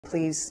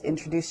Please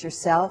introduce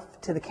yourself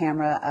to the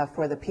camera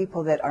for the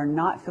people that are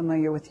not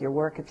familiar with your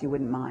work, if you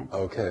wouldn't mind.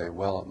 Okay,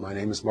 well, my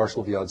name is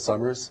Marshall Vian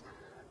Summers,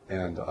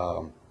 and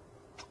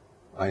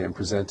I am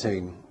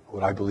presenting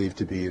what I believe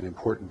to be an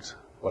important,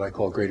 what I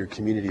call greater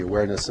community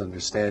awareness and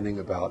understanding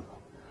about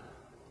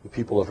the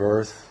people of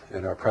Earth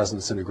and our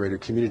presence in a greater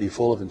community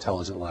full of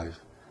intelligent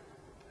life,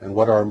 and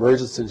what our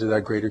emergence into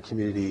that greater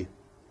community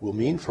will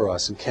mean for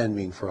us and can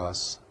mean for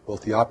us,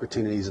 both the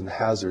opportunities and the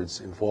hazards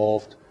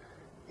involved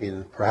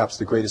in perhaps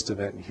the greatest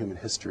event in human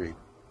history.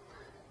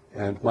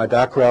 And my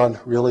background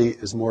really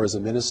is more as a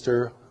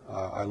minister.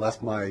 I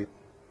left my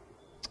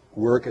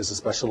work as a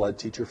special ed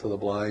teacher for the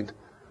blind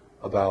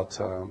about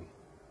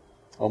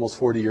almost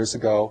 40 years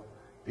ago,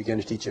 began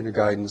to teach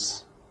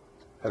interguidance,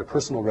 had a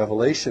personal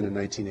revelation in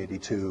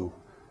 1982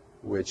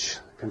 which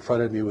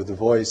confronted me with the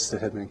voice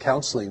that had been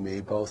counseling me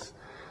both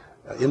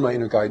in my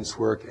interguidance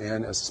work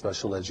and as a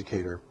special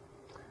educator.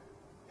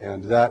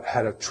 And that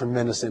had a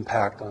tremendous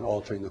impact on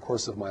altering the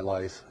course of my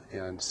life.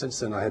 And since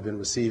then, I have been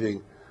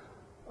receiving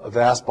a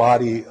vast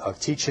body of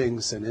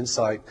teachings and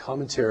insight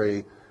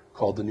commentary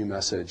called The New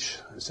Message.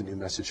 It's a new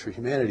message for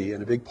humanity.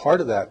 And a big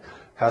part of that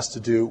has to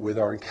do with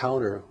our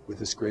encounter with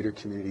this greater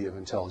community of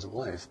intelligent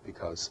life,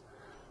 because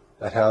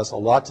that has a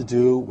lot to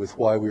do with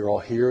why we are all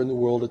here in the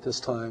world at this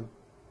time.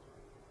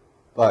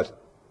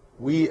 But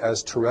we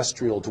as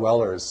terrestrial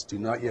dwellers do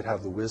not yet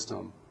have the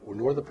wisdom, or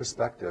nor the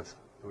perspective,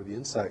 nor the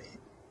insight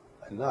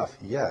enough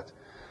yet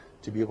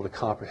to be able to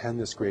comprehend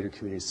this greater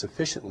community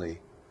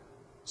sufficiently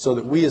so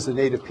that we as the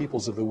native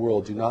peoples of the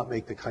world do not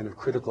make the kind of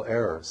critical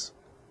errors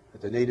that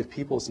the native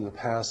peoples in the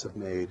past have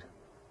made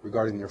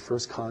regarding their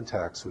first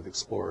contacts with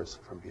explorers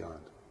from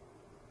beyond.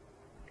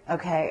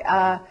 Okay,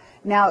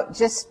 now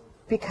just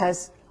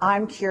because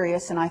I'm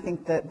curious, and I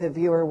think that the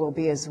viewer will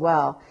be as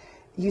well,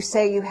 you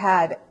say you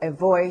had a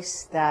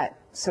voice that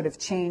sort of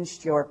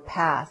changed your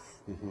path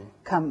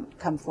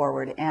come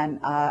forward, and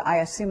I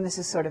assume this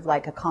is sort of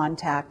like a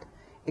contact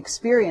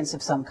experience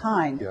of some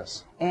kind.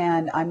 Yes.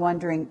 And I'm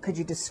wondering, could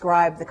you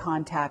describe the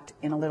contact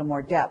in a little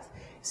more depth?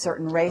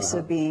 Certain race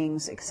of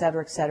beings, et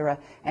cetera,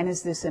 and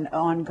is this an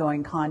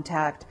ongoing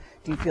contact?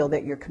 Do you feel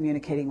that you're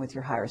communicating with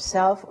your higher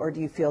self, or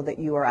do you feel that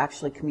you are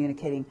actually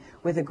communicating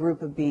with a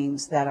group of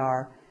beings that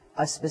are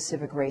a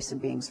specific race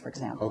of beings, for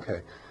example?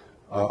 Okay.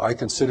 I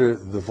consider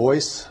the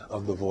voice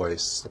of the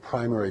voice, the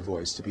primary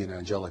voice, to be an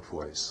angelic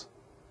voice.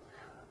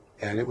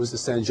 And it was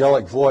this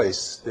angelic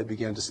voice that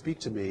began to speak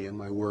to me in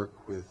my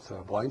work with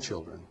blind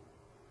children.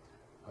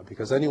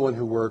 Because anyone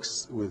who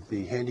works with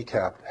the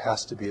handicapped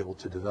has to be able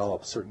to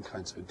develop certain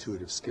kinds of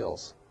intuitive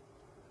skills.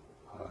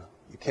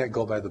 You can't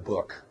go by the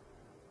book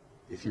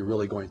if you're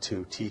really going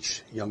to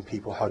teach young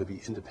people how to be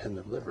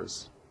independent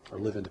livers or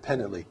live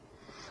independently.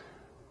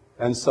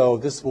 And so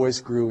this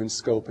voice grew in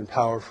scope and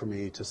power for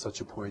me to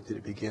such a point that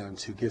it began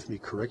to give me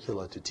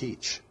curricula to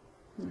teach.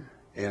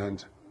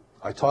 And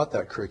I taught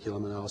that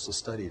curriculum, and I also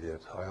studied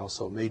it. I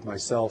also made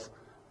myself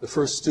the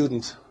first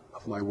student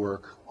of my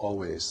work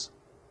always.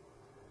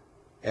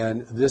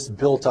 And this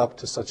built up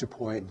to such a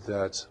point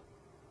that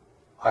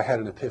I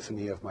had an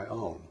epiphany of my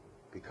own,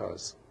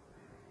 because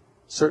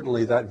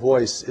certainly that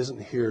voice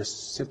isn't here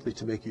simply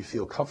to make you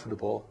feel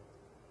comfortable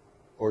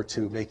or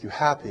to make you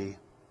happy,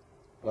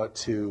 but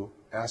to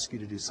ask you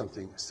to do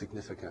something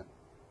significant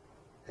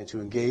and to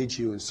engage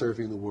you in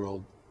serving the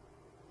world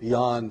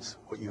beyond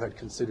what you had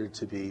considered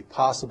to be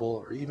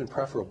possible or even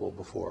preferable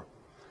before.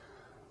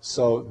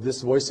 So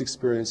this voice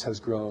experience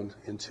has grown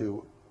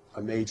into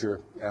a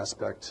major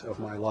aspect of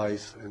my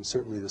life and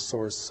certainly the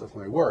source of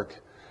my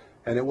work.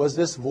 And it was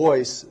this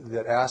voice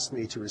that asked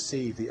me to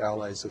receive the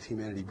Allies of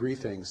Humanity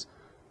Briefings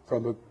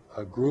from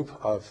a group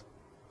of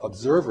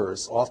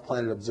observers,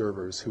 off-planet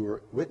observers, who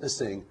were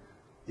witnessing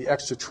the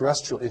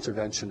extraterrestrial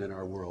intervention in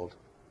our world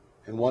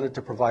and wanted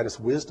to provide us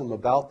wisdom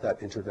about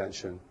that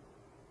intervention,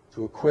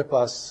 to equip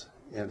us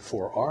and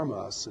forearm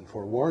us and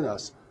forewarn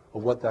us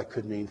of what that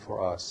could mean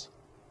for us.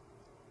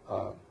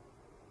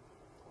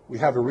 We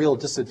have a real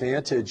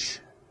disadvantage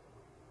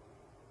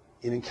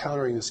in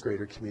encountering this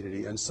greater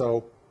community, and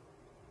so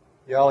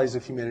the Allies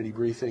of Humanity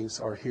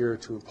Briefings are here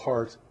to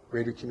impart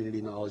greater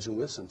community knowledge and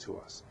wisdom to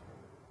us,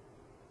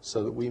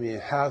 so that we may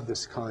have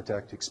this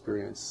contact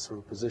experience from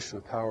a position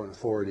of power and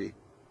authority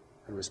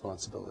and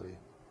responsibility.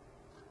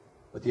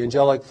 But the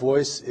angelic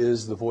voice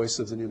is the voice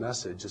of the new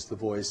message. It's the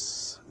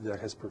voice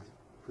that has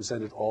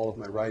presented all of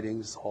my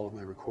writings, all of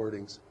my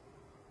recordings,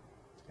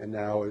 and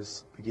now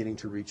is beginning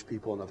to reach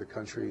people in other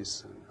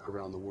countries and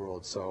around the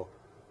world. So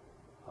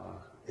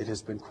it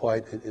has been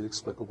quite an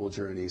inexplicable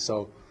journey.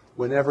 So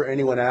whenever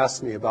anyone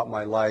asks me about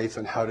my life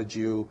and how did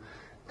you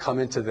come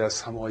into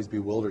this, I'm always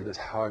bewildered at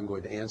how I'm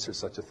going to answer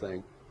such a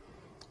thing.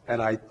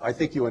 And I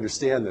think you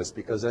understand this,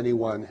 because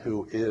anyone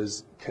who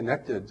is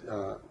connected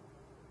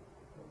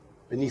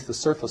beneath the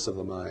surface of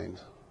the mind,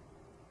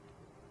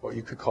 what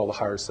you could call the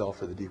higher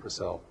self or the deeper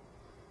self,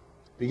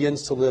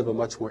 begins to live a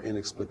much more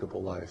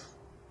inexplicable life.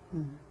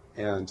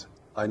 And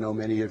I know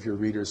many of your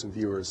readers and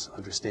viewers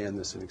understand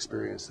this and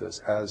experience this,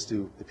 as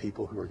do the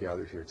people who are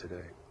gathered here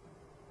today.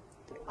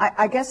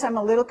 I guess I'm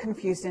a little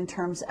confused in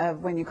terms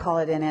of when you call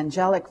it an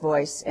angelic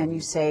voice and you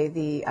say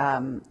the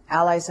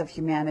Allies of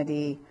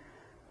Humanity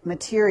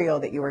material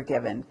that you were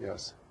given.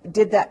 Yes.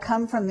 Did that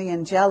come from the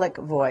angelic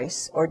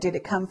voice, or did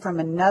it come from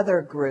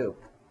another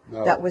group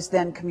that was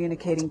then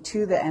communicating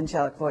to the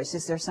angelic voice?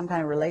 Is there some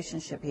kind of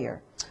relationship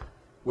here?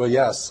 Well,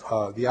 yes.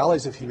 The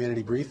Allies of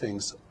Humanity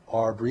briefings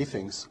are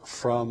briefings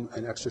from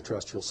an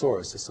extraterrestrial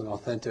source. It's an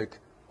authentic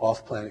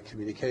off-planet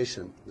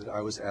communication that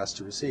I was asked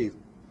to receive.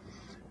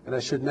 And I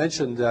should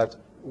mention that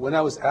when I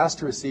was asked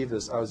to receive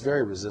this, I was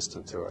very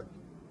resistant to it.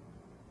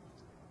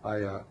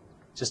 I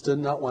just did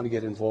not want to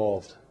get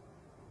involved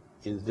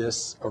in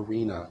this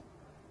arena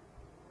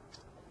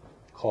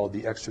called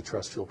the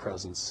extraterrestrial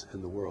presence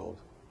in the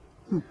world.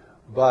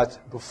 But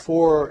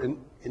before, in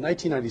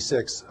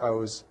 1996, I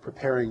was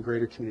preparing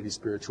Greater Community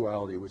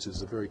Spirituality, which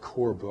is a very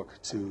core book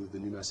to the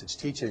New Message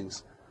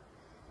teachings.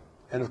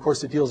 And of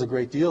course, it deals a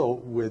great deal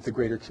with the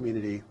greater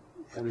community,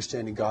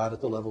 understanding God at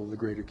the level of the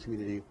greater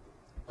community,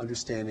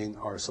 understanding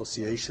our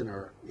association,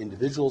 our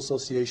individual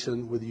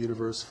association with the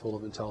universe full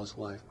of intelligent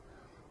life,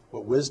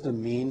 what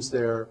wisdom means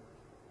there,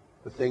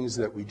 the things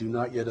that we do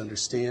not yet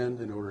understand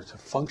in order to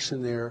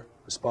function there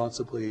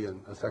responsibly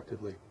and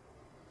effectively.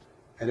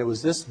 And it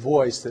was this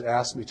voice that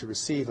asked me to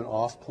receive an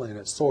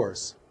off-planet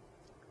source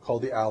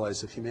called the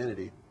Allies of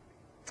Humanity.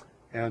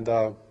 And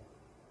I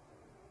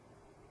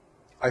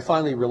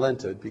finally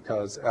relented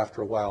because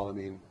after a while, I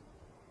mean,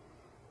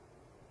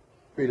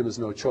 freedom is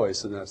no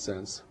choice in that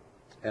sense.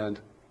 And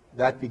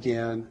that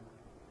began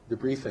the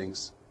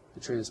briefings, the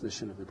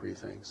transmission of the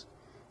briefings.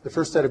 The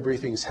first set of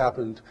briefings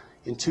happened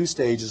in 2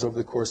 stages over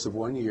the course of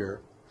 1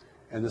 year.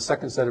 And the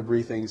second set of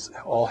briefings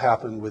all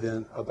happened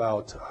within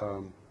about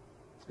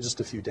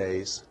just a few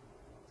days.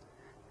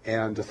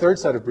 And the third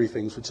set of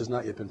briefings, which has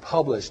not yet been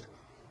published,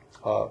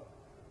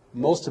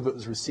 most of it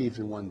was received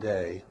in 1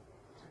 day.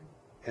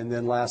 And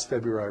then last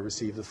February, I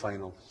received the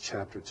final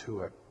chapter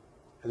to it.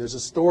 And there's a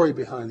story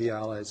behind the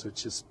Allies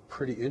which is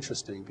pretty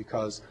interesting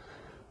because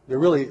they're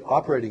really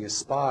operating as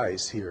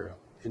spies here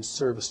in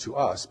service to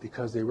us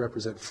because they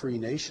represent free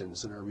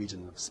nations in our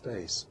region of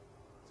space.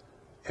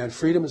 And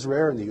freedom is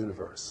rare in the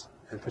universe,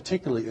 and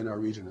particularly in our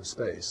region of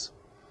space.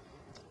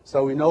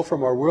 So we know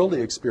from our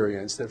worldly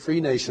experience that free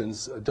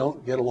nations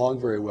don't get along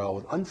very well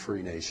with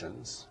unfree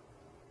nations.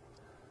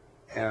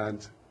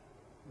 And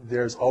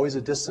there's always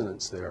a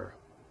dissonance there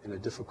and a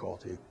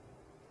difficulty.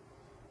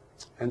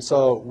 And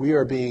so we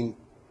are being,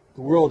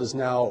 the world is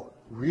now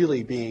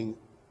really being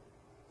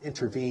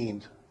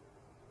intervened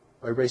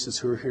by races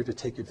who are here to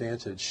take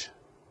advantage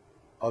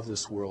of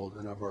this world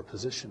and of our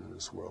position in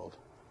this world.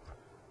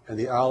 And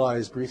the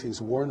Allies briefings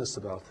warn us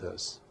about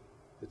this,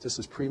 that this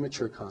is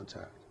premature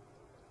contact,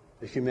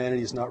 that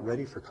humanity is not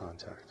ready for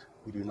contact.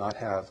 We do not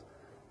have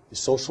the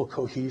social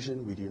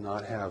cohesion, we do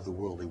not have the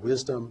worldly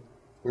wisdom.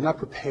 We're not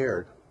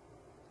prepared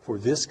for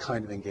this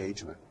kind of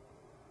engagement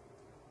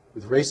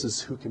with races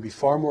who can be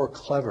far more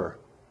clever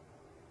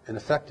and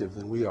effective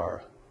than we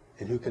are,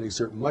 and who can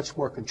exert much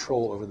more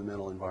control over the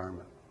mental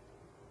environment,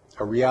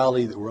 a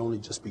reality that we're only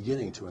just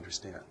beginning to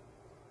understand.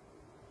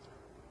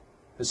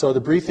 And so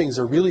the briefings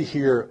are really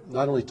here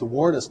not only to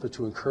warn us, but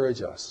to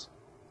encourage us.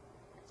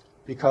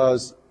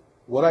 Because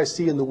what I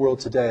see in the world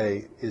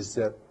today is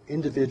that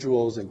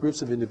individuals and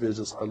groups of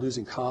individuals are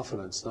losing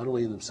confidence, not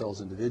only in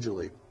themselves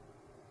individually,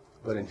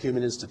 but in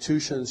human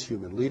institutions,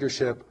 human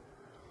leadership.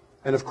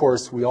 And of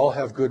course, we all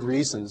have good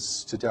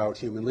reasons to doubt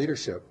human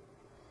leadership.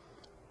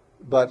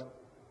 But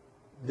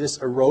this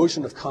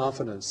erosion of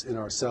confidence in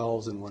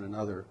ourselves and one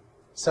another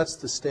sets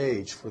the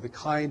stage for the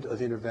kind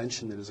of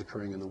intervention that is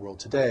occurring in the world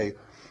today,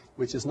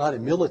 which is not a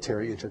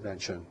military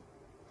intervention.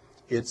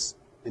 It's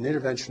an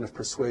intervention of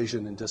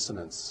persuasion and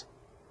dissonance,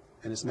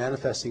 and it's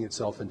manifesting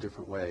itself in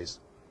different ways.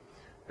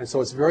 And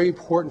so it's very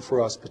important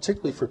for us,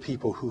 particularly for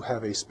people who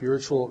have a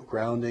spiritual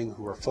grounding,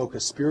 who are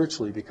focused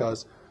spiritually,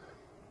 because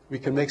we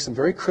can make some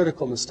very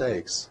critical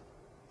mistakes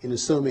in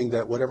assuming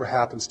that whatever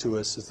happens to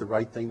us is the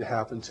right thing to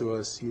happen to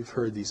us. You've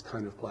heard these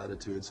kind of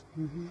platitudes.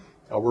 Mm-hmm.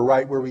 We're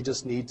right where we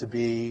just need to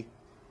be.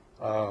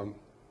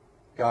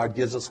 God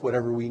gives us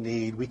whatever we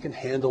need. We can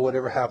handle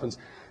whatever happens.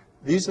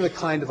 These are the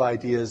kind of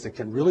ideas that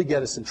can really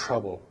get us in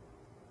trouble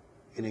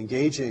in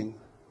engaging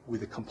with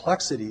the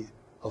complexity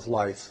of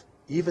life,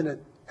 even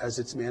as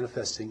it's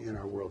manifesting in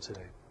our world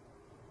today.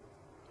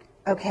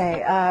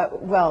 Okay,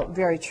 well,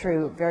 very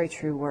true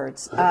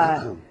words.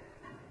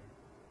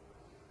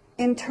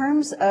 In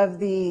terms of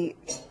the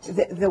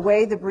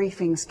way the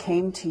briefings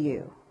came to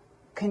you,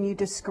 can you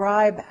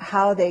describe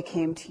how they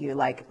came to you,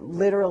 like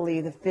literally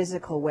the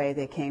physical way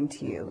they came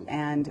to you,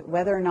 and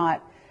whether or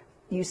not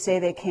you say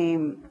they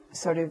came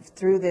sort of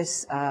through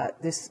this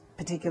this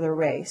particular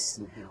race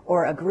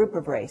or a group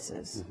of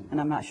races, and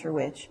I'm not sure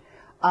which,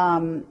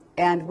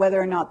 and whether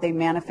or not they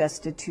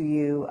manifested to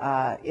you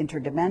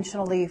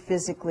interdimensionally,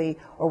 physically,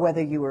 or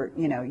whether you were,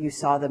 you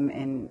saw them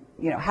in,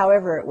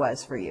 however it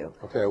was for you.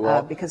 Okay,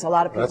 well, because a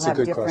lot of people have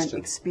different question.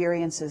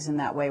 Experiences in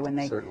that way when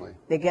Certainly.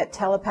 they get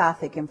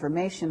telepathic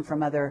information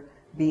from other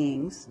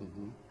beings,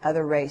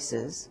 other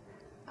races.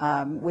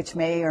 which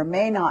may or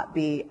may not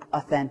be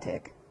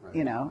authentic, Right.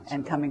 you know, That's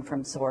and right. coming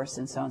from source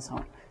and so on and so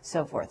on,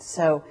 so forth.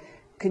 So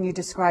can you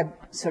describe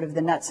sort of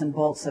the nuts and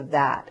bolts of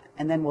that?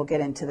 And then we'll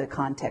get into the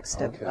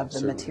context Okay, of the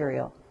certainly.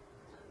 material.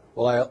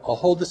 Well, I'll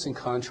hold this in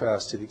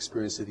contrast to the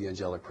experience of the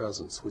angelic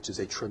presence, which is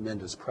a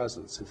tremendous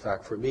presence. In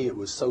fact, for me, it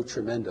was so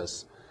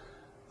tremendous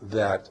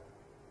that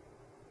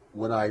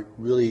when I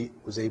really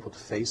was able to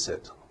face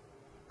it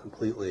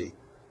completely,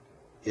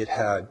 it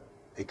had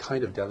a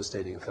kind of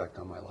devastating effect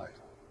on my life.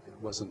 It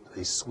wasn't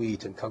a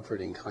sweet and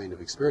comforting kind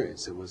of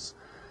experience. It was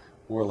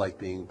more like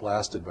being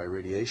blasted by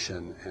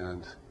radiation,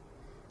 and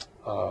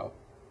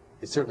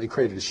it certainly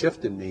created a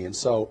shift in me. And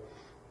so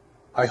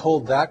I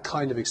hold that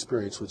kind of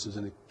experience, which is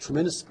a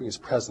tremendous experience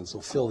presence,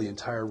 will fill the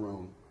entire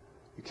room.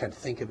 You can't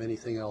think of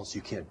anything else.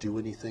 You can't do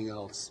anything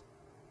else.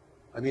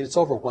 I mean, it's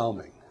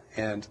overwhelming.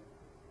 And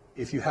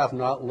if you have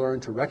not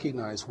learned to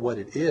recognize what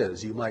it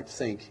is, you might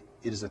think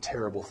it is a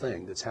terrible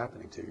thing that's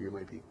happening to you. You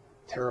might be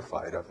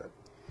terrified of it.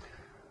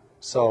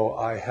 So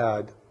I've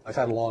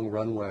had a long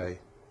runway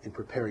in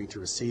preparing to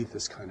receive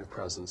this kind of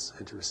presence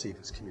and to receive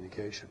its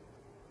communication.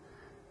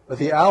 But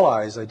the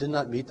Allies, I did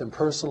not meet them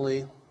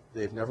personally.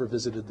 They've never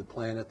visited the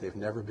planet. They've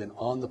never been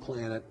on the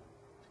planet.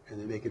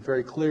 And they make it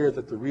very clear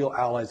that the real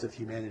allies of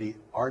humanity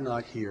are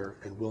not here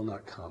and will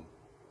not come.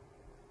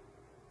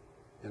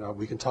 You know,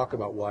 we can talk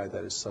about why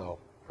that is so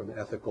from an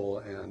ethical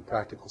and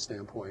practical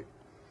standpoint.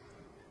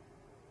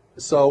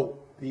 So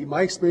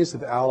my experience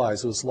with the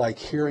Allies was like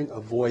hearing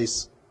a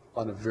voice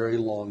on a very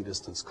long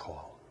distance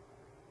call.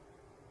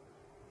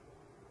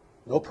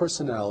 No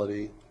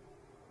personality,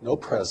 no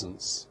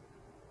presence,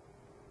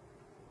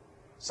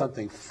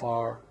 something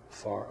far,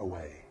 far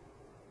away.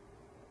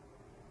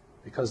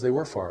 Because they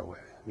were far away.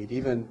 I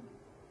mean,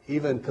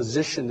 even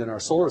positioned in our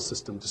solar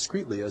system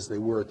discreetly as they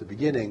were at the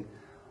beginning,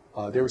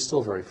 they were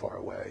still very far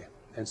away.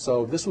 And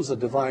so this was a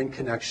divine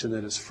connection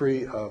that is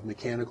free of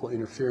mechanical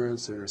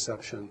interference and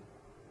interception.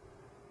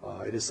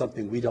 It is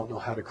something we don't know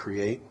how to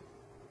create.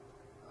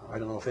 I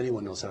don't know if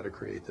anyone knows how to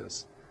create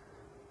this.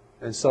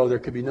 And so there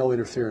could be no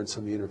interference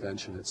from the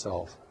intervention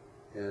itself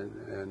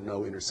and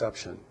no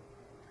interception.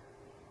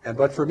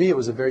 But for me, it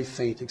was a very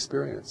faint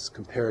experience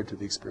compared to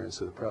the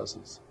experience of the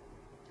presence.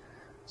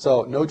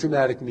 So no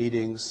dramatic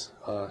meetings,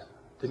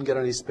 didn't get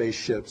on any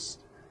spaceships,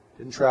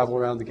 didn't travel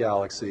around the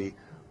galaxy.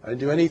 I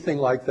didn't do anything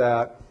like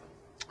that.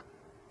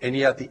 And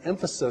yet the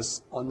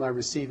emphasis on my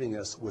receiving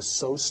this was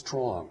so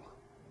strong.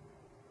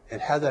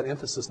 And had that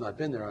emphasis not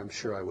been there, I'm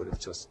sure I would have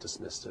just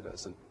dismissed it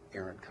as an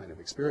errant kind of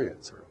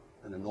experience or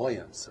an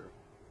annoyance. Or,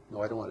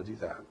 no, I don't want to do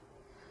that.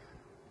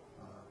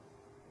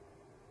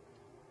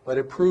 But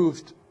it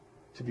proved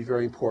to be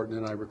very important,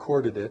 and I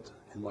recorded it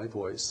in my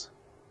voice,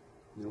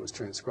 and it was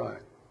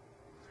transcribed.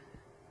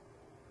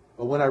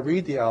 But when I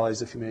read the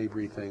Allies of Humanity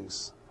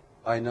Briefings,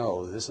 I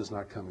know this is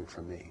not coming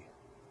from me.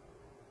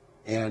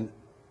 And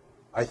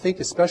I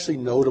think especially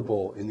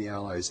notable in the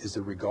Allies is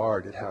the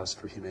regard it has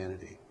for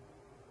humanity.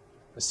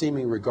 A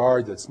seeming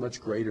regard that's much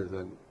greater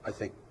than I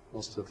think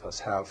most of us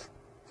have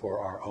for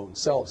our own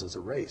selves as a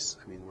race.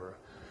 I mean,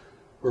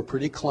 we're a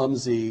pretty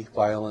clumsy,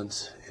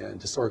 violent, and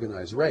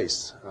disorganized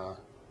race.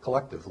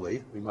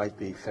 Collectively, we might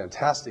be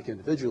fantastic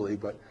individually,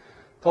 but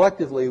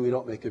collectively we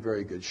don't make a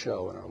very good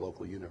show in our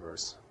local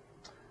universe.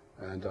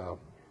 And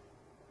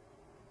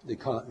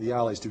the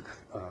Allies do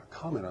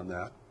comment on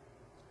that.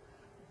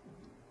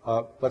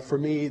 But for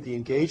me, the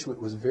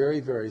engagement was very,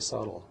 very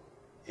subtle.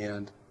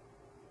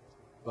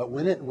 But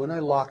when I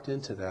locked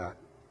into that,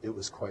 it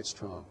was quite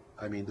strong.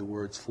 I mean, the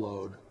words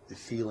flowed, the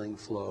feeling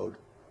flowed,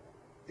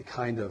 the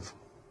kind of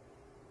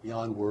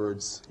beyond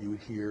words you would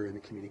hear in a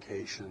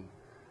communication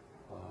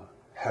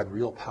had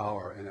real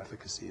power and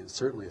efficacy, and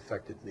certainly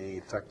affected me,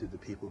 affected the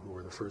people who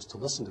were the first to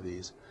listen to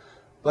these.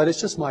 But it's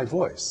just my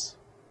voice.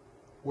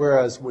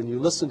 Whereas when you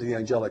listen to the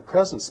angelic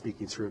presence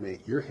speaking through me,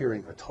 you're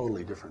hearing a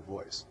totally different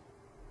voice.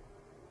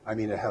 I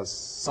mean, it has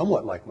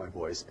somewhat like my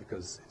voice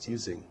because it's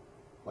using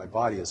my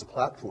body as a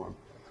platform,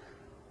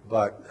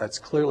 but that's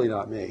clearly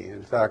not me.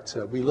 In fact,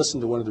 we listened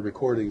to one of the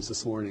recordings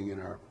this morning in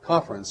our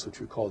conference, which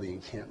we call the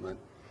encampment,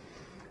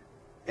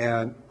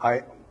 and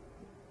I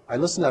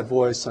listened to that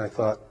voice and I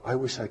thought, I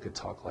wish I could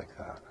talk like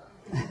that.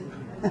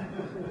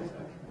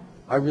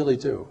 I really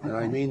do, and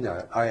I mean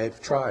that.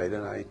 I've tried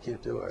and I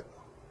can't do it.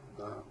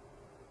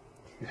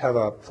 You have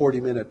a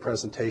 40-minute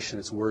presentation,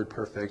 it's word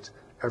perfect,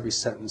 every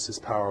sentence is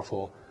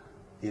powerful,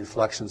 the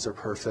inflections are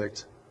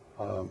perfect,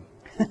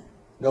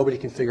 nobody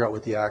can figure out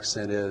what the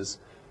accent is.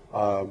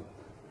 I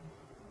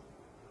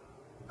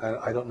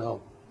don't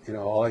know. You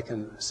know, all I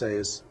can say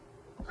is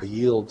I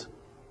yield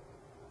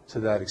to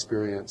that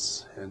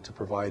experience and to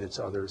provide it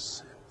to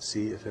others,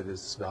 see if it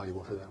is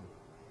valuable for them.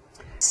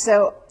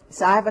 So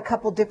I have a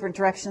couple different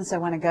directions I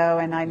want to go,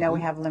 and I know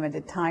we have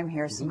limited time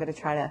here, so I'm going to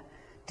try to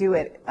do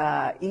it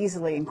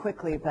easily and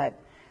quickly. But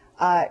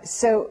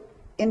so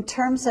in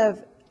terms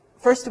of,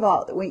 first of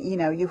all,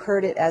 you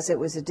heard it as it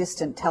was a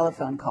distant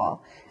telephone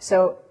call.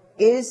 So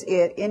is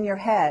it in your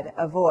head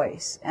a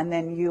voice, and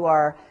then you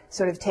are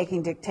sort of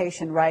taking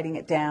dictation, writing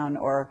it down,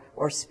 or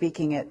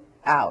speaking it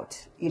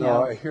out, you No,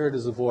 know? I hear it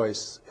as a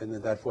voice, and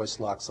then that voice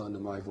locks onto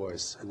my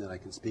voice, and then I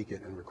can speak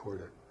it and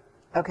record it.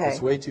 Okay.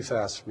 It's way too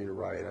fast for me to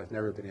write. I've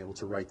never been able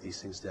to write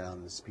these things down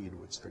in the speed at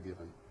which they're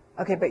given.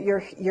 Okay, but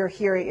you're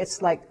hearing,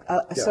 it's like a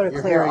Yeah, sort of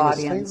you're clear hearing this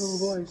audience. faint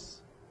little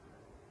voice.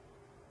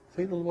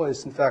 Faint little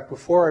voice. In fact,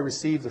 before I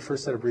received the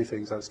first set of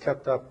briefings, I was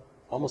kept up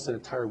almost an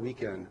entire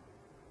weekend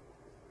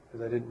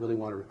because I didn't really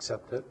want to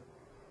accept it,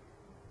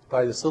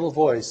 by this little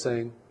voice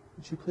saying,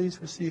 "Would you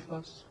please receive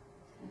us?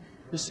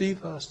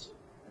 Receive us.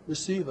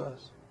 Receive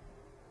us."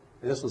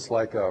 And this was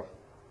like a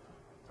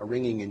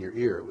ringing in your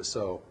ear. It was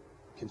so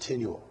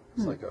continual.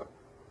 It's like a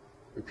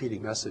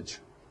repeating message.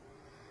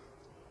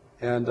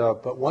 And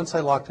but once I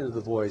locked into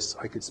the voice,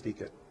 I could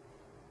speak it.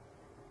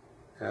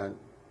 And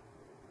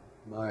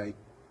my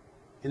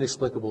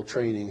inexplicable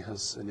training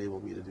has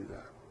enabled me to do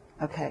that.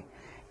 Okay.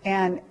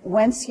 And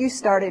once you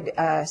started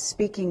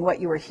speaking what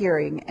you were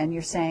hearing, and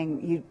you're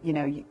saying, you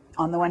know,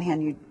 on the one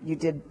hand, you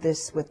did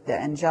this with the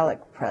angelic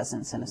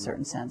presence in a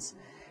certain sense,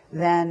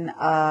 then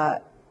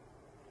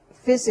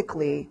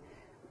physically,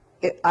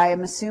 I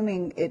am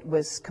assuming it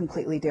was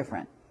completely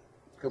different.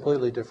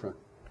 Completely different.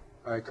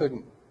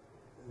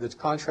 The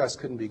contrast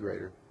couldn't be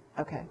greater.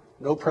 Okay.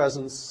 No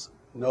presence,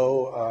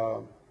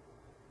 no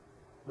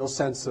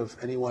sense of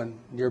anyone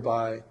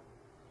nearby.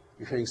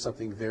 You're hearing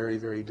something very,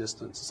 very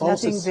distant. It's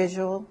Nothing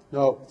visual?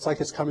 No, it's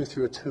like it's coming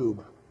through a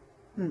tube.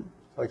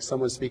 Like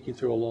someone speaking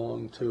through a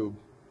long tube.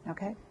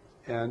 Okay.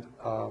 And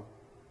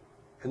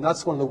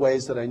that's one of the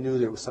ways that I knew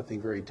there was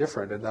something very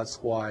different, and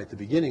that's why at the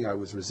beginning I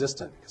was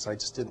resistant, because I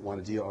just didn't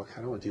want to deal, I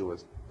don't want to deal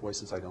with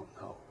voices I don't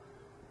know.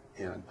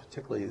 And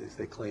particularly if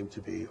they claim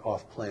to be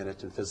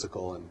off-planet and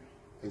physical and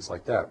things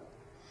like that.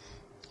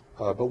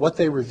 But what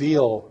they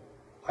reveal,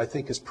 I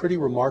think, is pretty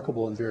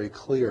remarkable and very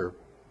clear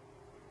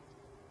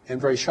and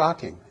very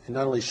shocking. And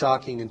not only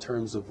shocking in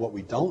terms of what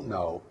we don't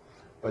know,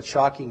 but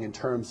shocking in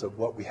terms of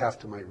what we have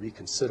to might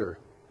reconsider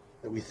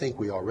that we think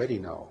we already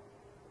know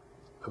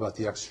about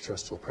the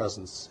extraterrestrial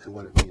presence and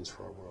what it means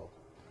for our world.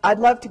 I'd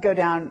love to go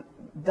down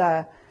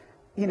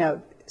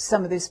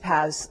some of these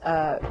paths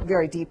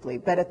very deeply,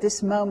 but at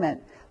this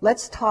moment,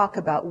 let's talk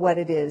about what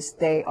it is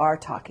they are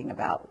talking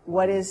about.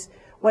 What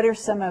are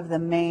some of the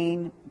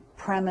main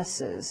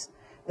premises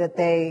that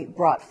they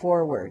brought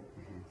forward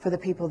for the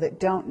people that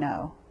don't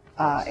know?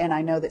 And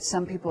I know that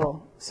some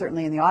people,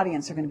 certainly in the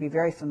audience, are going to be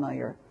very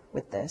familiar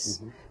with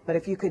this. But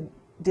if you could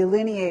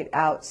delineate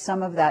out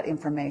some of that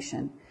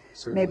information,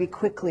 Certainly. maybe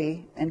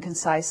quickly and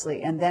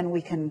concisely, and then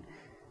we can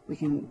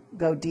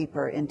go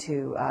deeper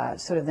into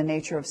sort of the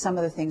nature of some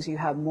of the things you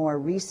have more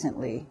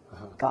recently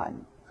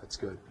gotten. That's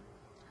good.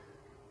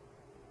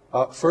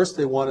 First,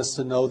 they want us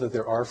to know that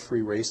there are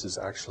free races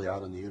actually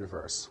out in the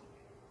universe.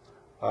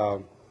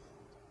 And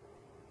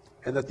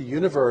that the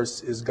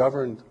universe is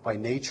governed by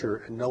nature,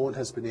 and no one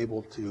has been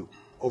able to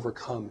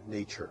overcome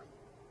nature.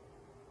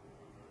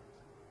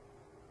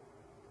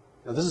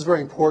 Now, this is very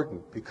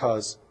important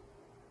because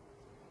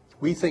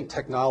we think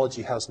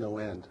technology has no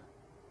end,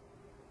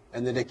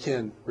 and that it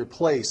can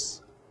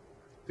replace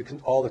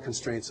all the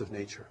constraints of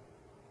nature.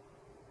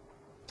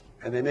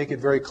 And they make it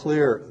very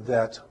clear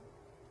that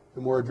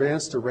the more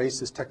advanced a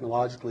race is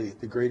technologically,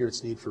 the greater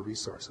its need for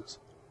resources.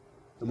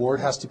 The more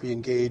it has to be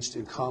engaged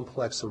in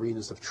complex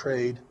arenas of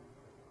trade,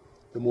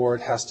 the more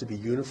it has to be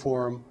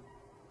uniform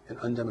and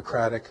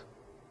undemocratic,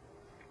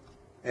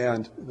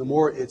 and the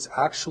more it's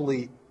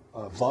actually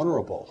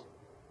vulnerable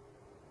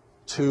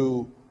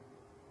to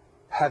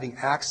having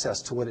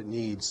access to what it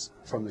needs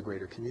from the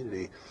greater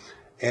community.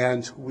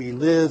 And we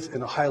live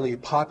in a highly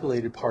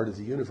populated part of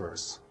the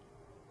universe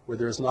where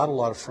there's not a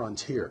lot of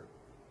frontier,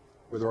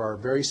 where there are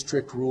very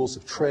strict rules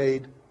of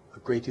trade, a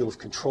great deal of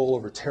control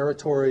over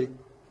territory.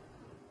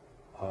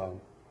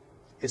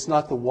 It's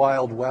not the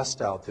Wild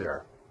West out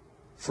there,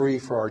 free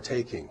for our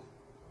taking.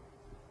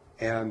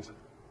 And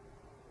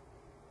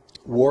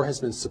war has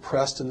been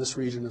suppressed in this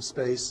region of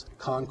space.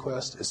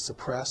 Conquest is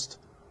suppressed.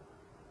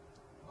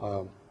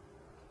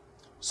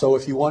 So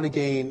if you want to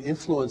gain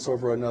influence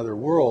over another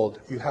world,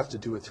 you have to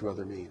do it through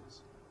other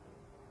means.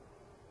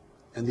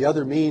 And the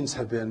other means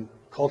have been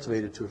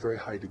cultivated to a very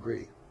high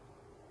degree.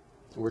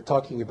 And we're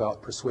talking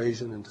about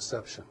persuasion and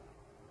deception.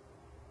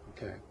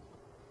 Okay.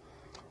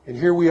 And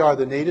here we are,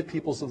 the native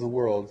peoples of the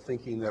world,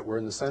 thinking that we're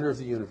in the center of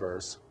the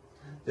universe,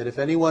 that if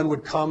anyone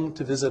would come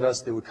to visit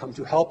us, they would come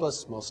to help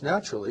us, most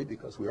naturally,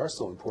 because we are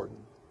so important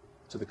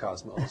to the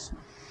cosmos.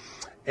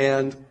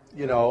 And,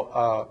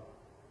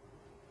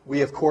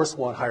 we, of course,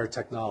 want higher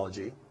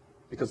technology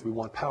because we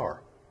want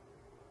power.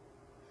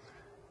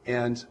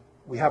 And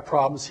we have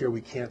problems here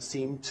we can't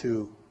seem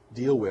to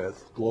deal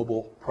with,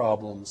 global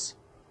problems,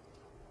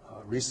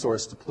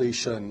 resource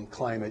depletion,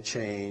 climate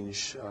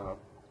change,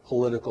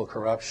 political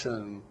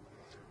corruption,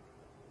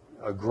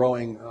 a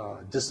growing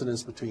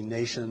dissonance between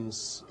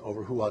nations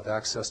over who have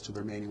access to the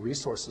remaining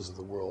resources of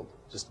the world,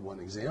 just one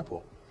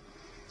example.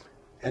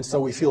 And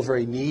so we feel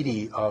very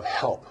needy of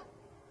help.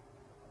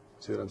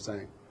 See what I'm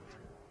saying?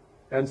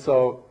 And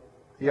so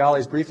the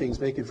Allies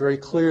briefings make it very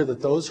clear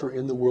that those who are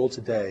in the world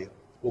today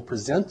will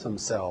present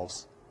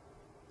themselves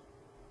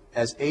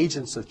as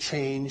agents of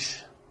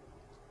change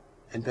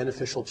and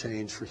beneficial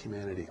change for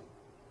humanity.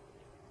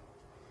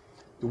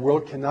 The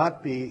world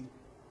cannot be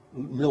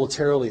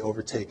militarily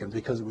overtaken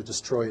because it would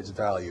destroy its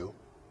value.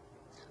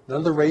 None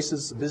of the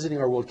races visiting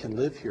our world can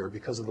live here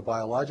because of the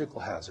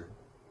biological hazard.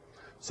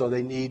 So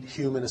they need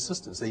human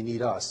assistance. They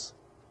need us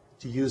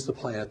to use the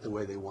planet the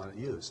way they want it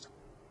used.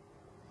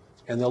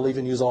 And they'll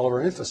even use all of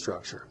our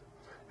infrastructure.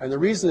 And the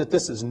reason that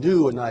this is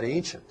new and not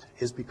ancient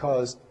is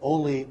because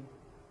only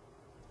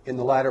in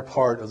the latter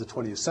part of the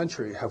 20th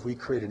century have we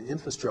created an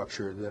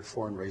infrastructure that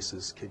foreign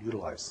races can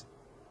utilize.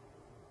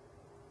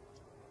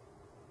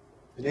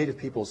 The native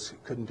peoples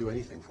couldn't do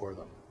anything for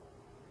them.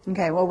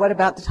 Okay, well, what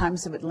about the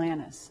times of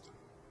Atlantis?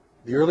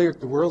 The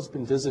world's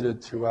been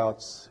visited throughout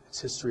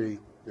its history.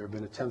 There have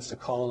been attempts to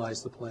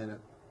colonize the planet.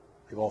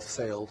 They've all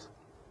failed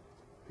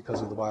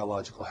because of the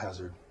biological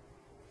hazard.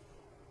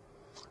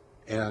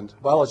 And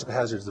biological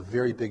hazard is a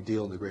very big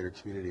deal in the greater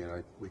community,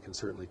 and we can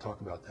certainly talk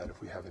about that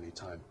if we have any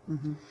time.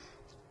 Mm-hmm.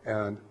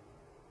 And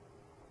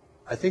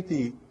I think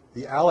the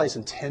Allies'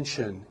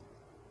 intention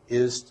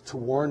is to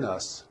warn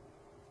us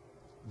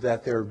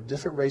that there are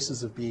different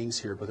races of beings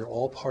here, but they're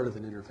all part of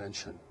an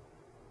intervention.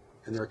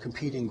 And there are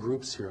competing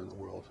groups here in the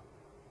world.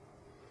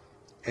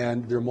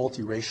 And they're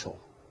multiracial.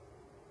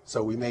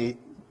 So we may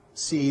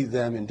see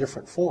them in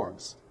different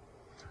forms,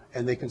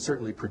 and they can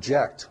certainly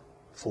project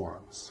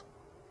forms.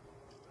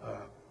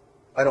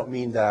 I don't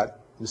mean that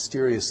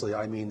mysteriously,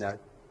 I mean that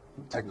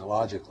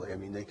technologically. I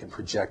mean, they can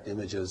project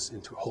images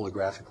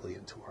holographically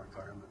into our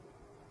environment.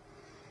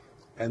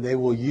 And they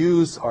will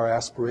use our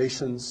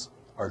aspirations,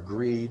 our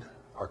greed,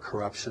 our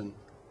corruption,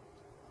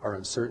 our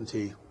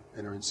uncertainty,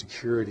 and our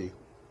insecurity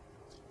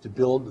to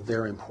build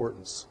their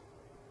importance.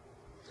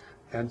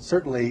 And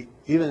certainly,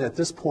 even at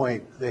this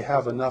point, they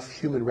have enough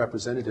human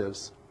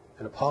representatives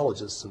and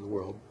apologists in the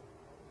world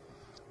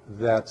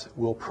that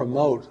will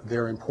promote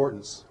their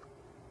importance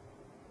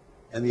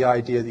and the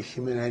idea that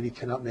humanity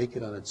cannot make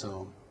it on its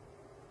own,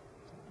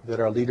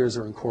 that our leaders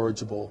are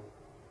incorrigible,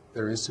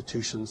 their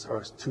institutions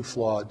are too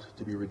flawed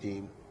to be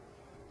redeemed,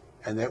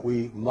 and that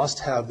we must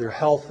have their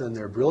health and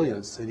their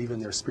brilliance and even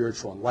their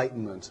spiritual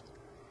enlightenment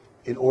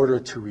in order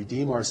to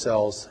redeem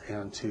ourselves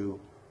and to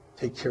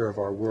take care of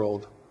our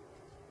world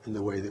in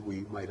the way that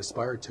we might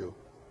aspire to.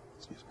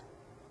 Excuse me.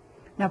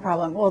 No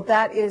problem. Well,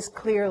 that is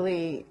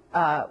clearly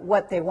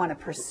what they want to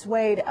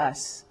persuade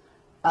us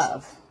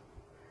of.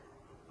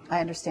 I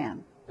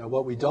understand. Now,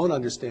 what we don't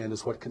understand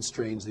is what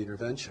constrains the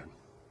intervention.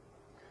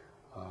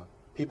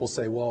 People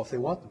say, well, if they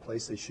want the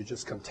place, they should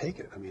just come take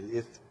it. I mean,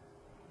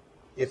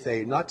 if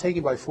they're not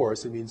taken by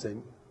force, it means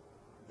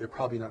they're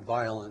probably not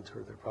violent,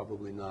 or they're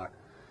probably not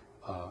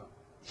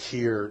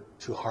here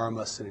to harm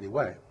us in any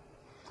way.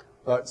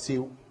 But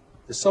see,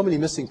 there's so many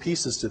missing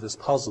pieces to this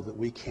puzzle that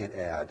we can't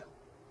add,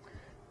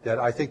 that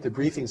I think the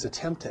briefings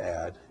attempt to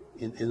add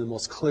in the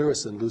most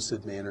clearest and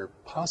lucid manner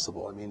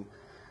possible. I mean,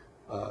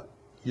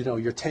 you know,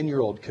 your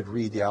 10-year-old could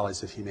read the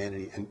Allies of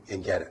Humanity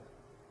and get it.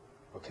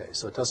 Okay,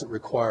 so it doesn't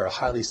require a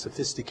highly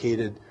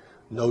sophisticated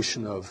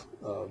notion of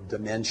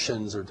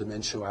dimensions or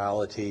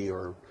dimensionality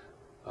or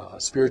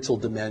spiritual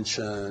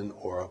dimension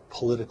or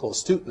political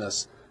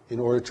astuteness in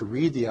order to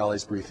read the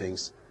Allies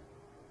briefings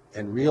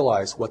and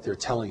realize what they're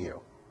telling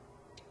you.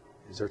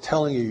 Is they're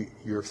telling you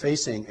you're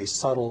facing a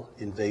subtle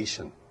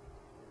invasion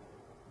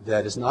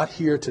that is not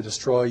here to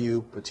destroy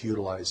you but to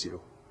utilize you,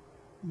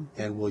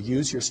 and will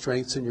use your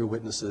strengths and your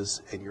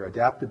witnesses and your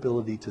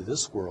adaptability to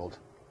this world,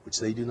 which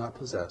they do not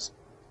possess,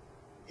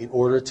 in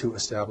order to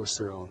establish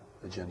their own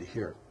agenda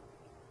here.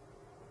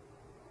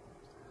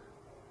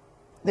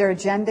 Their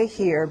agenda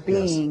here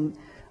being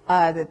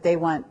that they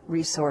want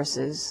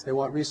resources. They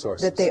want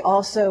resources. That they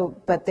also,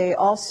 but they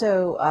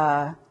also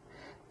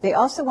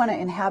want to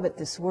inhabit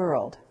this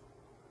world.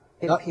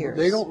 It appears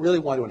they don't really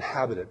want to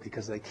inhabit it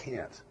because they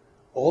can't.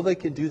 All they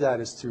can do that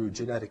is through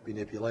genetic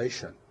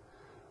manipulation.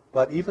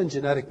 But even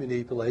genetic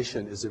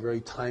manipulation is a very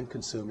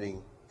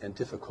time-consuming and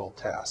difficult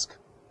task.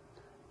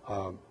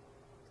 And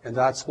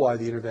that's why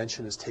the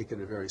intervention has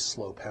taken a very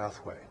slow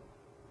pathway.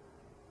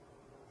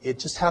 It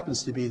just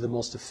happens to be the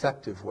most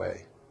effective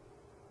way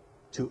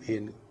to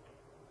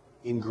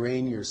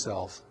ingrain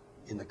yourself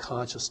in the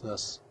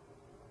consciousness,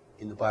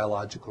 in the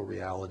biological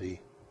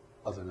reality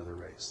of another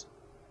race.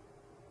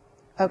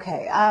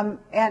 Okay, and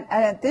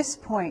at this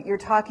point, you're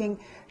talking,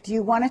 do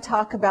you want to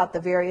talk about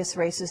the various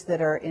races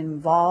that are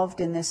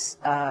involved in this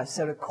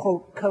sort of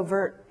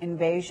covert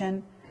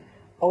invasion?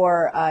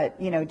 Or,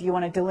 you know, do you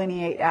want to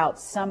delineate out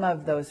some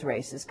of those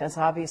races? Because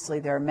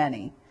obviously there are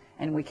many,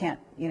 and we can't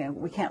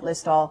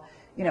list all,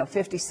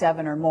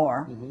 57 or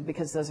more,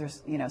 because those are,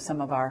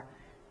 some of our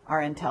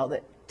intel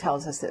that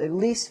tells us that at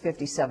least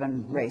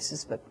 57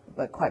 races,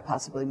 but quite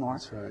possibly more.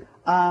 That's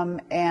right.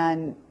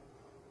 And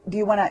do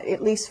you want to,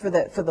 at least for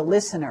the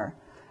listener,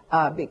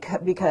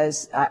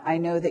 because I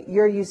know that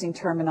you're using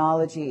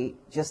terminology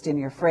just in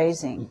your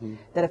phrasing,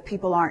 that if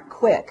people aren't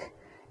quick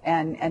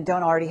and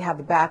don't already have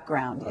a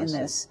background in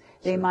this,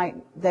 they might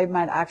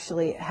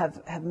actually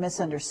have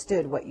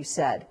misunderstood what you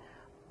said,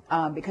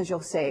 because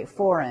you'll say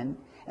foreign,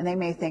 and they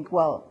may think,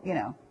 well,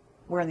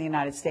 we're in the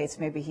United States,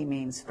 maybe he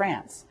means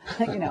France,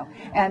 you know,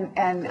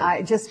 and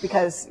I, just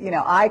because, you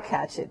know, I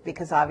catch it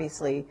because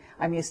obviously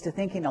I'm used to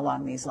thinking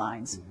along these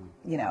lines,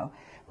 you know,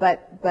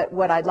 but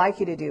what I'd like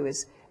you to do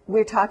is,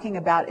 we're talking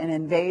about an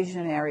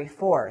invasionary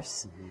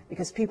force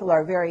because people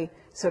are very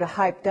sort of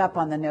hyped up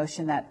on the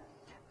notion that,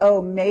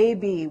 oh,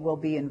 maybe we'll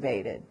be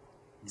invaded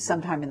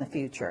sometime in the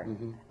future.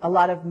 A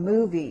lot of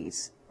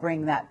movies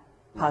bring that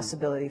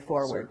possibility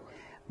forward. Certainly.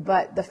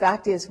 But the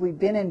fact is we've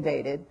been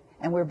invaded,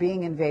 and we're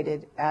being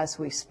invaded as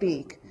we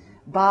speak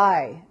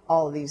by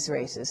all of these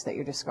races that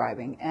you're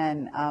describing.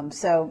 And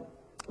so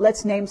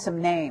let's name some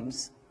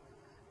names,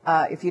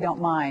 if you don't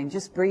mind,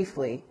 just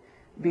briefly,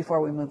 before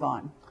we move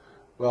on.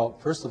 Well,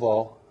 first of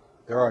all,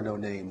 there are no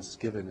names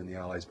given in the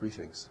Allies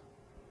briefings.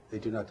 They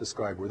do not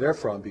describe where they're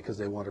from because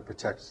they want to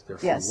protect their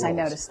free worlds. Yes, I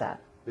noticed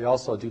that. They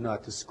also do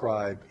not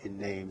describe in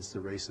names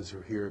the races who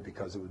are here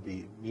because it would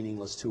be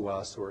meaningless to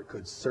us, or it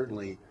could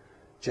certainly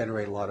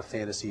generate a lot of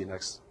fantasy and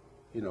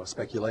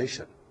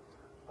speculation.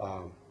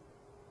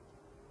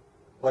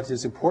 What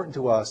is important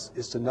to us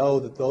is to know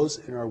that those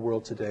in our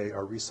world today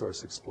are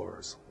resource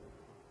explorers,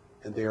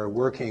 and they are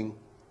working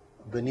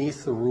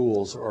beneath the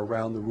rules or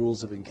around the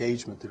rules of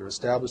engagement that are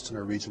established in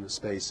our region of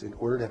space in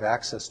order to have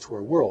access to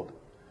our world.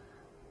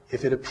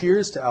 If it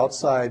appears to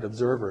outside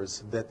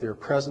observers that their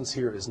presence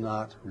here is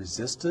not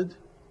resisted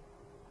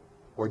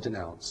or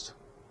denounced,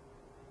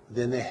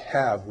 then they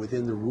have,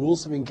 within the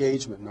rules of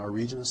engagement in our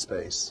region of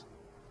space,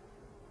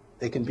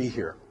 they can be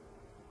here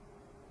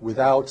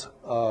without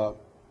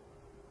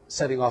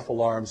setting off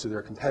alarms to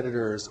their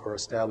competitors or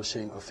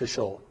establishing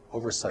official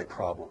oversight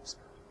problems.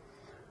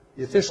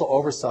 The official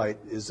oversight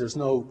is there's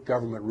no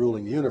government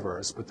ruling the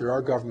universe, but there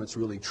are governments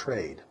ruling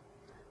trade.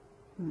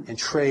 And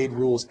trade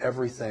rules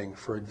everything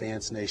for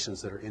advanced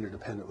nations that are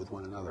interdependent with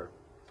one another.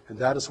 And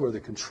that is where the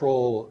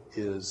control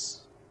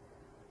is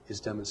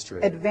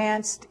demonstrated.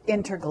 Advanced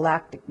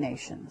intergalactic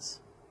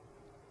nations.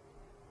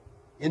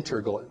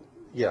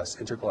 Yes,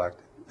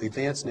 intergalactic. The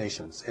advanced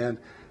nations. And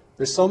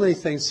there's so many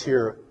things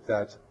here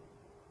that,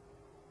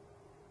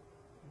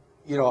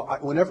 you know,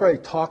 whenever I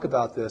talk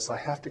about this, I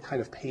have to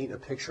kind of paint a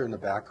picture in the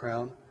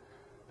background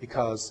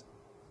because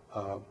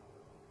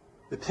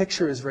the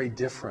picture is very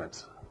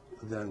different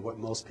than what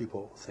most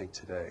people think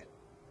today.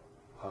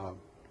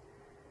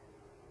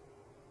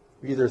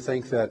 We either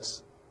think that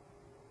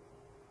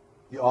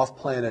the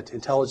off-planet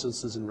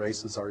intelligences and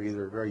races are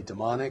either very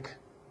demonic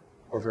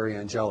or very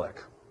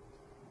angelic,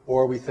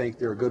 or we think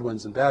there are good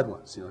ones and bad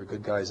ones. You know, there are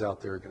good guys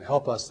out there who are going to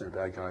help us, and there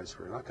are bad guys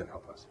who are not going to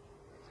help us.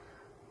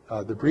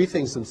 The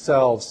briefings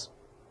themselves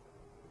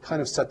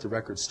kind of set the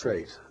record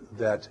straight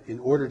that in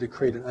order to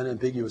create an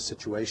unambiguous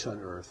situation on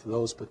Earth,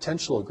 those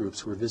potential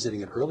groups who were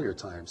visiting at earlier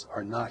times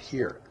are not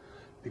here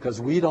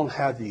because we don't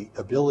have the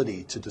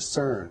ability to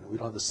discern, we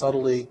don't have the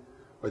subtlety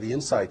or the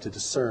insight to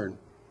discern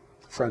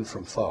friend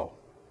from foe.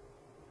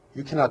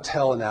 You cannot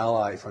tell an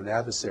ally from an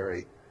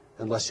adversary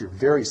unless you're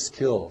very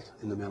skilled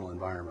in the mental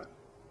environment.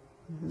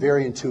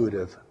 Very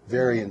intuitive,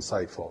 very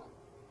insightful,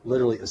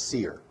 literally a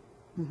seer.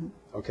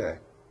 Okay.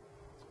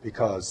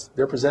 Because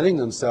they're presenting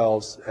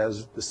themselves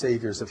as the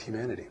saviors of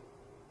humanity.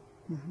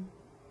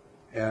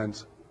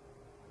 And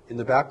in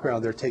the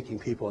background, they're taking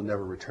people and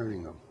never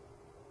returning them.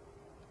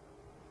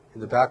 In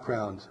the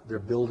background, they're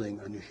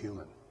building a new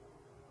human.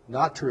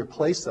 Not to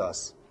replace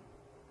us,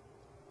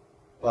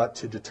 but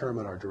to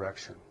determine our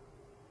direction.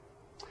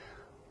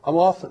 I'm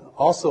often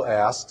also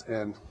asked,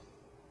 and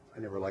I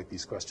never like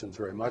these questions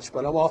very much,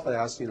 but I'm often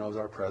asked, you know, as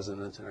our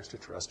president an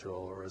extraterrestrial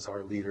or as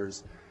our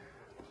leaders.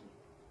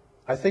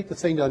 I think the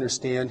thing to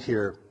understand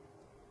here,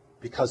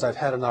 because I've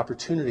had an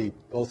opportunity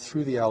both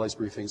through the Allies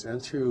briefings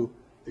and through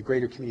the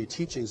greater community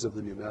teachings of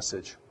the new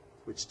message,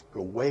 which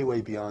go way,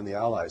 way beyond the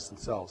Allies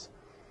themselves,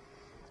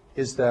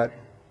 is that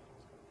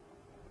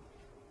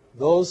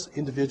those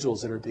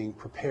individuals that are being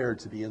prepared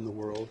to be in the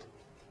world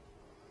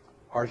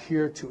are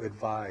here to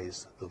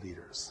advise the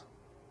leaders.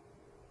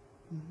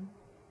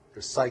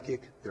 They're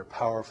psychic, they're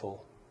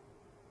powerful,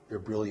 they're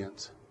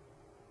brilliant.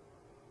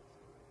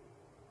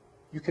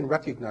 You can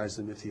recognize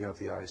them if you have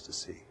the eyes to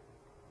see,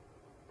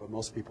 but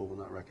most people will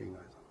not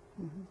recognize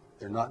them.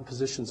 They're not in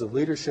positions of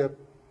leadership,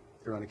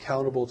 they're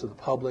unaccountable to the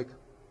public,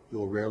 you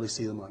will rarely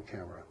see them on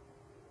camera.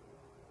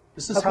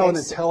 This is how an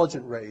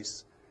intelligent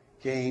race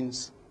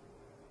gains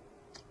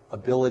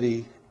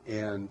ability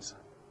and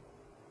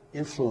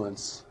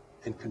influence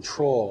and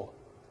control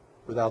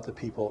without the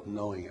people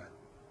knowing it.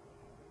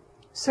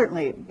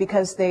 Certainly,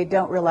 because they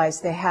don't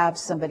realize they have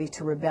somebody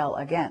to rebel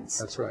against.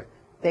 That's right.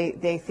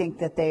 They think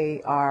that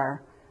they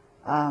are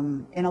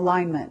in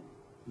alignment,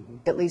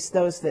 at least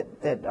those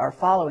that are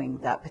following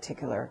that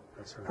particular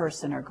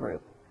person or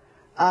group.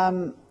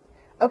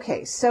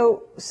 Okay,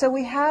 so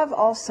we have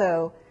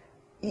also,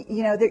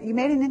 you know, you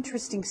made an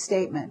interesting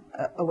statement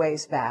a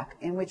ways back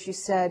in which you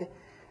said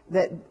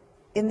that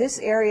in this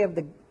area of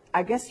the,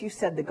 I guess you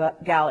said the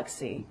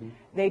galaxy,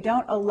 they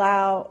don't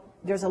allow,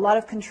 there's a lot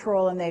of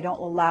control and they don't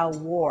allow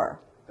war.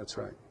 That's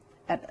right.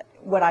 And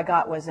what I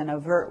got was an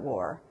overt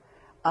war.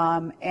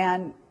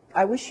 And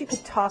I wish you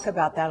could talk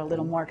about that a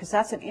little more, because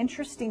that's an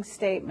interesting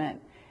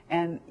statement.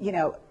 And, you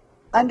know,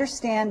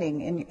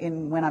 understanding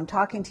in when I'm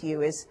talking to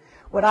you is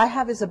what I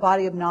have is a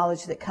body of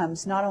knowledge that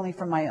comes not only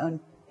from my own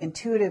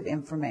intuitive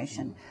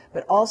information,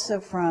 but also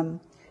from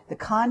the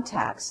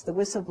contacts, the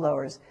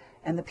whistleblowers,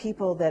 and the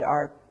people that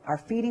are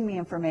feeding me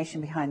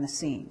information behind the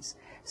scenes.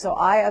 So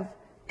I have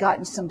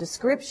gotten some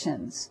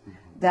descriptions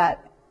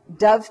that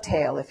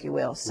dovetail, if you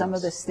will, some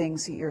of the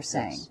things that you're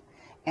saying.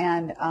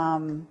 And,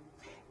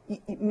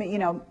 you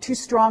know, too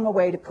strong a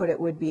way to put it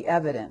would be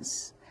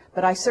evidence.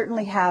 But I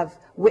certainly have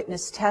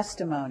witness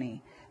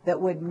testimony that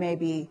would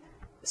maybe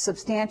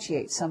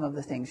substantiate some of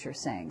the things you're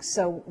saying.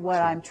 So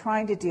what I'm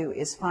trying to do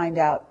is find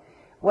out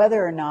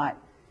whether or not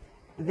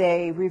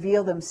they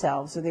reveal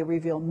themselves or they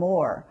reveal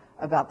more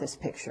about this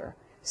picture.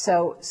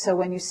 So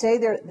when you say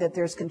that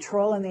there's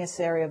control in this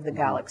area of the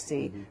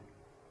galaxy,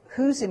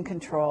 who's in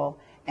control?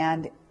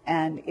 And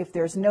if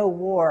there's no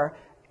war,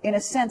 in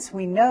a sense,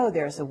 we know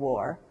there's a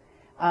war.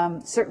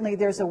 Certainly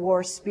there's a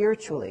war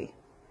spiritually.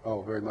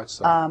 Oh, very much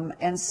so.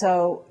 And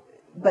so,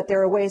 but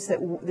there are ways that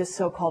this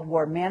so-called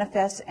war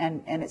manifests,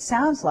 and it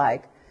sounds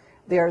like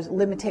there's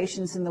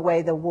limitations in the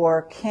way the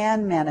war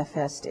can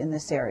manifest in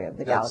this area of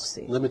the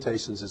galaxy.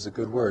 Limitations is a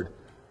good word.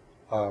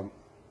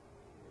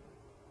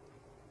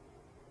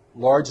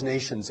 Large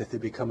nations, if they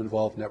become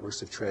involved in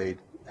networks of trade,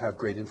 have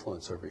great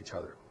influence over each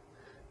other.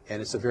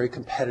 And it's a very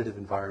competitive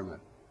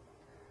environment.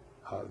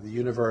 The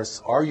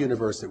universe, our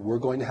universe that we're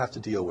going to have to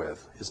deal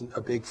with, isn't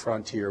a big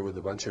frontier with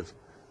a bunch of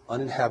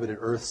uninhabited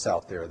Earths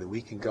out there that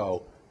we can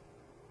go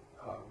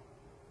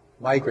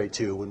migrate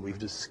to when we've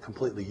just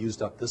completely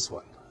used up this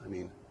one. I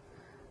mean,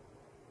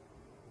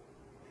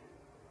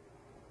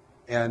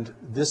 and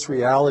this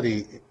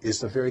reality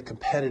is a very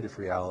competitive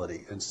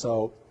reality. And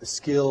so the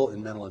skill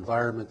in mental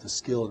environment, the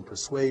skill in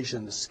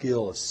persuasion, the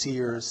skill of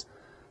seers,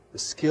 the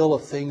skill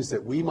of things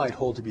that we might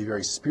hold to be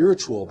very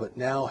spiritual, but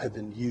now have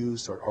been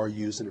used or are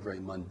used in a very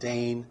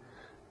mundane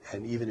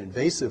and even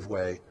invasive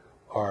way,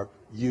 are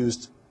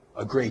used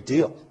a great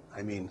deal.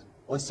 I mean,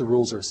 once the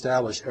rules are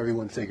established,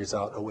 everyone figures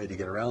out a way to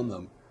get around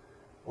them,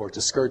 or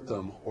to skirt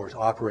them, or to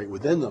operate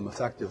within them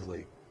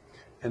effectively.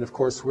 And of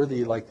course, we're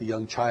like the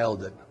young child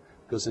that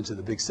goes into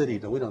the big city.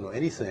 No, we don't know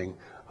anything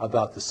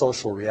about the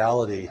social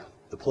reality,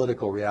 the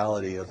political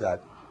reality of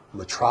that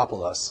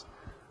metropolis.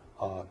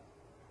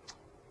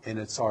 And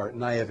it's our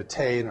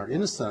naivete and our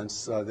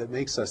innocence that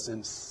makes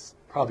us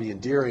probably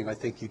endearing. I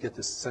think you get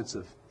this sense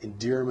of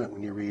endearment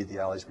when you read the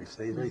Allies Briefings.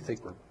 They really think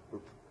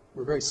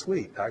we're very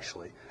sweet,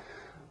 actually.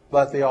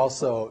 But they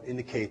also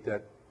indicate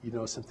that, you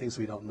know, some things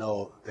we don't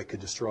know that could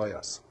destroy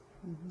us.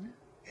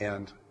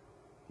 And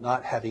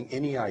not having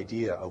any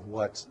idea of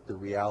what the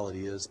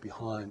reality is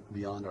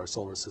beyond our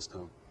solar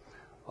system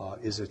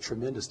is a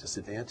tremendous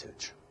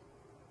disadvantage.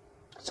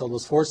 So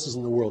those forces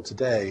in the world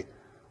today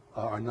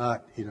are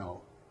not, you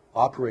know,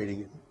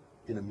 operating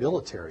in a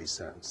military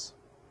sense,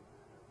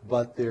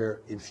 but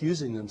they're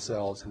infusing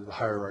themselves into the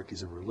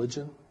hierarchies of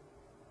religion,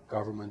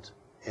 government,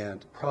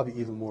 and probably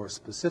even more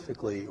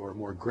specifically or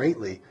more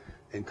greatly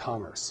in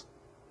commerce.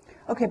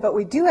 Okay, but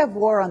we do have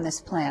war on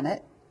this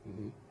planet,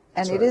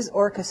 and it is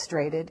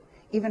orchestrated,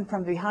 even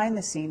from behind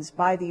the scenes,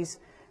 by these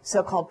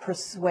so-called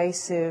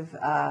persuasive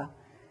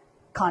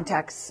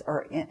contacts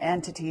or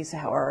entities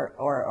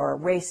or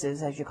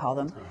races, as you call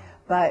them.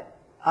 But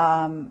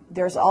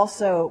there's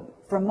also,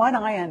 from what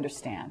I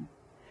understand,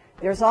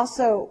 there's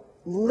also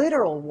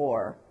literal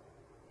war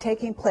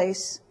taking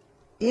place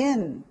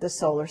in the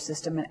solar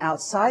system and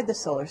outside the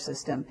solar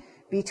system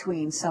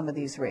between some of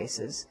these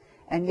races.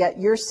 And yet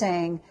you're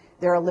saying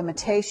there are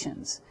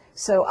limitations.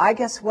 So I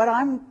guess what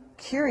I'm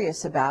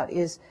curious about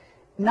is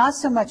not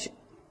so much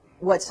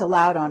what's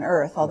allowed on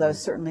Earth, although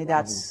certainly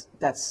that's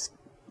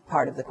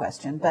part of the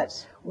question,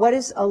 but what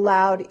is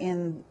allowed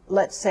in,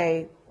 let's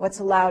say, what's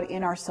allowed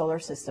in our solar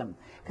system?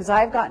 Because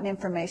I've gotten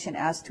information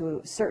as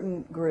to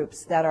certain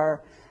groups that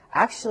are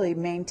actually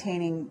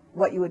maintaining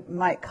what you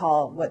might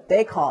call, what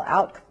they call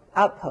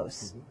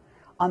outposts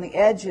on the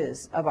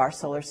edges of our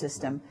solar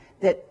system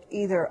that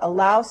either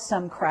allow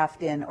some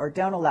craft in or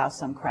don't allow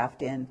some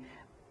craft in.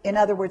 In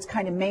other words,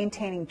 kind of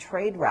maintaining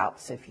trade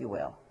routes, if you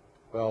will.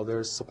 Well,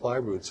 there's supply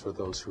routes for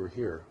those who are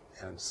here.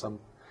 And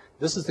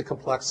this is the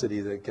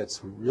complexity that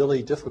gets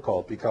really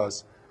difficult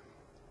because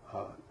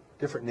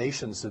different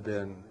nations have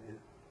been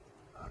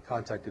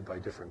contacted by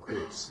different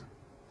groups.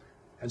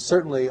 And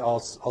certainly I'll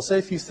say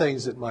a few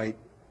things that might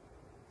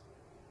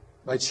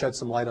shed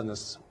some light on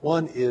this.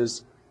 One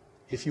is,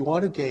 if you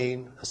want to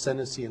gain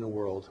ascendancy in the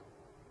world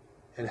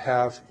and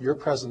have your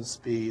presence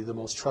be the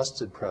most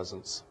trusted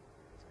presence,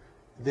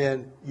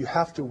 then you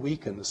have to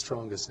weaken the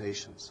strongest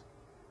nations.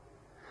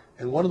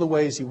 And one of the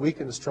ways you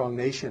weaken a strong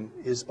nation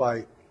is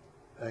by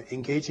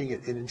engaging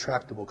it in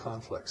intractable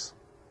conflicts.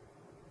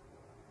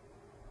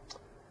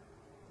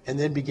 And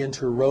then begin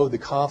to erode the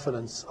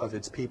confidence of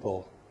its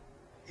people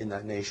in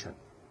that nation.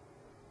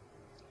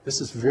 This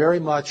is very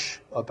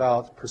much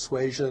about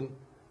persuasion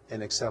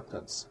and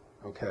acceptance,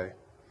 okay?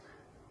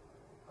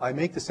 I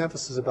make this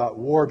emphasis about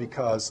war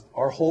because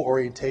our whole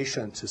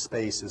orientation to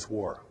space is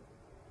war.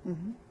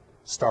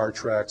 Star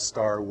Trek,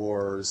 Star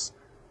Wars,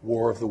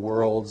 War of the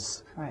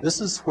Worlds. Right.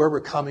 This is where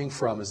we're coming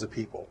from as a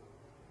people.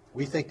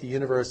 We think the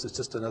universe is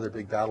just another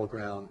big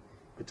battleground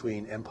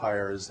between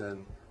empires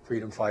and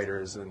freedom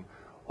fighters and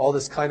all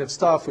this kind of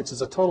stuff, which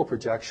is a total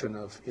projection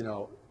of, you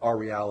know, our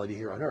reality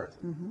here on Earth.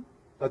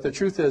 But the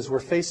truth is we're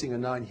facing a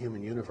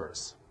non-human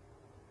universe.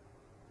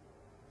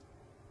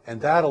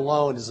 And that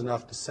alone is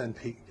enough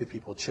to give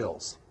people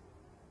chills.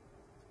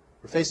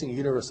 We're facing a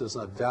universe that does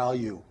not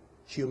value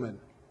human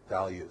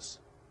values.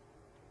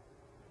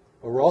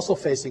 But we're also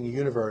facing a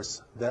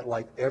universe that,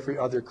 like every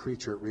other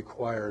creature,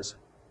 requires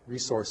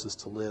resources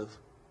to live,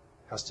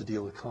 has to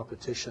deal with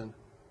competition,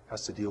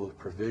 has to deal with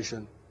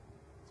provision,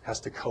 has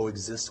to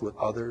coexist with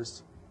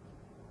others.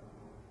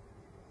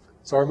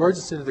 So our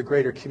emergence into the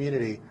greater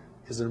community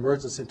is an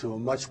emergence into a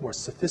much more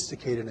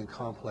sophisticated and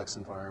complex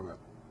environment.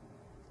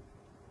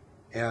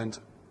 And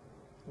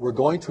we're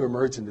going to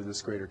emerge into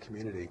this greater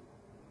community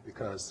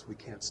because we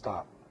can't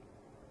stop.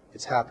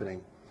 It's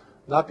happening,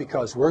 not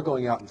because we're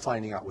going out and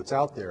finding out what's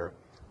out there,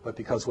 but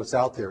because what's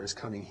out there is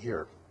coming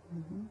here.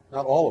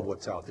 Not all of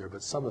what's out there,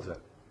 but some of it.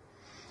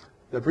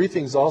 The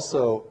briefings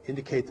also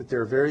indicate that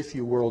there are very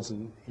few worlds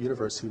in the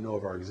universe who know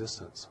of our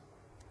existence.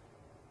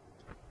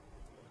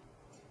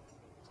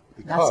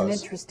 That's an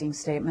interesting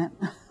statement.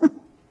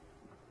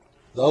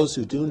 Those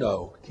who do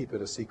know keep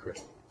it a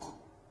secret.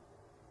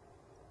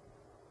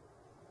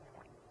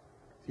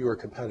 Fewer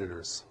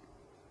competitors.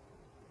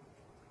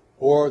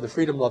 Or the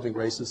freedom-loving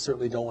races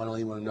certainly don't want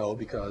anyone to know,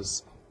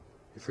 because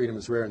if freedom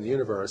is rare in the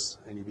universe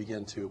and you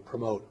begin to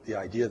promote the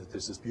idea that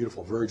there's this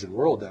beautiful virgin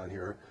world down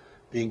here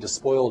being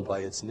despoiled by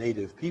its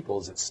native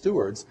peoples, its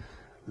stewards,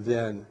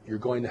 then you're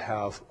going to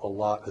have a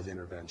lot of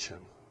intervention.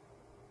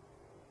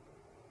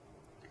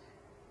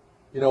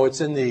 You know, it's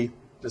in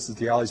this is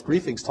the Allies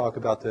Briefings talk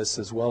about this,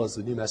 as well as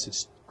the New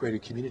Message Greater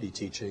Community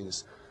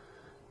teachings,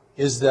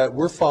 is that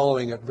we're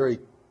following a very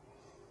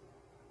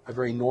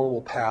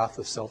normal path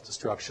of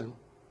self-destruction.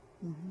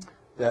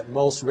 That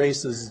most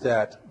races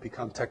that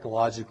become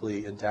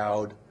technologically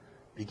endowed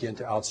begin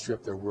to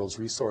outstrip their world's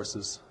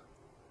resources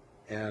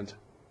and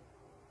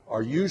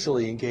are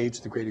usually engaged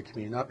in the greater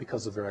community, not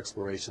because of their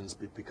explorations,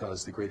 but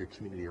because the greater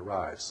community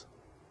arrives,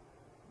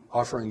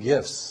 offering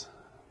gifts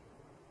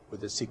with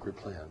their secret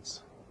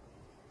plans.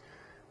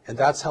 And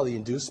that's how the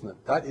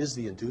inducement, that is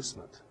the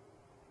inducement.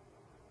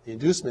 The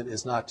inducement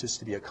is not just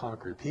to be a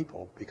conquered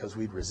people, because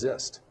we'd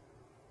resist.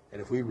 And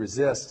if we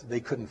resist,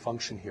 they couldn't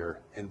function here,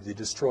 and they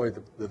destroy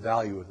the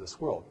value of this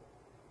world.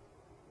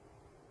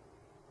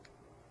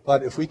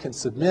 But if we can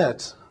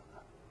submit,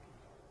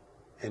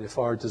 and if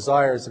our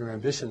desires and our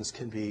ambitions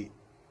can be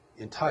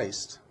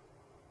enticed,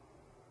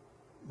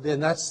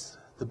 then that's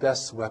the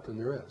best weapon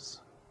there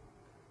is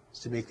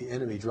to make the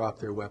enemy drop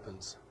their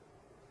weapons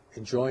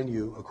and join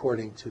you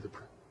according to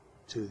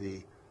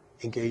the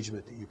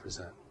engagement that you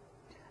present.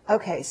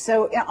 Okay,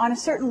 so on a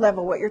certain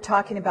level, what you're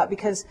talking about,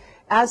 because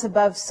as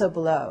above, so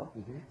below.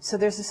 So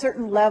there's a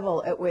certain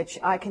level at which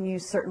I can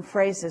use certain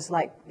phrases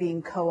like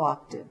being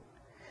co-opted.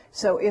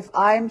 So if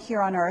I'm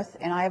here on Earth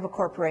and I have a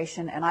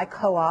corporation and I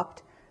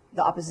co-opt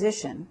the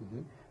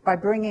opposition by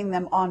bringing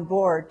them on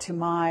board to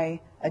my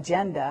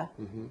agenda,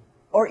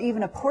 or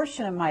even a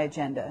portion of my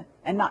agenda,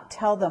 and not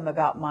tell them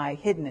about my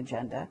hidden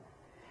agenda,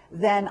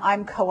 then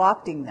I'm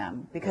co-opting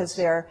them, because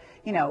they're,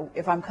 you know,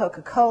 if I'm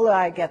Coca-Cola,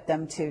 I get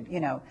them to,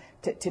 you know,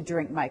 to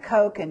drink my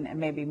Coke and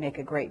maybe make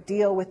a great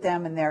deal with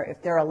them. And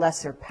if they're a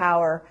lesser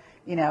power,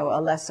 you know,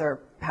 a lesser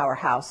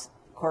powerhouse,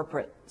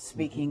 corporate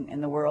speaking, in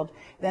the world,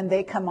 then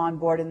they come on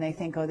board and they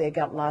think, oh, they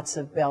got lots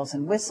of bells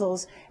and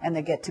whistles and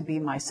they get to be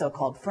my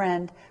so-called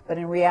friend. But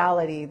in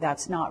reality,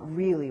 that's not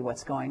really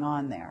what's going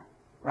on there,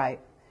 right?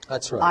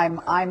 That's right.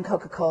 I'm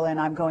Coca-Cola and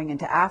I'm going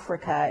into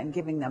Africa and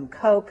giving them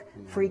Coke,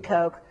 free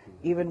Coke,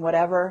 even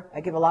whatever.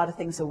 I give a lot of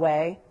things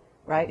away,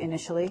 right,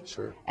 initially.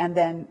 Sure. And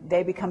then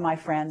they become my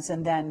friends,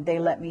 and then they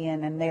let me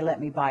in and they let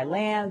me buy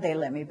land, they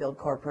let me build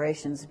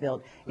corporations,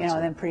 and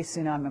then pretty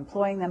soon I'm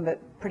employing them,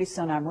 but pretty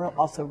soon I'm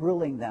also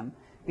ruling them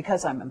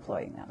because I'm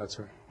employing them. That's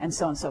right. And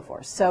so on and so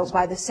forth. So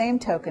by the same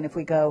token, if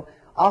we go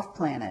off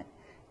planet,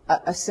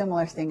 a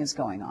similar thing is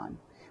going on.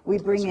 We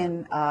bring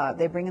in,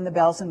 they bring in the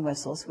bells and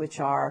whistles, which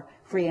are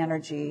free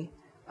energy,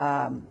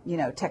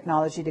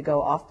 technology to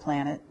go off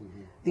planet.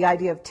 The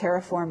idea of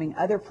terraforming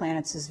other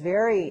planets is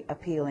very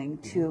appealing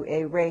to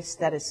a race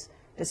that is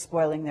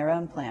despoiling their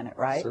own planet,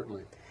 right?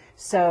 Certainly.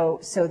 So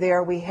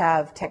there we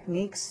have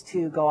techniques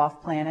to go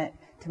off planet,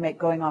 to make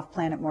going off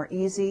planet more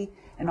easy,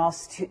 and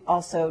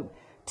also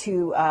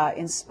to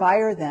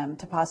inspire them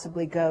to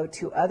possibly go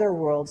to other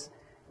worlds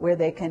where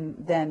they can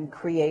then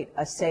create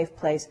a safe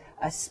place,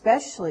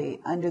 especially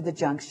under the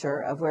juncture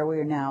of where we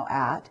are now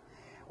at,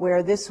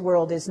 where this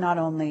world is not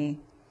only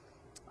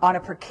on a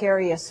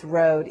precarious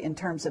road in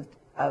terms of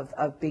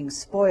being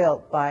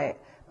spoiled by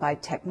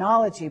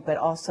technology, but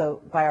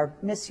also by our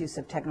misuse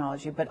of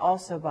technology, but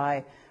also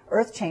by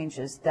earth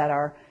changes that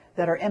are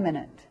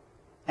imminent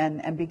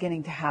and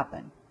beginning to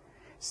happen.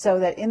 So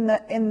that in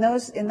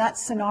that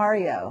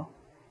scenario,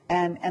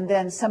 and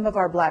then some of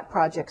our black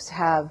projects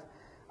have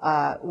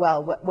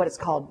what it's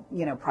called,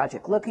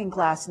 Project Looking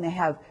Glass, and they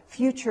have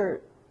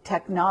future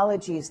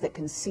technologies that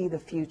can see the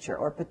future,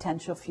 or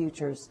potential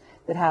futures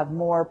that have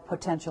more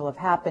potential of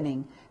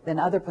happening than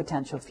other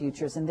potential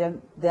futures,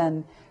 and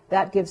then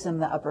that gives them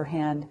the upper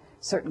hand.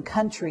 Certain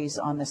countries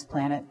on this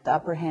planet, the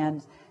upper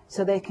hand,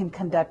 so they can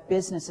conduct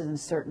businesses in a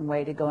certain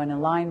way to go in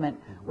alignment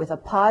with a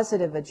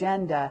positive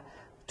agenda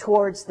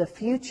towards the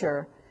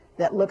future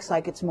that looks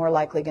like it's more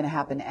likely going to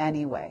happen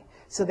anyway.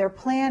 So they're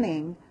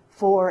planning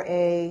for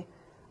a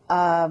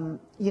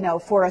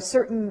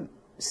certain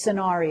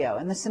scenario,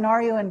 and the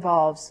scenario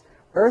involves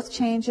Earth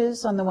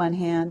changes on the one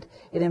hand.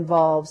 It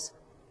involves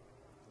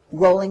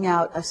rolling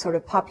out a sort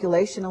of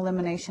population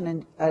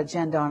elimination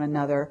agenda on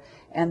another,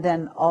 and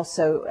then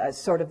also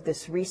sort of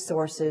this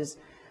resources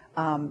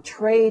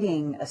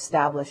trading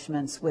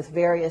establishments with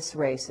various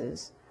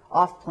races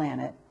off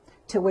planet,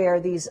 to where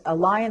these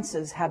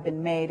alliances have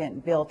been made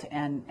and built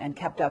and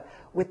kept up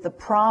with the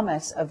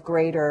promise of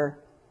greater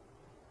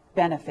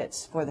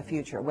benefits for the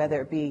future,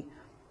 whether it be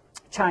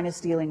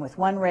China's dealing with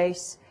one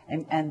race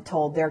and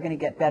told they're going to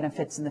get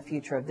benefits in the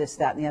future of this,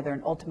 that, and the other,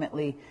 and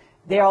ultimately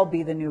they'll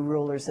be the new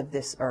rulers of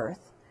this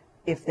earth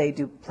if they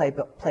do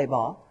play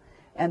ball.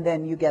 And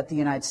then you get the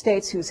United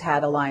States, who's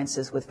had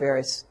alliances with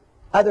various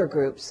other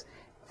groups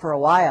for a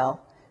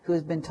while, who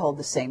has been told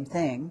the same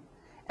thing.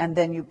 And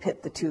then you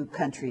pit the two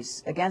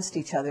countries against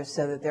each other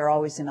so that they're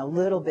always in a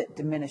little bit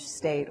diminished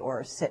state,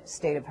 or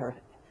state of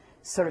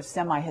sort of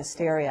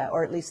semi-hysteria,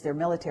 or at least their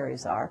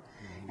militaries are,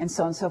 and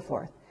so on and so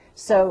forth.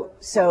 So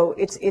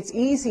it's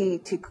easy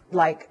to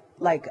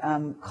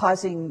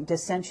causing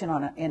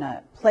dissension in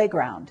a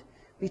playground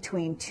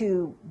between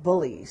two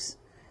bullies.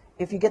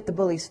 If you get the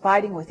bullies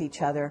fighting with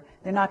each other,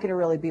 they're not going to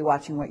really be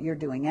watching what you're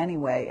doing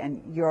anyway,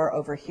 and you're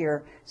over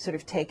here sort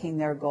of taking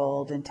their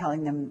gold and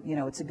telling them,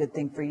 it's a good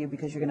thing for you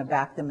because you're going to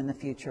back them in the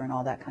future and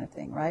all that kind of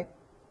thing, right?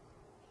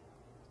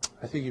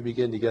 I think you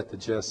begin to get the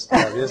gist.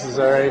 This is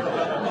very,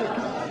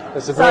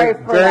 it's a Sorry very,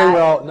 for very that.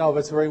 well, no, but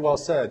it's very well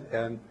said.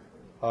 And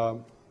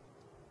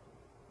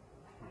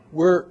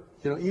we're,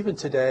 even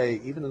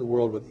today, even in the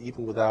world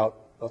even without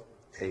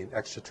an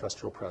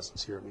extraterrestrial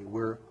presence here,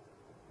 we're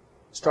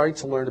starting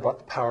to learn about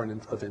the power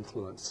of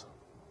influence.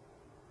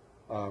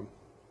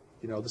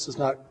 This is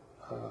not,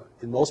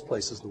 in most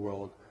places in the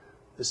world,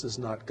 this is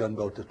not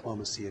gunboat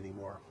diplomacy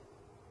anymore.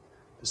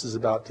 This is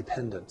about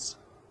dependence.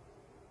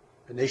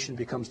 A nation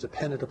becomes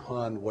dependent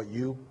upon what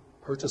you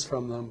purchase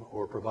from them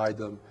or provide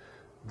them,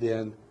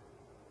 then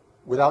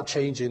without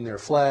changing their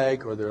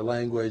flag or their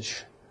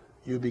language,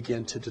 you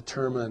begin to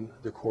determine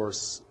the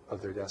course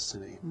of their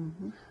destiny.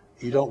 Mm-hmm.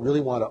 You don't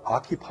really want to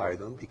occupy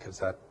them because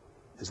that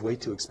is way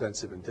too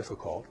expensive and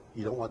difficult.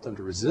 You don't want them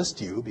to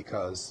resist you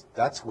because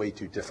that's way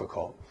too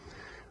difficult.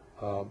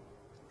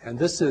 And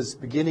this is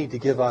beginning to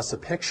give us a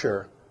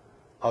picture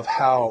of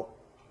how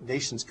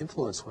nations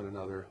influence one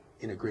another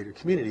in a greater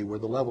community where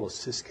the level of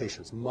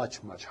sophistication is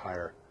much, much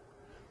higher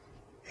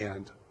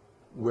and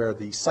where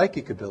the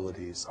psychic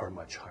abilities are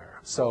much higher.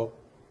 So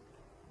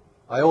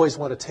I always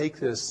want to take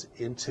this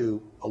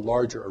into a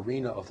larger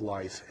arena of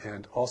life,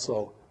 and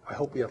also I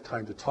hope we have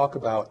time to talk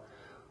about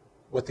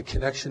what the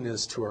connection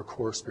is to our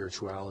core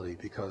spirituality,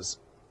 because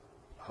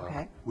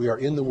we are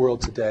in the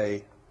world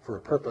today for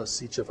a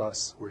purpose, each of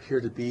us. We're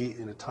here to be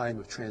in a time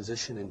of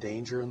transition and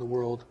danger in the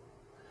world.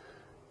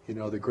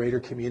 The greater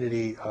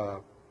community,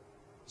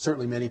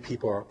 certainly many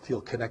people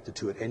feel connected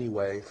to it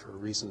anyway for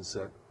reasons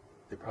that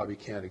they probably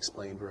can't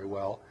explain very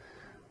well.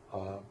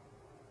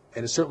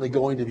 And it's certainly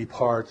going to be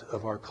part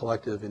of our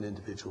collective and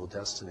individual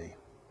destiny.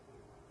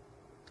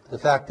 The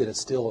fact that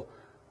it's still,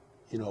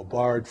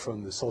 barred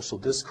from the social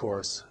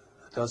discourse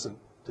doesn't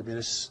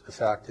diminish the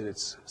fact that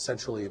it's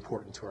centrally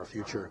important to our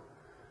future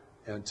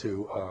and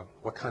to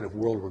what kind of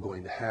world we're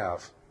going to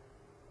have.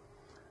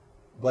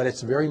 But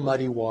it's very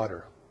muddy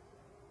water.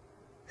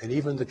 And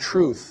even the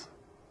truth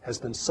has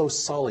been so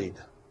sullied.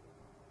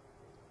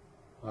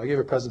 I gave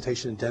a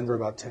presentation in Denver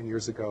about 10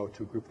 years ago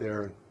to a group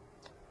there, and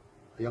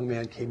a young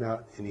man came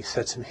out and he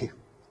said to me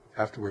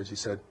afterwards, he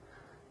said,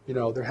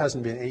 there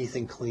hasn't been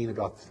anything clean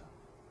about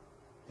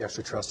the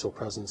extraterrestrial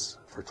presence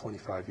for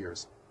 25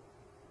 years.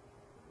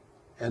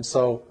 And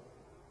so,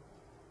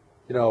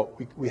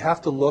 we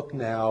have to look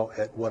now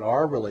at what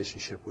our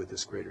relationship with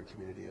this greater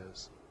community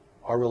is,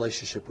 our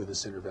relationship with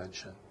this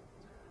intervention.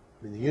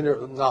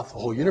 Not the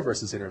whole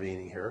universe is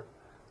intervening here.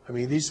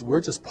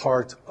 We're just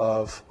part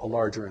of a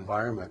larger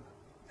environment,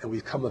 and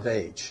we've come of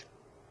age.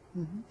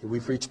 Mm-hmm.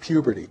 We've reached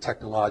puberty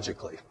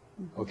technologically.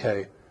 Mm-hmm.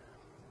 Okay,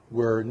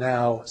 we're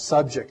now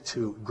subject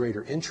to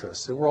greater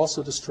interests, and we're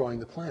also destroying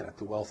the planet,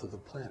 the wealth of the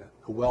planet,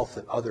 the wealth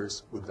that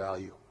others would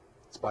value.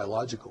 It's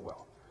biological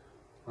wealth.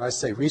 When I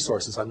say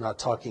resources, I'm not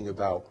talking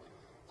about,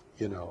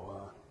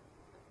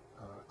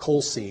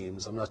 coal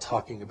seams. I'm not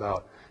talking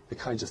about the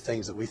kinds of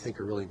things that we think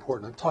are really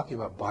important. I'm talking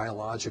about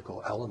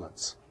biological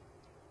elements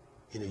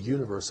in a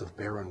universe of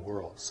barren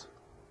worlds.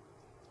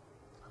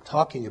 I'm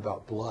talking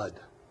about blood.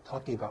 I'm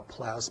talking about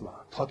plasma.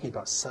 I'm talking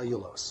about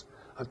cellulose.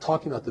 I'm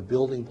talking about the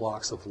building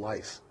blocks of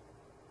life.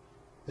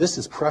 This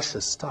is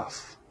precious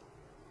stuff.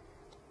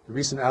 The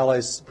recent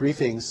Allies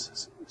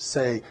briefings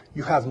say,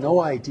 you have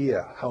no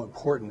idea how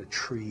important a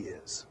tree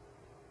is.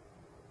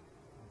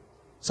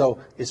 So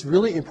it's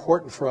really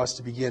important for us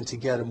to begin to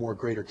get a more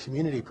greater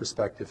community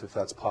perspective, if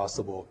that's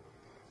possible,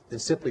 than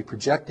simply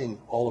projecting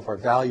all of our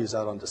values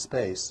out onto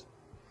space,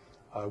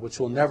 which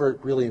will never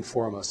really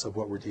inform us of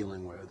what we're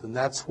dealing with. And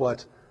that's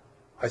what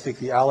I think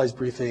the Allies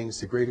briefings,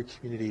 the greater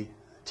community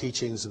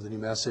teachings of the new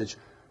message,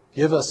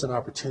 give us an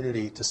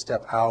opportunity to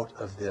step out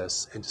of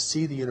this and to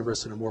see the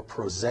universe in a more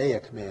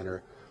prosaic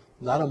manner,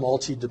 not a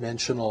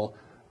multi-dimensional,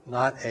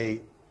 not in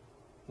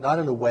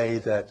a way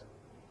that,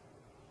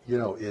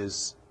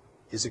 is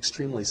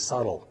extremely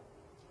subtle,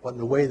 but in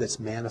a way that's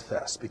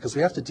manifest, because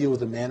we have to deal with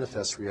the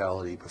manifest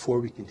reality before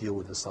we can deal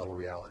with the subtle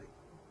reality.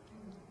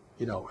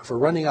 If we're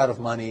running out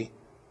of money,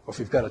 or if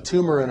we've got a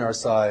tumor in our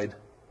side,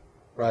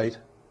 right,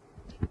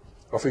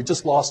 or if we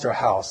just lost our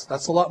house,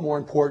 that's a lot more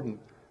important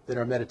than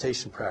our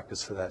meditation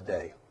practice for that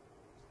day.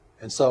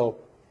 And so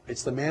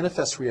it's the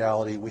manifest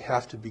reality we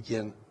have to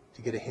begin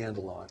to get a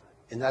handle on.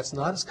 And that's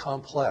not as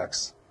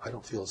complex, I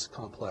don't feel as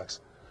complex,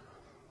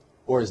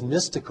 or as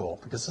mystical,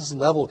 because this is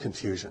level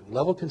confusion.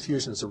 Level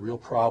confusion is a real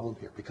problem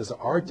here, because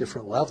there are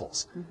different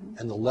levels,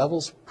 and the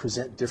levels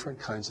present different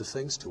kinds of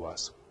things to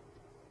us.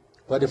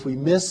 But if we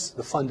miss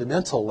the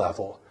fundamental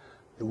level,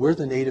 then we're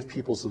the native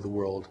peoples of the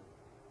world,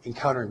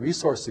 encountering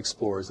resource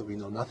explorers that we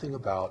know nothing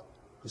about,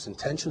 whose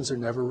intentions are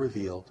never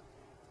revealed,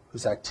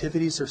 whose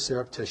activities are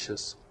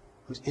surreptitious,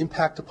 whose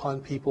impact upon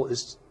people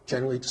is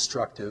generally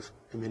destructive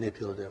and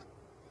manipulative.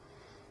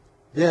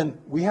 Then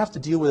we have to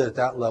deal with it at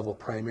that level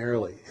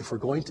primarily if we're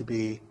going to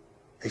be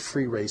a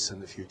free race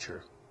in the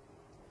future.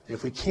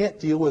 If we can't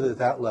deal with it at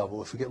that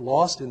level, if we get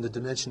lost in the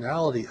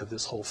dimensionality of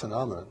this whole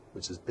phenomenon,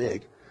 which is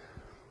big,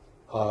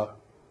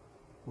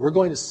 we're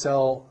going to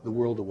sell the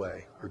world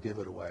away or give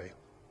it away.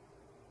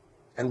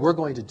 And we're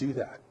going to do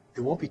that.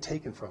 It won't be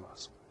taken from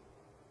us.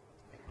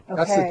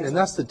 Okay.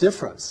 That's the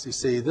difference. You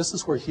see, this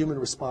is where human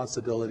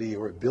responsibility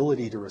or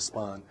ability to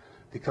respond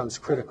becomes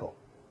critical.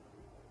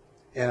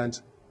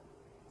 And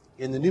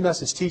in the New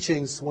Message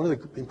teachings, one of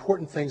the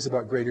important things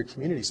about greater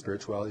community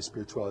spirituality,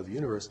 spirituality of the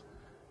universe,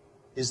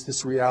 is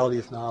this reality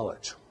of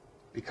knowledge.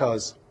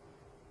 Because,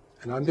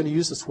 and I'm going to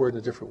use this word in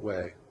a different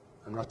way.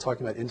 I'm not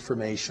talking about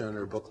information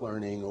or book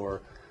learning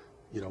or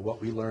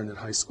what we learned in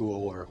high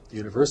school or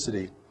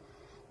university.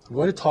 I'm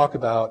going to talk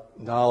about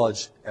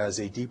knowledge as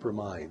a deeper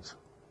mind.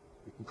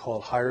 We can call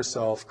it higher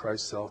self,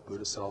 Christ self,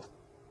 Buddha self,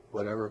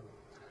 whatever.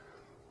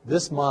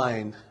 This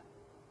mind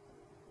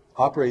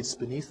operates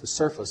beneath the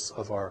surface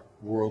of our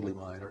worldly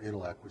mind, our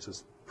intellect, which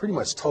is pretty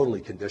much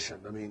totally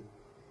conditioned. I mean,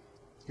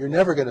 you're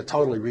never going to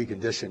totally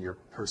recondition your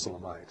personal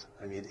mind.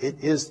 I mean,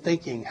 it is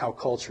thinking how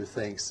culture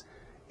thinks.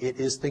 It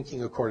is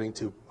thinking according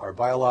to our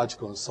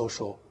biological and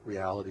social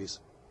realities.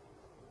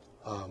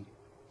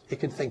 It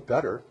can think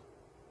better,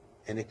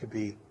 and it can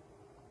be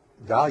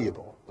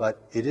valuable,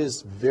 but it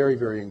is very,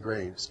 very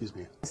ingrained. Excuse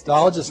me.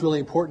 Knowledge is really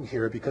important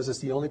here because it's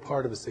the only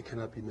part of us that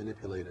cannot be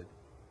manipulated.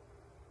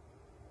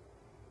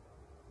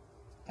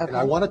 Okay. And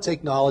I want to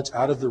take knowledge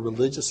out of the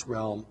religious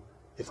realm,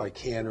 if I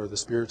can, or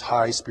the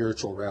high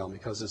spiritual realm,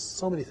 because there's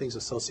so many things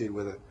associated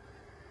with it,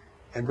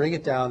 and bring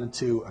it down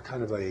into a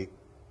kind of a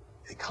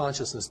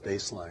consciousness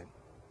baseline.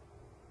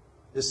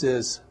 This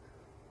is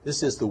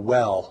the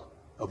well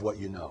of what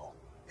you know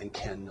and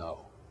can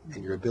know,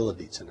 and your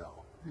ability to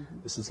know.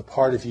 Mm-hmm. This is the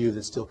part of you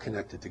that's still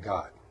connected to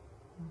God.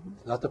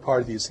 Mm-hmm. Not the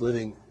part of you that's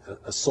living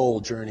a soul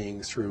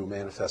journeying through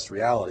manifest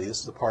reality. This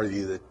is the part of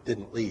you that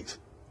didn't leave,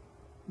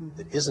 mm-hmm.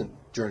 that isn't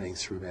journeying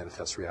through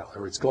manifest reality,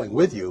 or it's going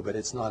with you, but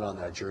it's not on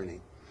that journey.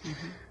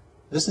 Mm-hmm.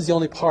 This is the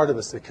only part of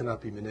us that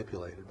cannot be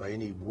manipulated by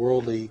any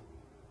worldly,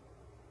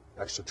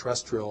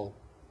 extraterrestrial,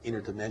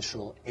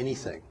 interdimensional,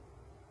 anything.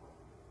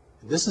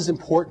 And this is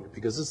important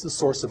because this is the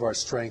source of our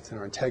strength and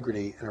our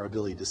integrity and our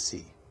ability to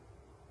see.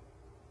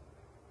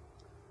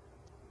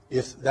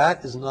 If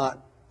that does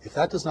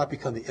not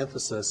become the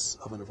emphasis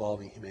of an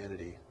evolving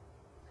humanity,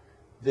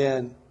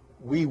 then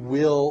we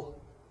will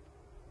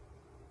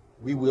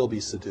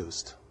be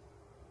seduced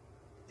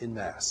en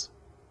masse.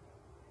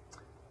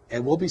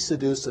 And we'll be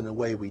seduced in a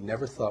way we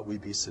never thought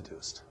we'd be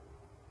seduced.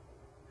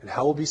 And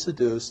how we'll be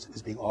seduced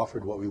is being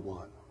offered what we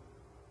want,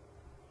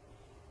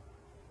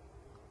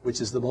 which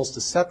is the most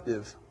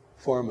deceptive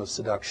form of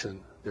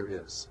seduction there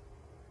is.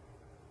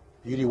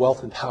 Beauty,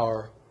 wealth, and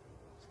power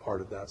is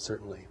part of that,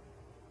 certainly.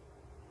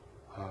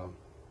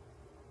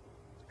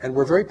 And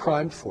we're very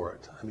primed for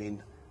it. I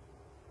mean,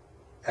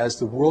 as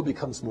the world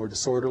becomes more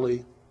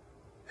disorderly,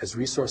 as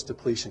resource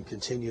depletion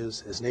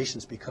continues, as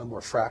nations become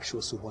more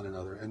fractious with one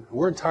another, and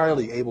we're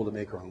entirely able to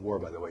make our own war,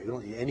 by the way. We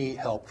don't need any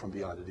help from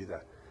beyond to do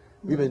that.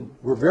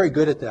 We're very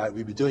good at that.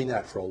 We've been doing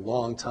that for a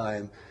long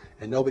time,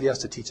 and nobody has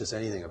to teach us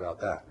anything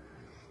about that.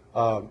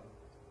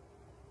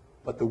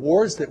 But the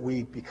wars that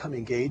we become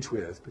engaged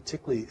with,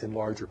 particularly in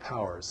larger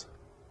powers,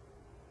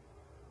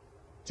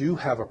 do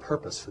have a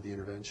purpose for the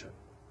intervention.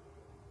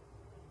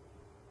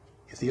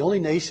 If the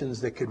only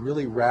nations that could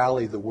really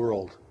rally the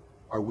world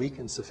are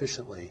weakened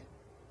sufficiently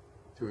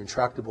through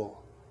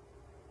intractable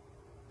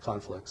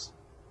conflicts,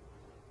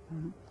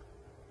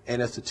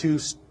 And if the two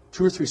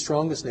or three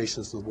strongest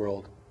nations in the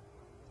world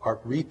are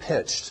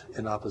repitched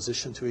in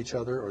opposition to each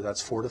other, or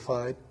that's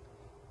fortified,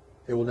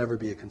 there will never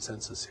be a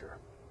consensus here.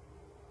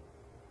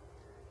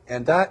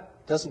 And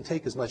that doesn't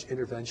take as much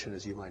intervention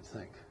as you might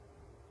think.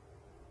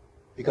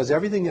 Because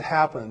everything that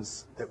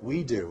happens that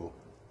we do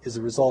is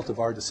a result of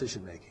our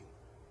decision making.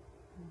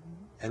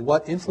 And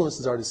what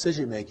influences our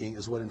decision making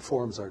is what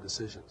informs our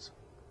decisions.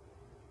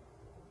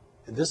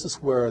 And this is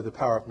where the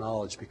power of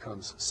knowledge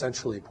becomes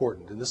centrally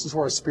important. And this is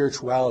where our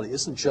spirituality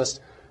isn't just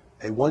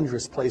a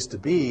wondrous place to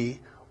be,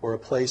 or a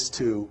place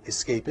to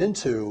escape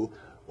into,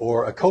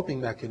 or a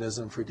coping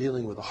mechanism for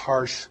dealing with a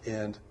harsh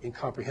and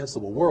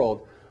incomprehensible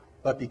world,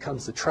 but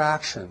becomes the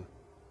traction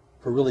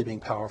for really being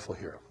powerful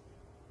here.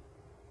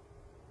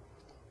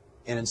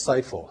 And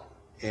insightful,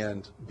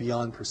 and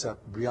beyond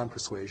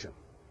persuasion.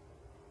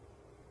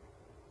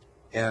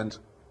 And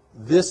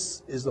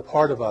this is the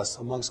part of us,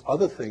 amongst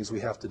other things we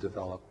have to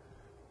develop,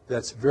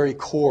 that's very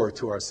core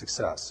to our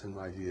success, in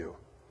my view.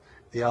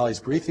 The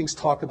Allies Briefings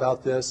talk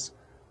about this.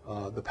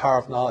 The power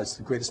of knowledge,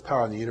 the greatest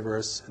power in the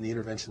universe, and the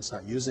intervention's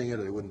not using it,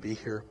 or they wouldn't be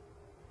here.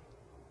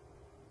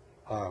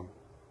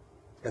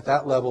 At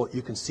that level,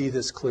 you can see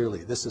this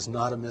clearly. This is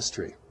not a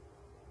mystery.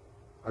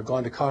 I've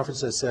gone to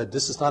conferences that said,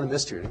 this is not a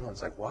mystery. And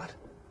everyone's like, what?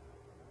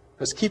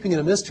 Because keeping it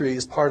a mystery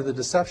is part of the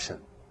deception.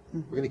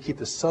 We're going to keep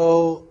this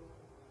so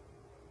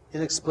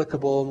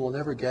inexplicable, and we'll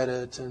never get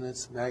it, and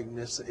it's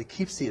magnificent. It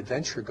keeps the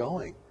adventure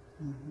going.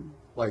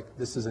 Like,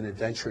 this is an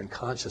adventure in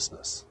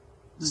consciousness.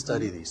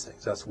 Study these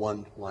things. That's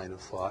one line of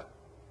thought.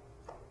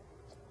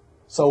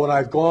 So when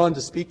I've gone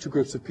to speak to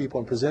groups of people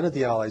and presented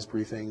the Allies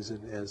Briefings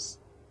in as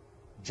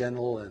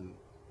gentle and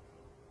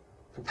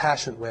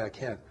compassionate way I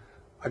can,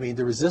 I mean,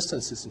 the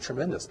resistance is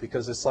tremendous,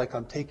 because it's like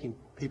I'm taking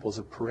people's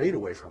parade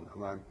away from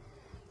them. I'm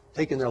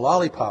taking their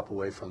lollipop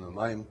away from them.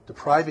 I'm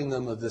depriving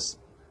them of this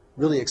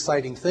really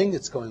exciting thing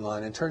that's going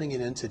on and turning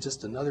it into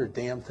just another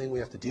damn thing we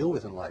have to deal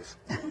with in life.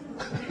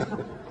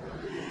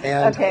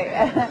 And okay,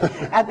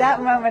 at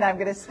that moment I'm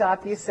going to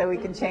stop you so we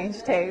can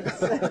change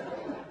tapes.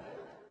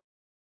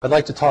 I'd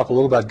like to talk a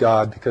little about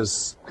God,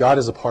 because God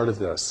is a part of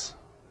this.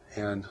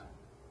 And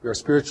we are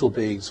spiritual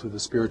beings with a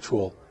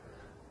spiritual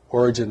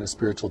origin and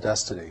spiritual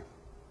destiny.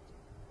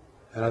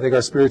 And I think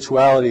our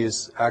spirituality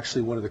is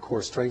actually one of the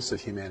core strengths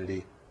of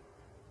humanity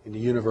in a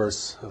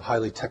universe of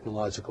highly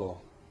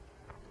technological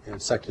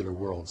and secular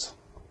worlds,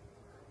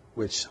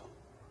 which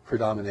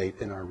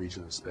predominate in our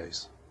region of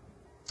space.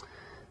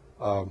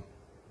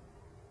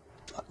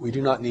 We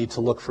do not need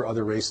to look for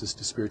other races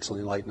to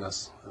spiritually enlighten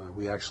us.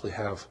 We actually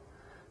have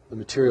the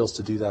materials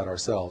to do that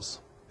ourselves,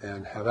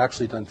 and have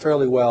actually done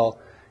fairly well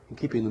in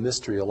keeping the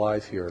mystery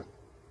alive here,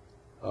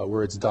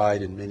 where it's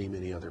died in many,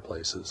 many other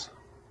places.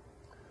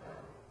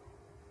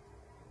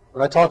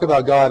 When I talk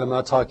about God, I'm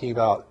not talking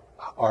about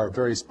our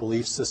various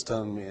belief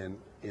system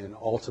in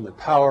ultimate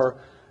power.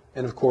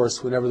 And of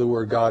course, whenever the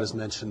word God is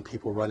mentioned,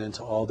 people run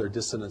into all their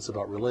dissonance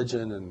about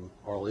religion and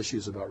all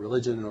issues about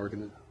religion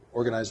and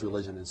organized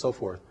religion and so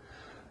forth,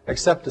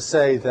 except to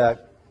say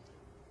that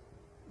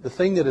the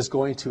thing that is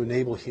going to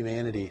enable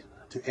humanity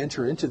to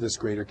enter into this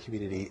greater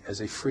community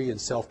as a free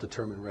and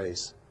self-determined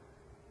race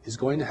is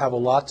going to have a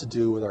lot to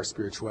do with our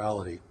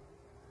spirituality.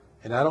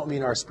 And I don't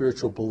mean our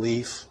spiritual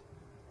belief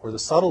or the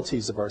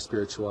subtleties of our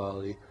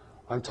spirituality.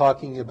 I'm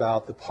talking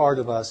about the part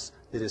of us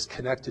that is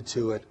connected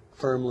to it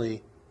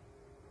firmly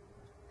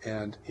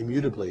and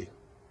immutably.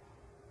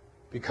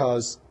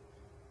 Because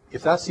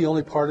if that's the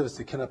only part of us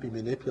that cannot be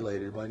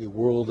manipulated by any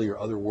worldly or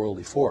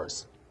otherworldly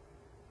force,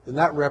 then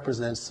that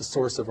represents the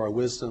source of our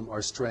wisdom,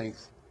 our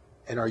strength,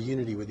 and our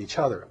unity with each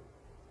other.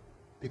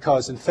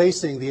 Because in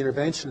facing the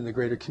intervention in the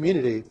greater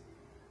community,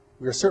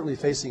 we are certainly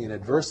facing an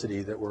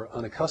adversity that we're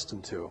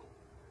unaccustomed to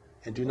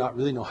and do not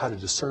really know how to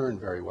discern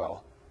very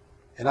well.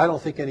 And I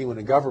don't think anyone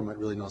in government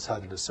really knows how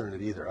to discern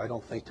it either. I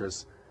don't think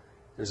there's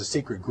a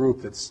secret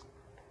group that's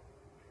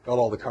got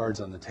all the cards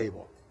on the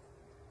table.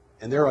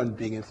 And they're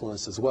being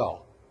influenced as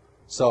well.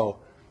 So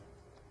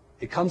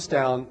it comes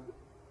down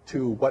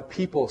to what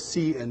people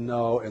see and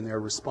know and their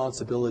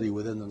responsibility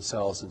within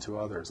themselves and to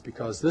others,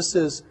 because this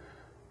is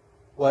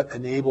what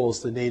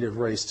enables the native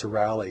race to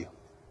rally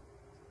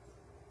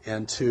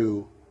and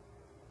to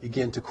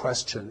begin to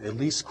question, at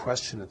least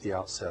question at the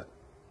outset,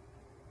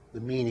 the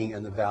meaning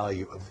and the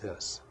value of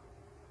this.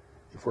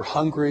 If we're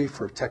hungry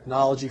for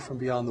technology from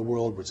beyond the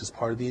world, which is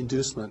part of the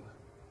inducement,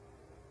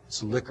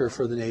 it's liquor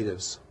for the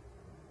natives,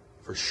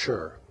 for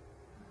sure.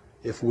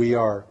 If we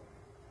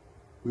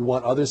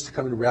want others to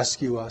come and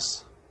rescue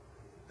us,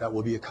 that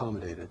will be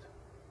accommodated.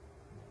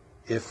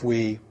 If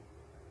we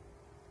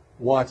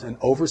want an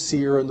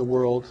overseer in the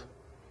world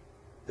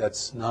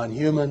that's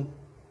non-human,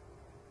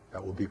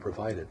 that will be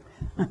provided.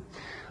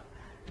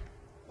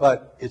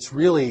 But it's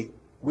really,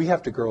 we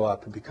have to grow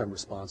up and become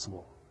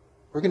responsible.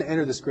 We're going to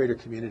enter this greater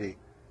community.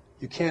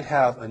 You can't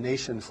have a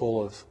nation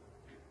full of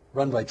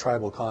run by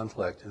tribal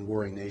conflict and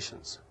warring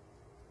nations.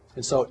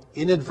 And so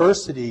in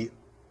adversity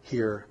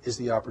here is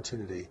the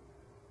opportunity.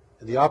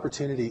 And the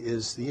opportunity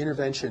is the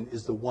intervention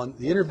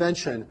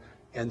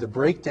and the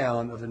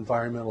breakdown of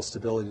environmental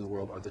stability in the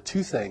world are the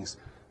two things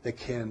that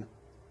can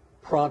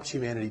prompt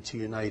humanity to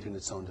unite in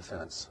its own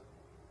defense.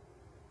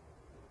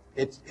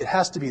 It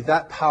has to be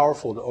that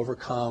powerful to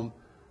overcome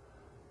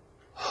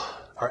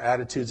our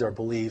attitudes, our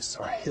beliefs,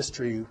 our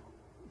history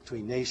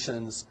between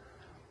nations,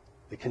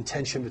 the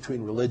contention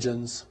between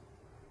religions,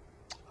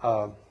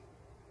 all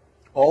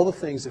the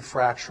things that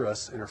fracture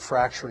us and are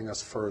fracturing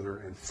us further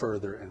and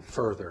further and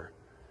further,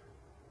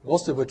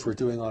 most of which we're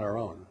doing on our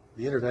own.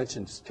 The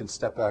interventions can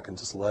step back and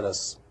just let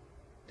us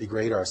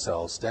degrade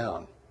ourselves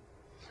down.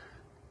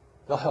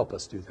 They'll help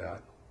us do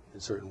that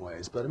in certain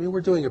ways. But I mean,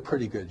 we're doing a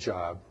pretty good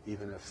job,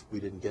 even if we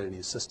didn't get any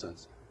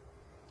assistance.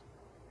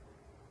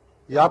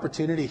 The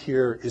opportunity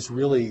here is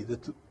really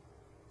that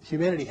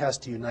humanity has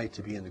to unite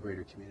to be in the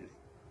greater community.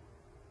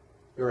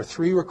 There are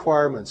three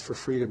requirements for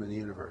freedom in the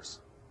universe: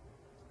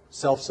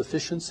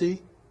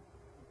 self-sufficiency,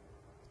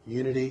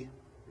 unity,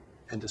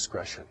 and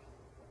discretion.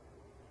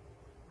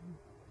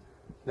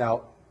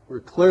 Now, we're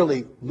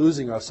clearly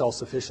losing our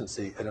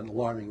self-sufficiency at an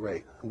alarming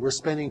rate. And we're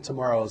spending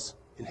tomorrow's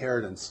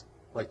inheritance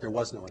like there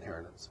was no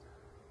inheritance.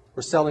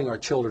 We're selling our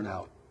children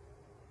out,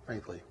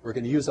 frankly. We're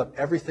going to use up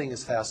everything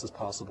as fast as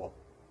possible,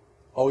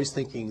 always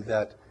thinking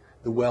that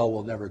the well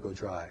will never go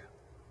dry.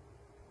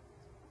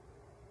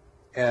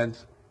 And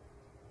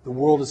the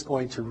world is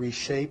going to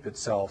reshape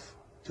itself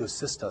to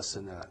assist us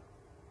in that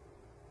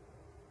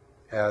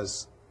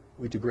as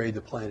we degrade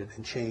the planet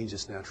and change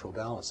its natural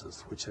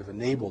balances, which have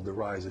enabled the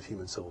rise of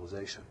human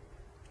civilization.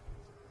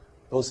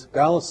 Those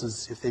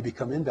balances, if they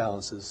become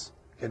imbalances,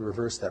 can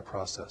reverse that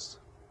process.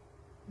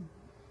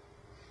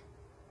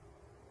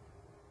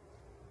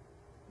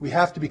 We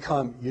have to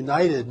become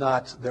united,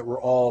 not that we're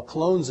all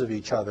clones of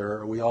each other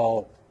or we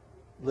all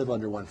live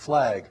under one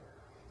flag,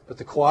 but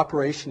the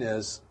cooperation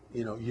is,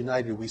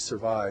 united we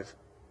survive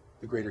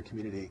the greater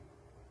community,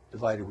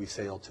 divided we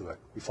fail to it,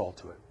 we fall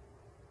to it,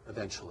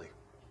 eventually.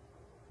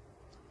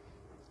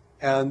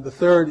 And the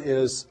third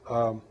is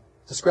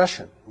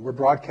discretion. We're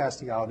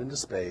broadcasting out into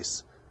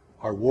space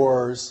our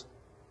wars,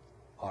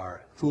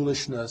 our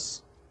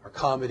foolishness, our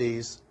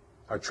comedies,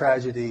 our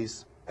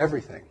tragedies,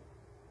 everything.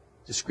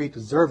 Discrete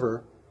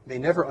observer may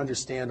never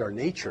understand our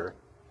nature,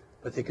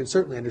 but they can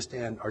certainly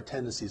understand our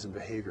tendencies and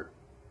behavior.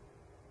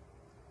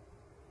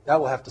 That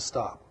will have to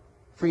stop.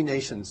 Free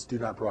nations do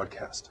not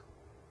broadcast,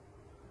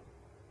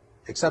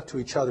 except to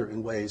each other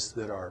in ways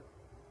that are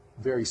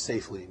very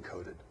safely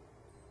encoded.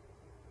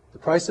 The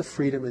price of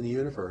freedom in the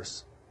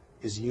universe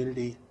is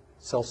unity,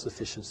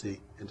 self-sufficiency,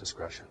 and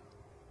discretion.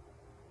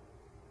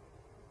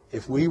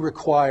 If we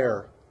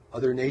require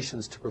other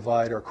nations to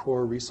provide our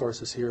core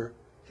resources here,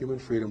 human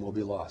freedom will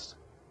be lost.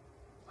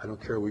 I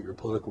don't care what your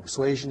political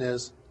persuasion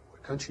is,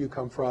 what country you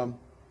come from,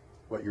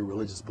 what your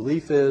religious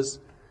belief is,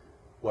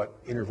 what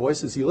inner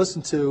voices you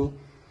listen to.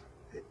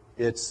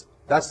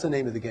 That's the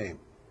name of the game.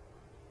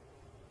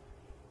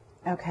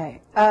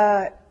 Okay.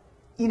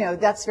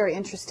 That's very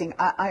interesting.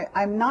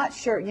 I'm not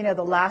sure,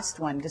 the last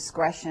one,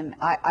 discretion,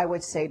 I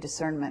would say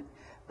discernment,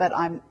 but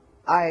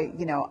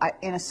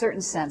in a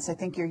certain sense, I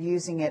think you're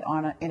using it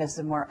as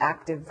a more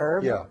active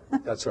verb. Yeah,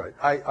 that's right.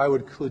 I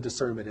would include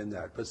discernment in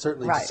that, but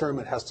certainly Right.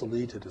 Discernment has to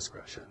lead to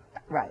discretion.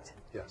 Right.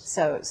 Yes.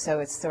 So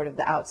it's sort of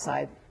the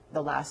outside,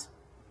 the last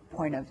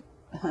point of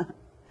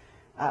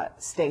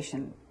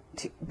station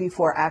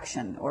before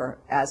action or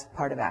as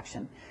part of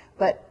action.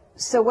 But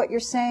so what you're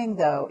saying,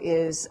 though,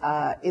 is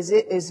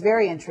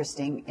very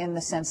interesting in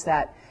the sense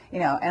that,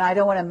 and I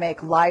don't want to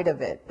make light of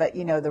it, but,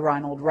 the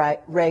Ronald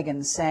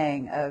Reagan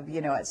saying of,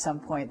 at some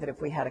point that if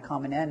we had a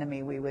common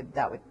enemy,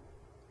 that would,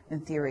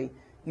 in theory,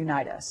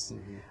 unite us.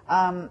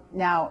 Mm-hmm.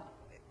 Now,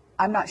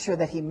 I'm not sure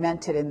that he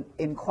meant it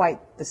in quite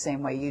the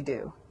same way you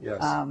do.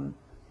 Yes. Right.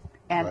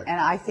 And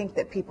I think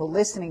that people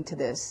listening to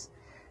this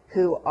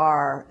who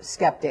are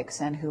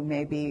skeptics and who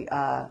may be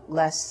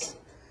less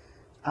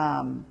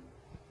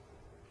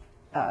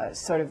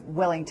sort of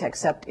willing to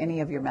accept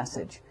any of your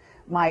message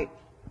might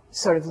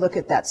sort of look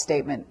at that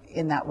statement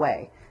in that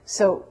way.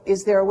 So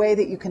is there a way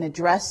that you can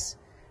address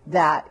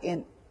that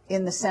in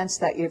the sense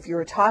that if you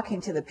were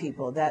talking to the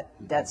people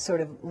that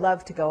sort of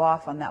love to go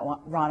off on that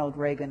Ronald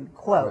Reagan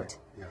quote, Right.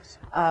 Yes.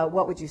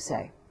 What would you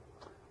say?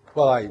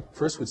 Well, I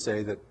first would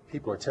say that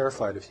people are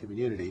terrified of human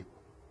unity.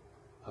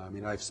 I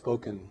mean, I've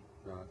spoken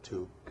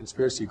to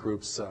conspiracy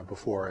groups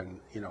before, and,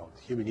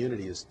 human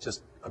unity is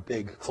just a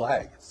big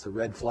flag. It's a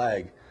red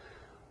flag.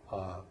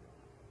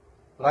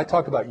 When I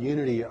talk about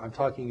unity, I'm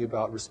talking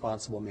about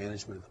responsible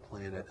management of the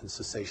planet and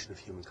cessation of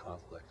human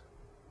conflict.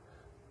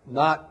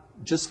 Not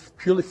just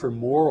purely for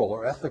moral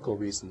or ethical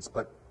reasons,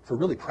 but for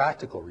really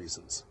practical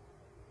reasons.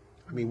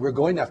 I mean, we're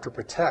going to have to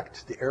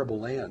protect the arable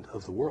land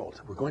of the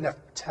world. We're going to have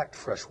to protect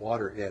fresh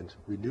water and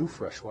renew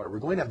fresh water. We're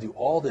going to have to do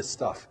all this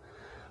stuff,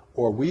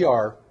 or we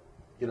are,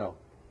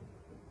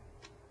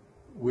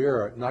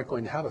 we're not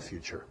going to have a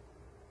future,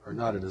 or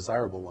not a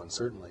desirable one,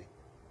 certainly.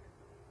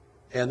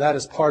 And that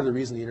is part of the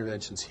reason the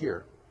intervention's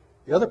here.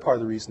 The other part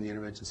of the reason the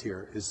intervention's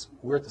here is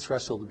we're at the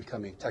threshold of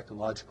becoming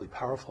technologically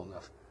powerful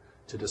enough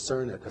to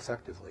discern it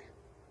effectively.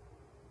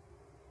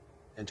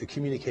 and to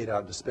communicate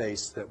out into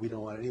space that we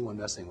don't want anyone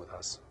messing with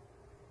us.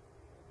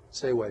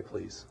 Stay away,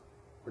 please.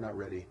 We're not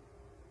ready.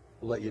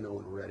 We'll let you know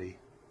when we're ready.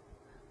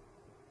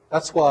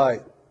 That's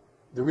why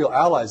the real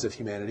allies of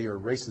humanity, or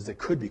races that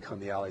could become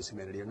the allies of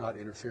humanity, are not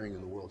interfering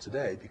in the world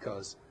today,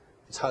 because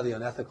it's highly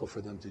unethical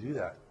for them to do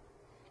that.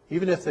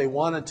 Even if they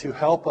wanted to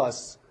help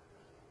us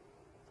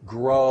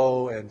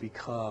grow and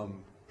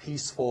become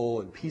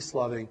peaceful and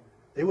peace-loving,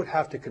 they would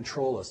have to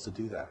control us to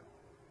do that.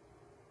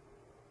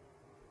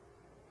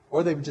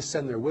 Or they would just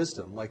send their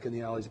wisdom, like in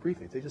the Allies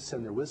Briefings. They just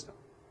send their wisdom.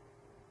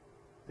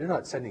 They're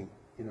not sending,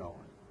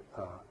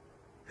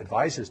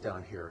 advisors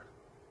down here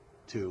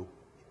to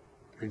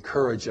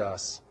encourage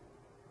us,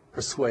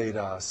 persuade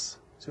us.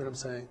 See what I'm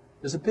saying?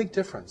 There's a big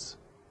difference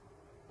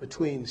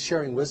between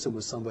sharing wisdom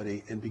with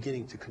somebody and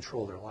beginning to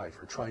control their life,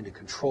 or trying to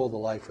control the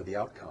life or the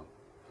outcome.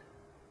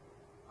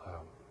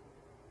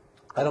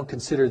 I don't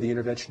consider the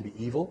intervention to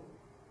be evil.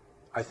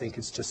 I think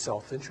it's just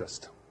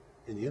self-interest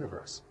in the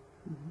universe.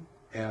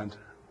 Mm-hmm. And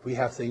we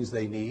have things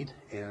they need,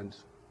 and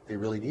they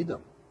really need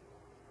them.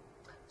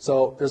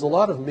 So there's a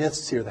lot of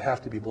myths here that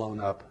have to be blown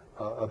up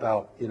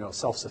about,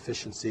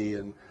 self-sufficiency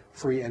and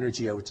free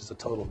energy, which is a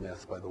total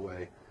myth, by the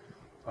way,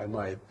 in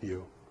my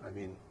view. I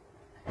mean,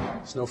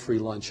 there's no free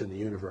lunch in the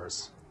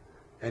universe.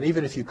 And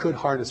even if you could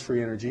harness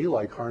free energy,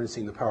 like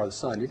harnessing the power of the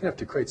sun, you're going to have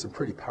to create some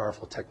pretty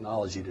powerful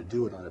technology to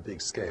do it on a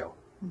big scale.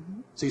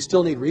 Mm-hmm. So you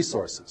still need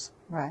resources.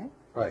 Right.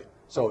 Right.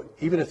 So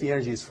even if the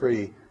energy is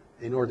free,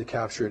 in order to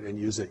capture it and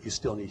use it, you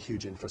still need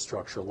huge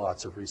infrastructure,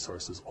 lots of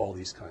resources, all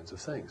these kinds of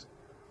things.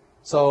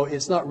 So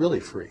it's not really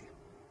free.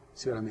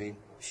 See what I mean?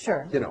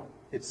 Sure.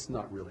 It's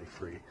not really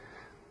free.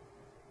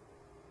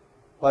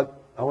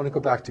 But I want to go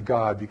back to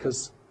God,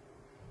 because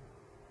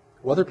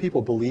whether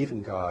people believe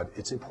in God,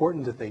 it's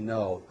important that they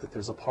know that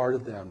there's a part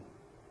of them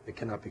that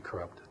cannot be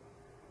corrupted.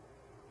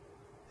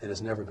 It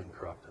has never been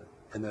corrupted.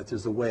 And that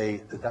there's a way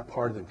that that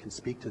part of them can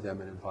speak to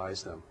them and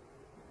advise them.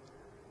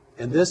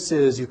 And this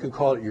is, you can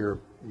call it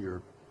your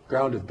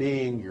ground of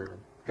being, your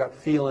gut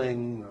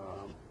feeling,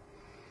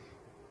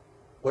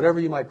 whatever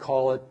you might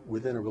call it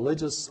within a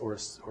religious or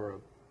a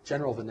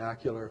general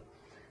vernacular.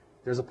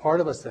 There's a part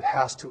of us that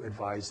has to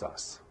advise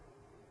us.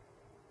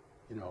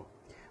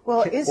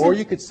 Well, or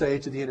you could say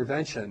to the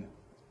intervention,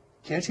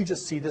 can't you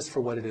just see this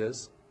for what it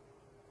is?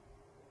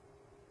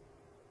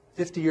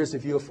 50 years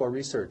of UFO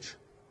research,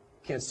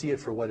 can't see it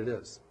for what it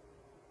is.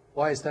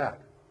 Why is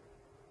that?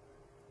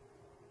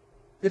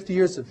 50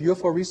 years of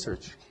UFO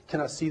research,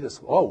 cannot see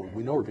this. Oh,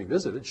 we know we're being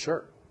visited,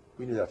 sure.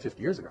 We knew that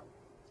 50 years ago.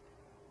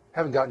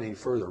 Haven't gotten any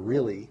further,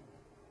 really.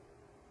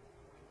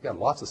 Got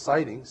lots of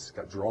sightings,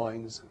 got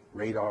drawings, and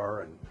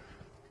radar, and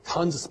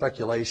tons of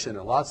speculation,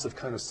 and lots of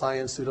kind of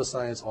science,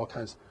 pseudoscience, all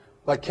kinds.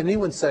 But can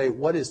anyone say,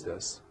 what is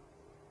this?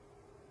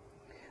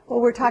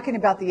 Well, we're talking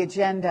about the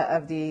agenda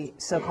of the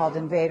so-called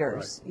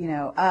invaders,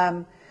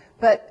 Right.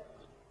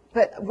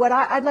 But what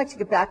I'd like to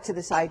get back to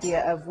this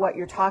idea of what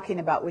you're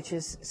talking about, which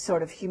is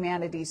sort of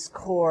humanity's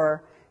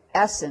core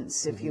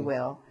essence, if you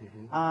will,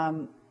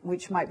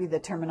 which might be the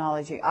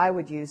terminology I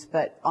would use.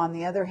 But on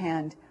the other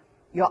hand,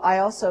 I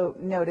also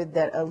noted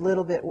that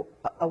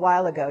a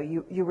while ago,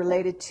 you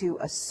related to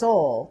a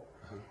soul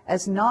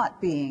as not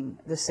being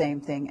the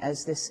same thing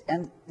as this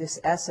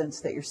essence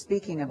that you're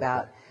speaking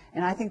about. Okay.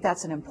 And I think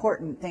that's an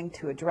important thing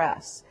to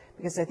address,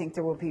 because I think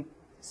there will be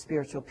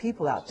spiritual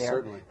people out there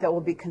Certainly. that will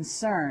be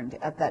concerned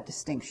at that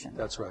distinction.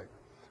 That's right.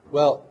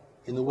 Well,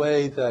 in the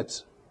way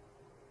that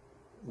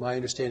my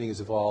understanding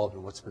has evolved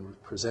and what's been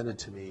presented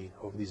to me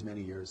over these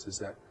many years is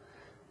that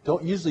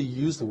don't usually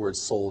use the word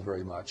soul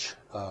very much.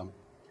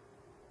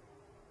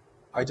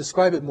 I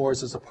describe it more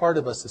as a part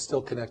of us that's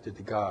still connected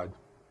to God,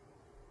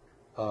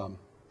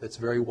 that's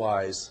very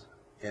wise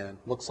and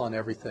looks on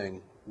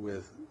everything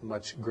with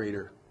much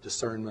greater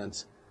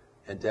discernment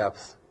and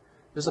depth.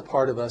 There's a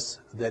part of us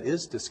that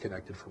is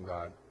disconnected from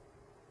God.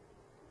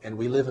 And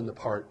we live in the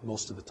part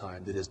most of the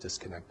time that is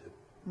disconnected.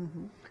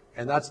 Mm-hmm.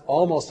 And that's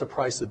almost the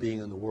price of being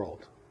in the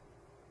world.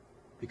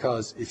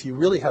 Because if you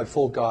really had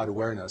full God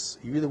awareness,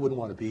 you either wouldn't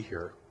want to be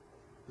here.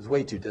 It's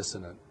way too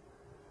dissonant.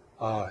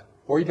 Or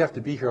you'd have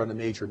to be here on a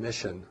major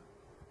mission,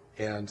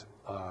 and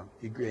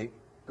you'd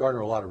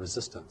garner a lot of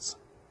resistance.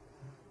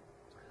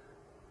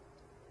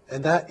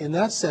 And in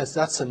that sense,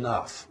 that's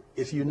enough.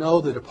 If you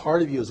know that a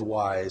part of you is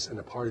wise and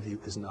a part of you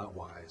is not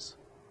wise,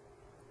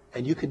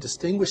 and you can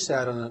distinguish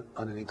that on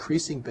an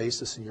increasing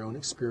basis in your own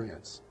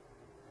experience,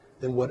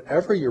 then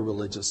whatever your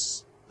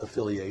religious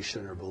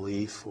affiliation or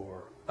belief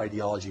or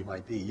ideology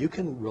might be, you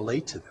can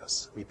relate to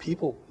this. I mean,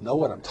 people know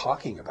what I'm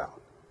talking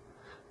about.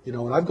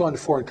 When I've gone to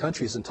foreign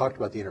countries and talked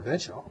about the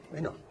intervention,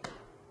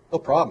 no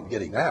problem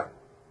getting that.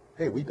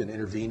 Hey, we've been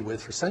intervened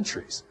with for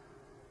centuries.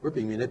 We're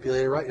being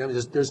manipulated right now. I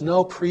mean, there's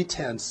no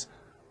pretense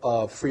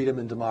of freedom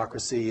and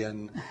democracy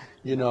and,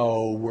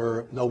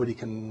 where nobody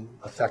can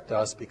affect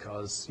us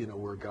because,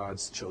 we're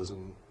God's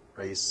chosen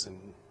race.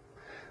 And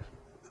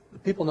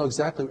people know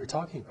exactly what you're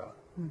talking about.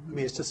 Mm-hmm. I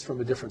mean, it's just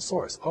from a different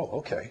source. Oh,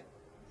 okay.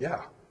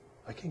 Yeah,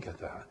 I can get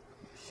that.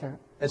 Sure.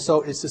 And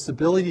so it's this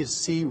ability to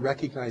see,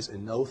 recognize,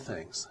 and know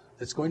things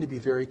It's going to be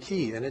very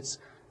key, and it's,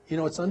 you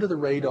know, it's under the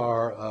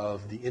radar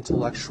of the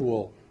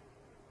intellectual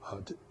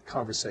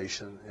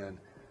conversation, and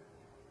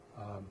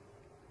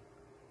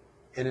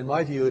in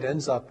my view, it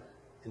ends up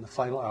in the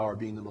final hour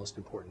being the most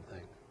important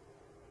thing,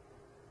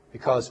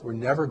 because we're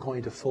never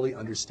going to fully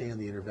understand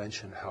the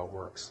intervention, how it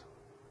works.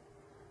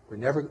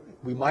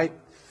 We might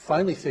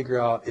finally figure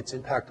out its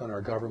impact on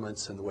our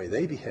governments and the way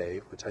they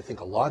behave, which I think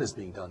a lot is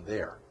being done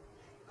there.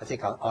 I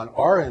think on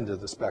our end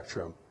of the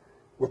spectrum,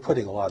 we're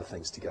putting a lot of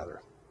things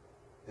together.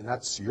 And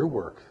that's your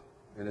work.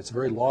 And it's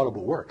very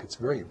laudable work. It's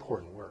very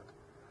important work.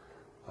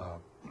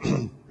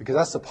 Because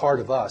that's the part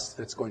of us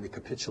that's going to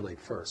capitulate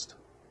first.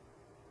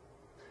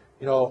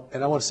 You know,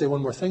 and I want to say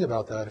one more thing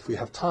about that, if we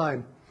have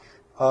time.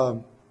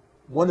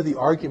 One of the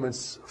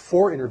arguments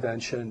for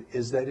intervention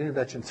is that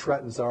intervention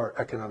threatens our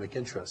economic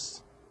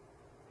interests.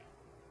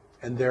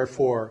 And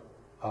therefore,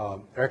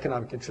 our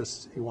economic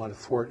interests, you want to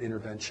thwart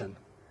intervention.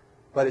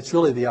 But it's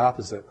really the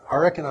opposite.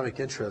 Our economic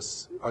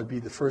interests would be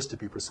the first to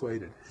be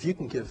persuaded. If you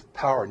can give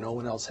power no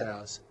one else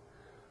has,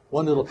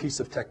 one little piece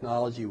of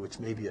technology which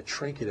may be a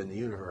trinket in the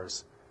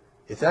universe,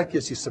 if that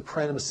gives you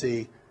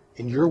supremacy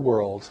in your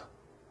world,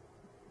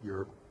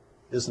 your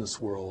business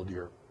world,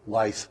 your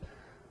life,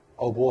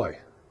 oh boy,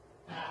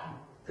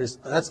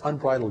 that's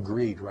unbridled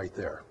greed right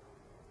there.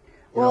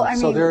 Well, I mean,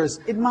 so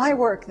in my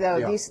work, though,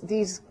 yeah.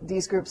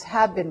 these groups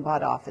have been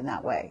bought off in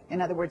that way.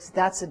 In other words,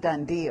 that's a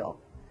done deal.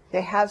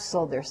 They have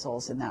sold their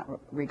souls in that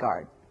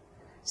regard.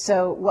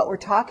 So what we're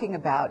talking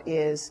about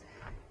is,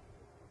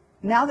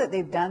 now that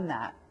they've done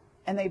that,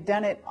 and they've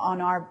done it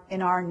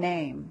in our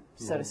name,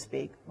 so to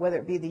speak, whether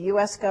it be the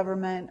U.S.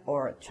 government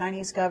or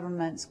Chinese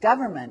governments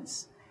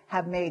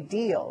have made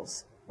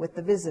deals with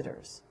the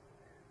visitors,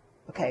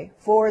 okay,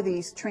 for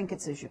these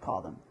trinkets, as you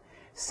call them.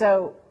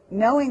 So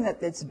knowing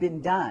that it's been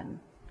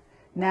done,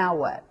 now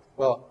what?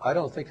 Well, I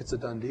don't think it's a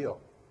done deal,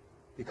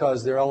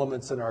 because there are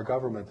elements in our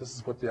government, this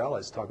is what the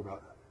Allies talk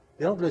about.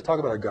 They don't really talk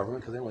about our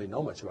government because they don't really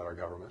know much about our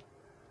government,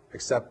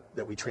 except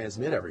that we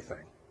transmit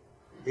everything.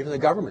 Even the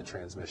government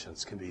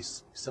transmissions can be,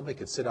 somebody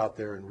could sit out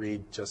there and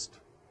read just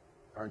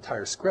our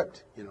entire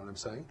script, you know what I'm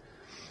saying?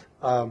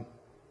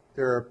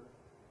 There are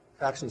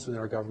factions within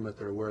our government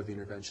that are aware of the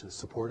intervention that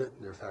support it,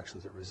 and there are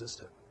factions that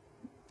resist it.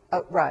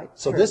 Oh, right.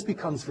 So true. this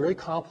becomes very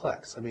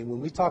complex. I mean, when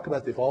we talk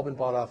about they've all been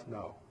bought off,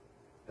 no.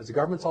 Has the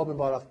government's all been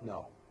bought off?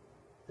 No.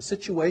 The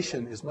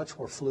situation is much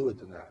more fluid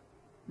than that.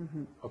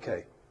 Mm-hmm.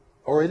 Okay.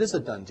 Or it is a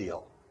done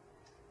deal.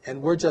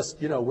 And we're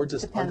just, you know,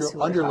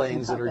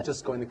 underlings that are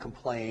just going to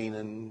complain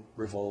and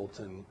revolt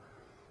and,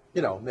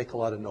 you know, make a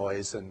lot of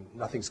noise, and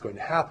nothing's going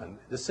to happen.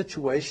 The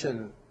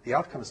situation, the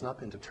outcome has not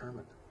been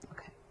determined.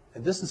 Okay.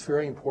 And this is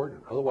very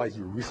important. Otherwise,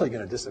 you're really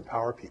going to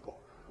disempower people.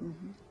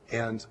 Mm-hmm.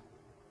 And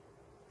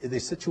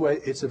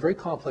it's a very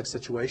complex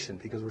situation,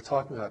 because we're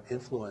talking about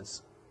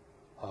influence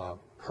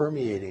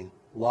permeating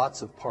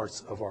lots of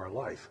parts of our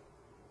life,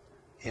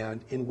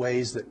 and in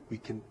ways that we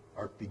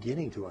are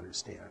beginning to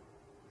understand.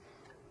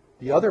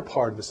 The other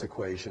part of this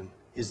equation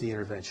is the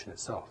intervention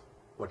itself.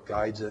 What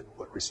guides it,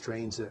 what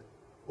restrains it,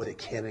 what it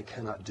can and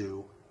cannot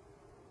do,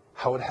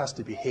 how it has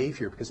to behave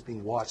here because it's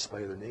being watched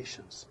by other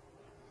nations.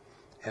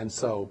 And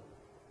so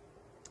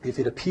if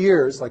it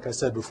appears, like I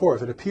said before,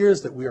 if it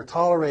appears that we are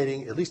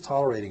at least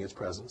tolerating its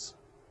presence,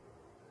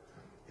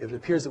 if it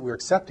appears that we're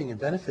accepting and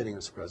benefiting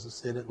its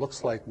presence, then it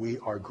looks like we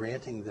are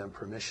granting them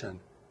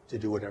permission to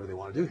do whatever they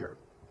want to do here.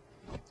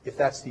 If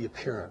that's the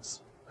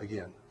appearance,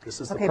 again,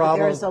 this is the problem. Okay,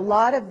 but there's a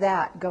lot of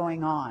that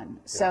going on.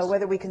 So Yes.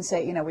 whether we can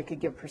say, you know, we could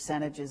give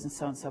percentages and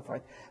so on and so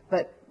forth,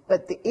 but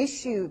the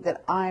issue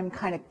that I'm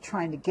kind of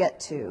trying to get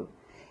to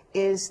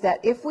is that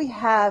if we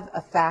have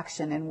a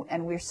faction,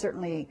 and we're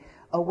certainly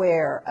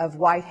aware of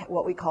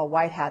what we call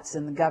white hats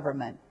in the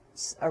government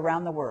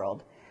around the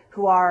world,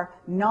 who are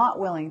not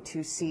willing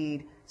to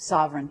cede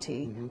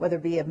sovereignty, mm-hmm. whether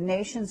it be of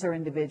nations or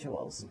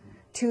individuals, mm-hmm.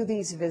 to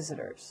these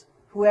visitors,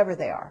 whoever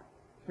they are,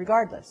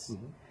 regardless.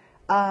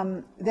 Mm-hmm.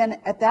 Then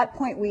at that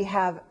point we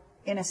have,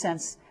 in a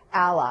sense,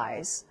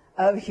 allies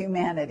of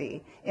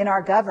humanity in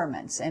our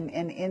governments and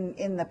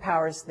in the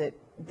powers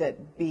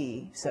that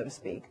be, so to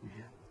speak.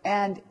 Mm-hmm.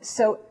 And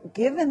so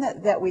given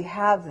that we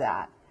have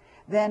that,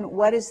 then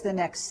what is the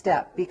next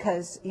step?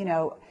 Because, you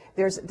know,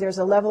 there's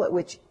a level at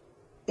which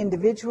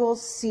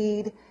individuals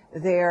cede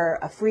their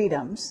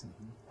freedoms,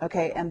 mm-hmm.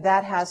 okay, and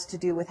that has to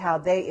do with how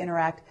they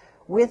interact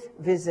with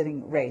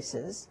visiting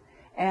races,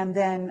 and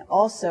then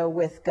also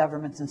with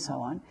governments and so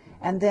on.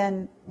 And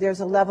then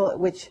there's a level at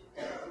which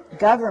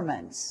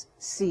governments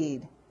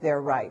cede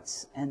their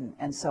rights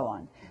and so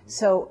on. Mm-hmm.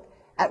 So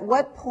at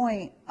what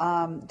point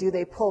do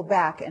they pull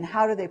back, and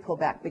how do they pull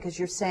back? Because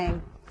you're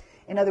saying,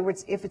 in other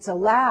words, if it's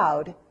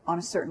allowed on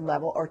a certain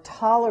level or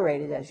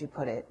tolerated, as you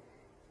put it,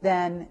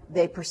 then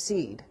they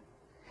proceed.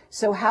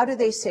 So how do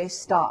they say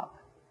stop?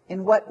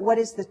 And what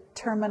is the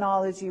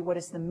terminology, what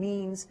is the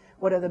means,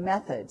 what are the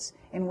methods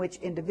in which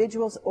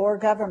individuals or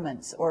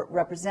governments or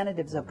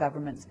representatives of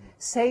governments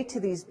say to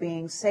these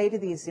beings, say to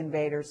these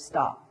invaders,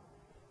 stop?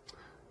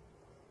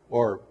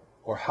 Or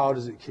how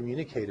does it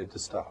communicate it to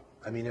stop?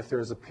 I mean, if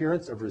there's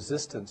appearance of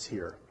resistance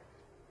here,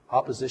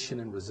 opposition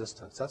and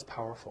resistance. That's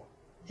powerful.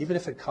 Even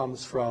if it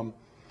comes from,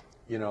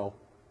 you know,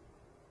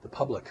 the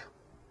public.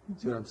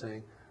 See what I'm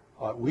saying?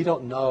 We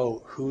don't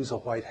know who's a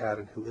white hat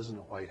and who isn't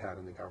a white hat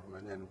in the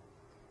government, and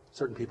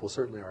certain people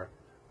certainly are,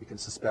 we can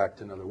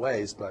suspect in other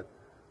ways, but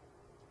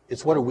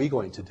it's what are we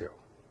going to do?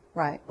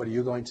 Right. What are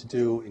you going to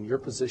do? In your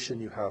position,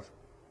 you have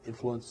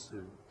influence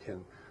and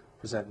can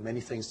present many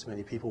things to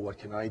many people. What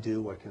can I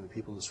do? What can the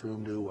people in this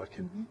room do? What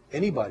can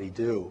anybody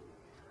do?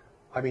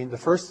 I mean, the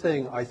first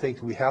thing I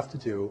think we have to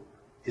do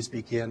is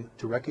begin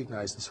to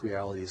recognize this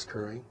reality is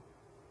occurring,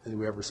 and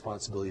we have a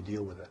responsibility to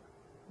deal with it.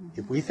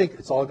 If we think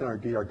it's all going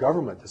to be our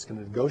government that's going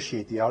to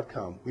negotiate the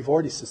outcome, we've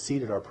already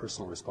seceded our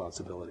personal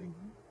responsibility,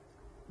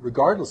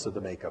 regardless of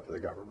the makeup of the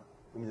government.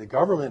 I mean, the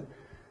government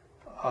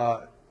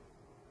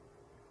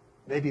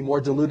may be more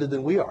diluted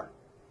than we are,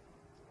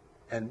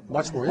 and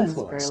much more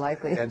influenced. That's very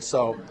likely. And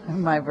so,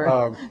 my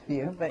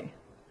view, but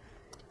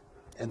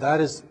and that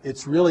is,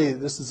 it's really,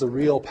 this is a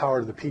real power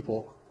to the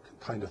people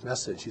kind of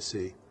message, you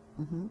see.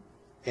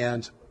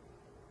 And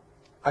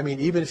I mean,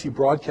 even if you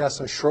broadcast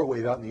on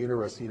shortwave out in the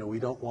universe, you know, we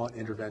don't want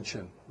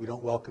intervention. We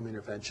don't welcome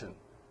intervention.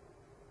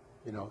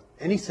 You know,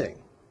 anything,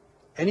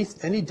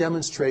 any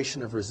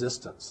demonstration of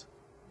resistance.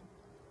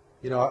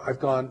 You know,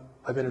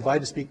 I've been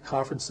invited to speak at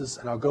conferences,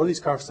 and I'll go to these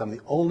conferences. I'm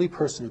the only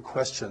person who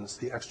questions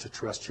the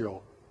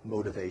extraterrestrial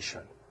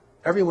motivation.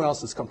 Everyone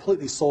else is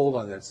completely sold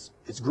on this.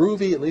 It's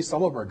groovy, at least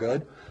some of them are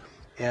good.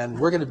 And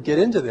we're going to get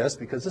into this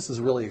because this is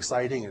really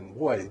exciting, and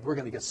boy, we're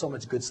going to get so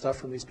much good stuff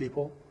from these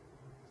people.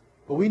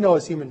 But we know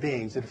as human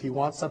beings that if you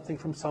want something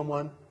from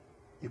someone,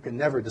 you can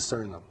never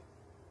discern them.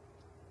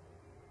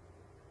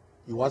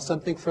 You want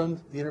something from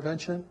the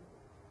intervention,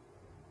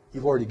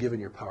 you've already given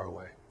your power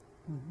away.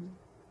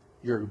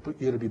 You're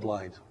going to be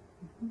blind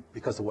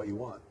because of what you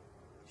want.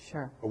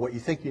 Sure. Or what you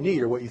think you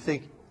need, or what you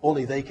think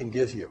only they can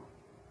give you.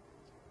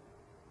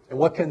 And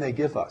what can they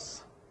give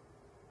us?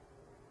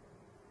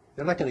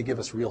 They're not going to give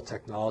us real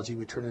technology.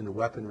 We turn into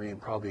weaponry and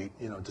probably,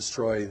 you know,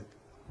 destroy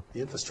the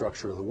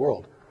infrastructure of the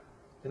world.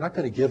 They're not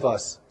going to give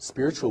us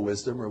spiritual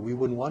wisdom, or we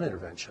wouldn't want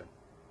intervention.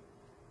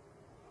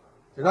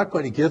 They're not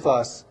going to give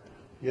us,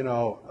 you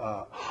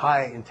know,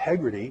 high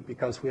integrity,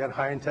 because if we had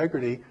high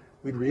integrity,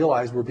 we'd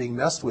realize we're being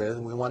messed with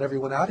and we want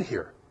everyone out of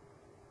here.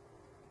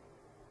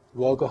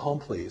 You all go home,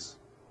 please.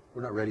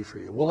 We're not ready for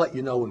you. We'll let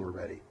you know when we're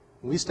ready.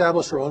 When we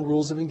establish our own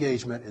rules of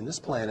engagement in this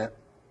planet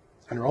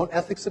and our own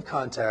ethics of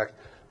contact,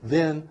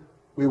 then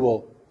we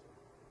will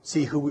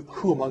see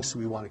who amongst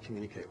we want to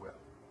communicate with.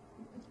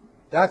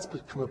 That's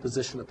from a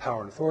position of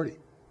power and authority.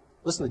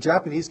 Listen, the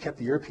Japanese kept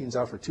the Europeans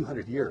out for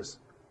 200 years.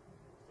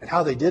 And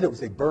how they did it was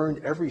they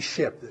burned every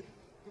ship that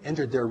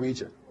entered their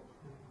region.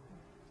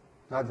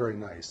 Not very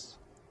nice.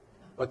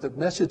 But the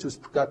message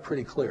got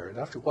pretty clear. And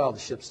after a while, the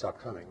ships stopped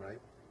coming, right?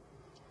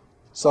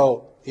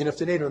 So, you know, if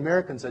the Native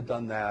Americans had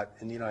done that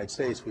in the United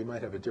States, we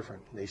might have a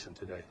different nation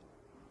today.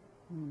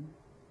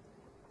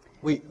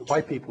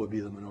 White people would be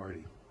the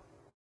minority.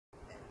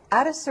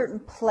 At a certain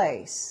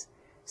place,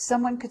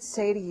 someone could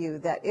say to you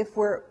that if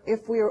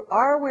we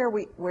are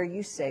where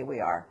you say we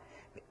are,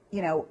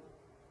 you know,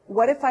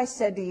 what if I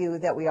said to you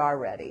that we are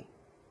ready?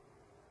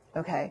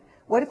 Okay.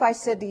 What if I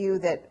said to you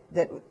that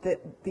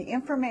the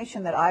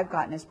information that I've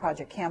gotten as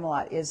Project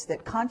Camelot is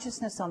that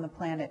consciousness on the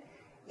planet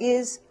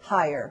is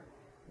higher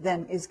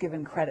than is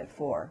given credit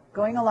for,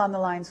 going along the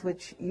lines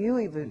which you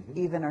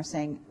even are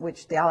saying,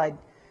 which the Allied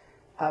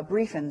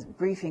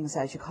briefings,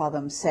 as you call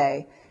them,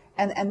 say.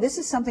 And this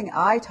is something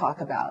I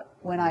talk about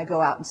when I go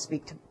out and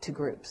speak to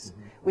groups,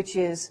 which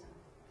is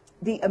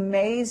the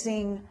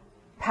amazing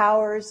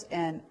powers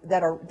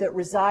that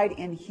reside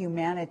in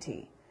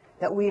humanity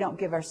that we don't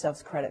give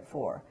ourselves credit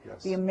for.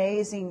 Yes. The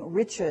amazing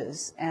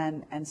riches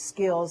and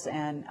skills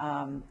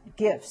and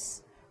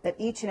gifts that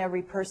each and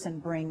every person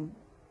bring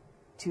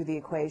to the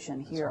equation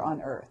here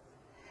on Earth.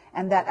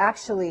 And that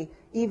actually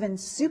even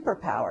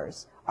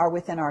superpowers are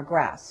within our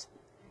grasp.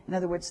 In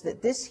other words,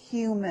 that this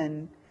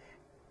human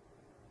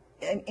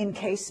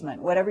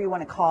encasement, whatever you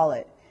want to call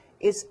it,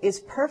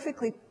 is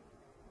perfectly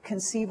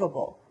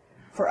conceivable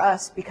for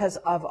us because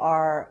of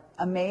our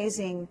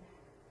amazing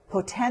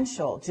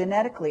potential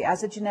genetically,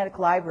 as a genetic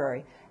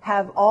library,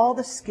 have all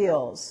the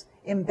skills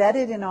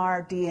embedded in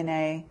our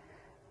DNA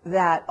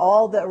that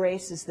all the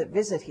races that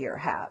visit here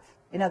have.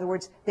 In other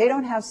words, they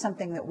don't have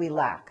something that we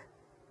lack.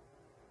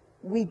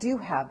 We do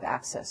have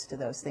access to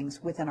those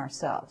things within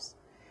ourselves.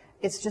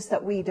 It's just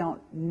that we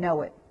don't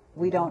know it.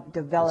 We don't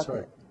develop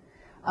it.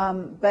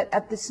 But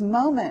at this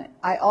moment,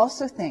 I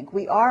also think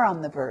we are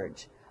on the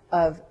verge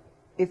of,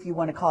 if you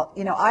want to call it,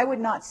 you know, I would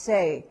not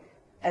say,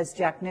 as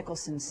Jack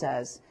Nicholson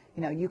says,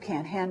 you know, you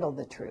can't handle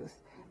the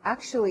truth.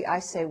 Actually, I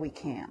say we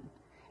can.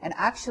 And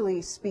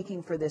actually,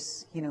 speaking for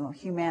this, you know,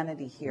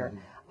 humanity here,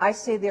 I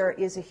say there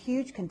is a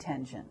huge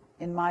contingent,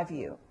 in my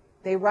view.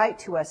 They write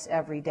to us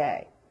every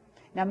day.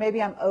 Now,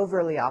 maybe I'm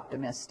overly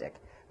optimistic,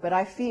 but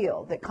I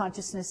feel that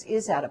consciousness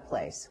is at a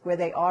place where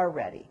they are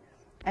ready.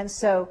 And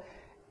so,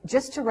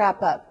 just to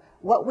wrap up,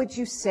 what would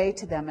you say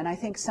to them? And I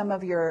think some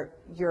of your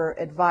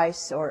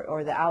advice,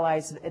 or the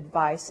Allies'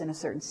 advice in a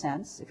certain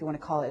sense, if you want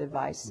to call it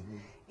advice,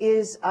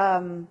 is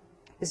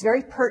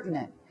very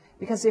pertinent.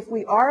 Because if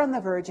we are on the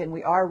verge and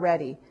we are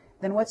ready,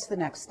 then what's the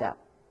next step?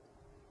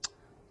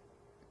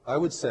 I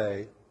would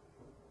say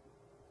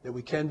that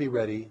we can be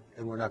ready,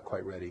 and we're not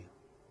quite ready.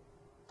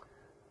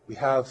 We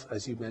have,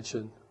 as you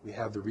mentioned, we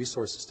have the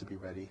resources to be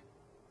ready.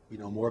 We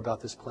know more about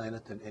this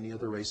planet than any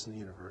other race in the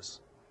universe.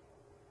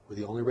 We're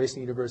the only race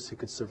in the universe who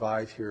could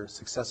survive here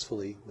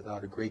successfully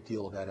without a great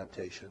deal of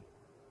adaptation.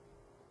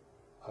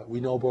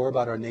 We know more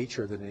about our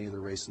nature than any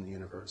other race in the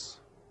universe.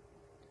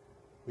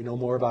 We know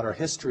more about our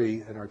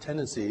history and our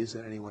tendencies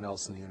than anyone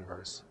else in the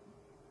universe.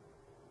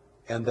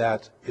 And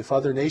that if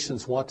other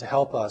nations want to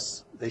help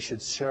us, they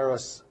should share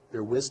us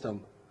their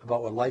wisdom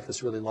about what life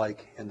is really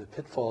like and the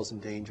pitfalls and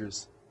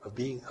dangers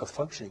of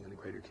functioning in a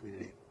greater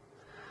community.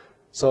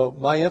 So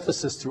my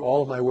emphasis through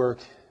all of my work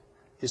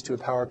is to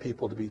empower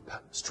people to be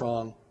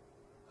strong,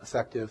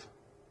 effective,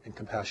 and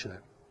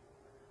compassionate.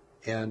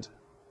 But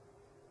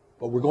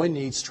we're going to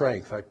need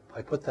strength.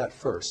 I put that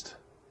first,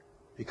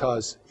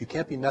 because you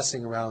can't be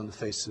messing around in the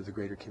face of the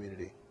greater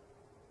community.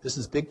 This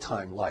is big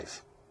time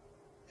life.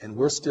 And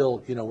we're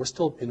still in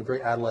a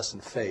very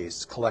adolescent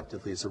phase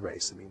collectively as a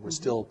race. I mean, we're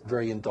still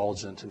very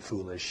indulgent and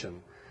foolish,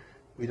 and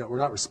we're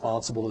not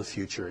responsible to the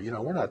future.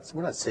 We're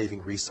not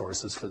saving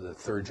resources for the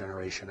third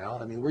generation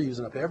out. I mean, we're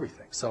using up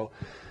everything. So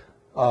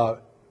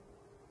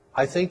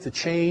I think the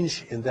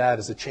change in that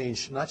is a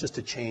change, not just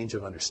a change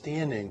of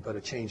understanding, but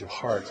a change of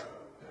heart,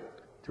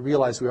 to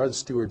realize we are the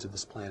stewards of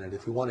this planet.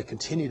 If we want to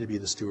continue to be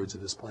the stewards of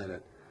this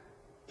planet,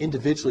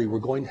 individually we're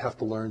going to have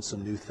to learn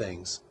some new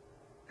things.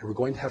 And we're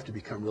going to have to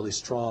become really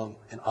strong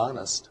and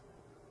honest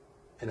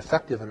and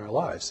effective in our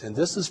lives. And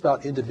this is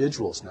about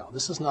individuals now.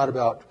 This is not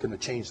about going to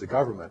change the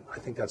government. I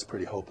think that's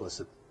pretty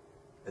hopeless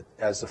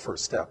as the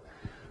first step.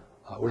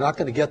 We're not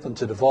going to get them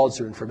to divulge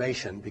their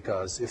information,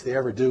 because if they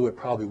ever do, it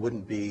probably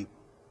wouldn't be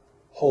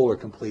whole or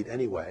complete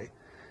anyway.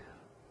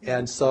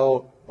 And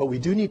so, but we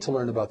do need to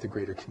learn about the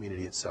greater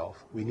community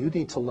itself. We do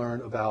need to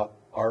learn about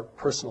our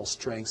personal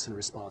strengths and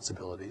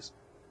responsibilities.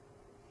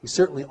 We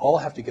certainly all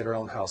have to get our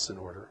own house in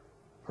order,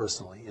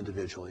 personally,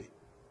 individually.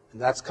 And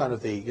that's kind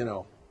of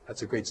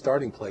that's a great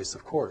starting place,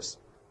 of course.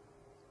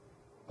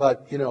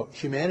 But,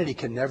 humanity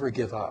can never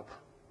give up.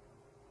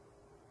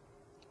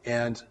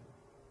 And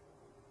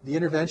the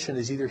intervention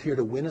is either here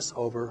to win us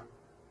over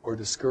or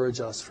discourage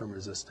us from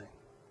resisting.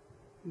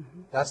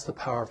 That's the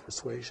power of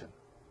persuasion.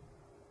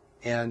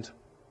 And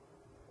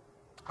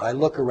I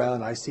look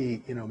around, I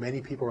see,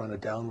 many people are on a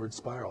downward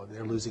spiral.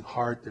 They're losing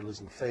heart, they're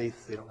losing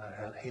faith, they don't know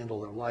how to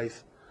handle their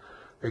life.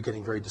 They're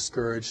getting very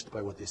discouraged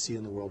by what they see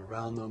in the world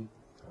around them.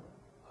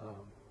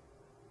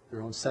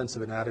 Their own sense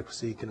of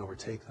inadequacy can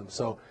overtake them.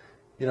 So,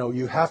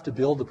 you have to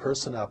build the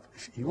person up.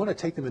 If you want to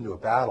take them into a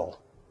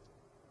battle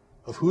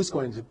of who's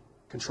going to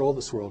control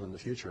this world in the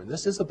future. And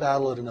this is a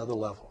battle at another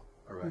level,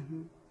 all right?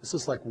 This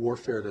is like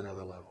warfare at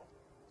another level.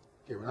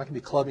 Okay, we're not going to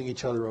be clubbing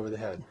each other over the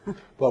head.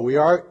 But we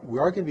are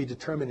going to be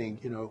determining,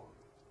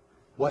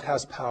 what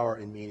has power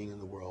and meaning in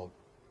the world.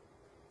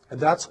 And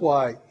that's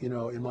why,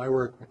 in my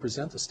work, I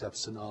present the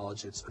Steps to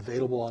Knowledge. It's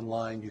available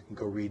online. You can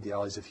go read the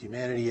Allies of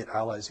Humanity at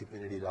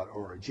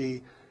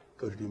alliesofhumanity.org.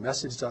 Go to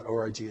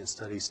newmessage.org and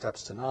study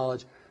Steps to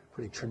Knowledge.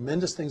 Putting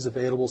tremendous things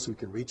available so we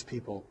can reach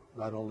people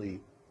not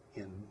only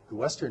in the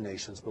Western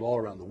nations, but all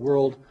around the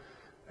world.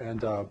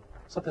 And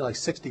something like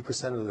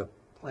 60% of the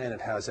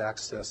planet has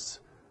access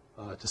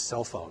to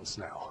cell phones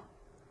now.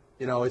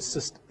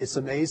 It's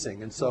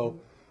amazing. And so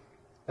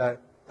that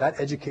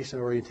education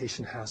and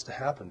orientation has to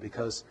happen,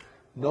 because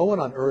no one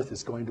on earth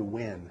is going to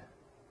win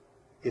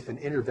if an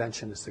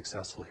intervention is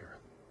successful here.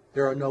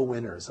 There are no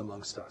winners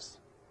amongst us.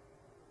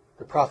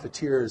 The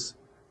profiteers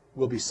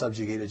will be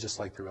subjugated just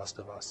like the rest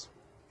of us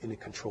in a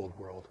controlled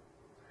world.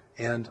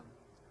 And,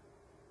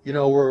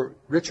 we're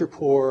rich or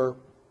poor,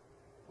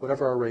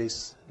 whatever our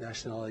race,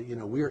 nationality,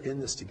 we're in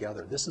this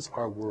together. This is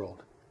our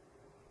world.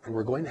 And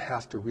we're going to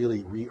have to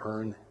really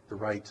re-earn the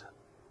right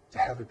to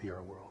have it be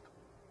our world.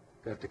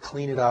 We have to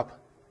clean it up.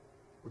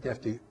 We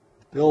have to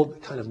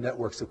build kind of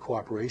networks of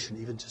cooperation,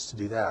 even just to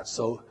do that.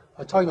 So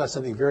I'm talking about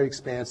something very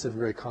expansive,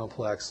 very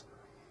complex,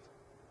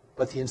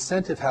 but the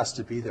incentive has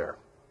to be there.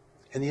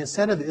 And the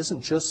incentive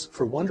isn't just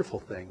for wonderful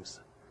things.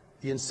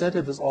 The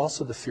incentive is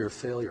also the fear of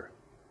failure,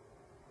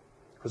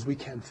 because we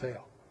can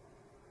fail.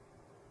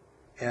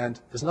 And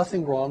there's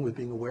nothing wrong with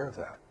being aware of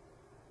that.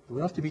 We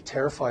don't have to be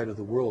terrified of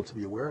the world to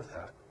be aware of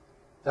that.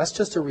 That's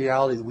just a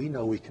reality that we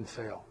know we can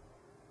fail.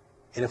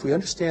 And if we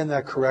understand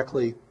that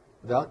correctly,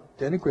 without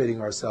denigrating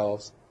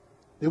ourselves,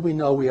 then we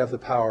know we have the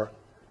power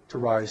to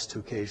rise to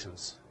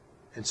occasions.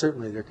 And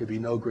certainly there could be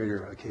no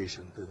greater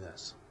occasion than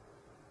this.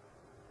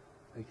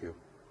 Thank you.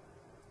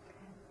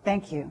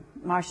 Thank you,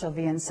 Marshall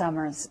Vian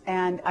Summers.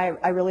 And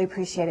I really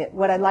appreciate it.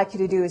 What I'd like you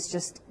to do is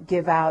just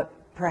give out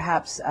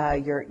perhaps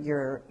your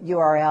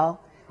URL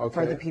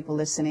for the people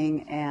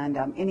listening, and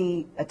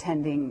any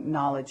attending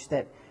knowledge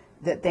that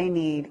they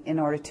need in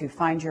order to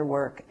find your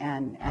work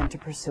and to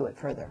pursue it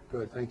further.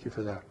 Good, thank you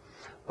for that.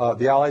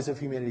 The Allies of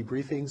Humanity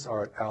Briefings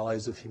are at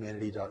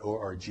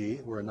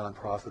alliesofhumanity.org. We're a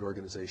nonprofit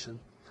organization.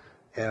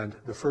 And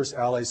the first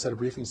Allies set of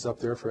briefings is up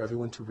there for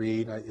everyone to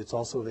read. It's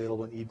also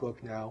available in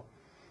ebook now.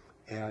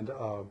 And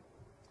the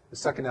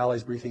second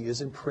Allies briefing is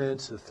in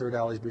print. The third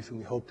Allies briefing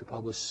we hope to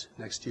publish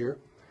next year.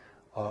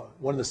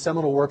 One of the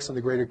seminal works on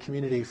the greater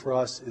community for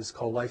us is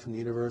called Life in the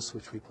Universe,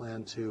 which we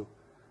plan to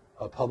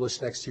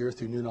publish next year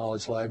through New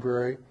Knowledge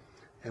Library.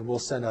 And we'll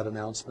send out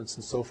announcements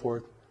and so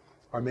forth.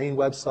 Our main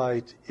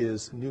website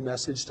is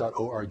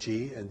newmessage.org,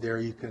 and there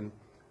you can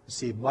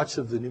see much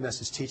of the New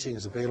Message teaching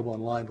is available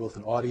online, both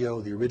in audio,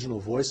 the original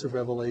voice of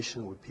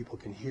Revelation, what people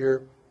can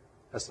hear.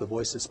 That's the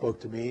voice that spoke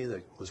to me,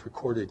 that was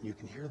recorded, and you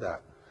can hear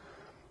that.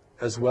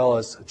 As well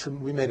as,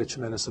 we made a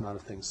tremendous amount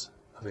of things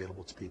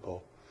available to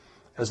people,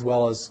 as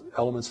well as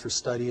elements for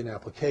study and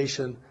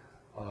application,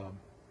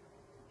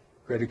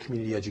 greater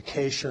community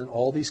education,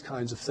 all these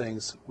kinds of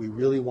things. We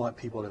really want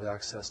people to have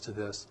access to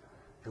this,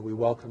 and we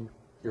welcome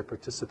your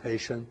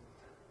participation.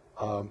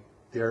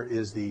 There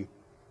is the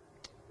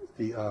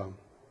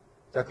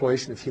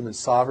Declaration of Human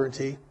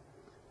Sovereignty,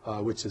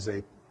 which is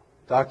a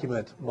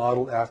document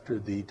modeled after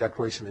the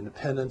Declaration of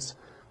Independence.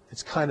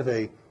 It's kind of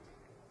a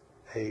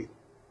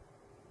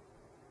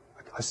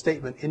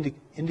statement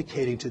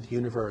indicating to the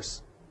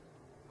universe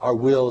our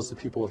will as the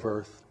people of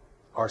Earth,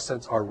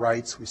 our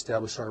rights. We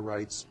establish our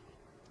rights.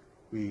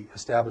 We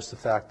establish the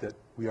fact that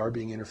we are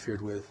being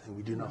interfered with, and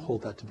we do not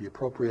hold that to be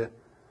appropriate,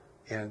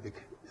 and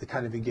the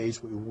kind of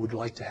engagement we would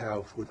like to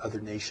have with other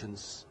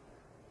nations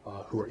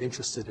who are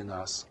interested in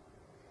us.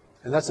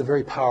 And that's a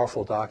very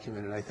powerful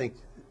document, and I think,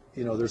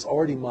 there's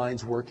already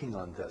minds working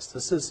on this.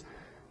 This is,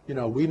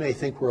 we may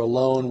think we're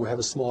alone, we have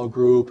a small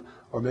group,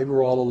 or maybe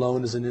we're all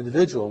alone as an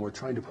individual, and we're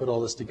trying to put all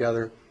this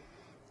together,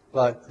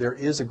 but there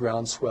is a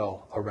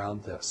groundswell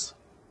around this,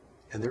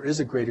 and there is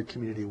a greater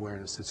community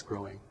awareness that's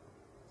growing.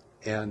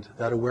 And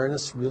that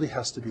awareness really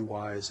has to be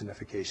wise and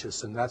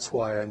efficacious, and that's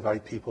why I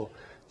invite people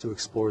to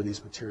explore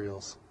these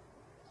materials.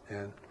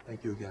 And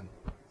thank you again.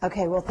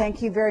 Okay, well,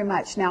 thank you very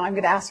much. Now, I'm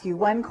going to ask you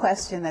one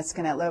question that's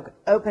going to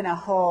open a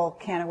whole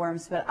can of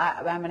worms, but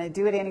I'm going to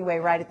do it anyway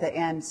right at the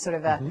end, sort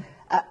of a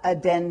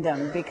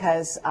addendum,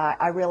 because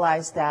I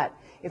realize that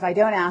if I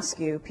don't ask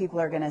you, people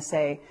are going to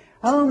say,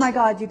 oh my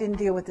God, you didn't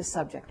deal with this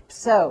subject.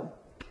 So,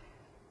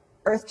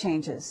 Earth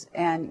changes,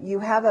 and you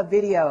have a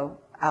video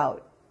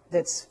out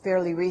that's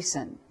fairly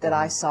recent that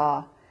I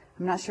saw.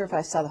 I'm not sure if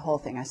I saw the whole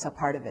thing. I saw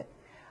part of it.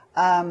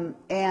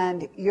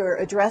 And you're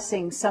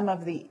addressing some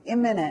of the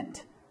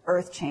imminent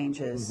Earth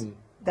changes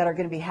that are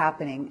going to be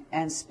happening,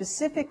 and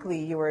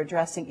specifically you were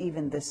addressing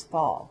even this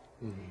fall.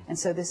 And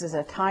so this is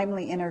a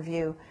timely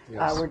interview.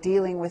 Yes. We're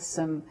dealing with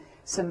some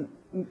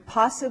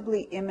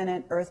possibly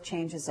imminent Earth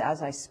changes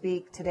as I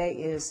speak. Today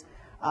is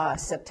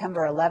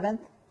September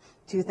 11th,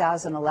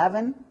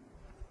 2011.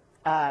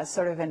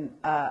 Sort of an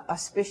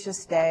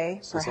auspicious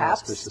day,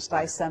 perhaps,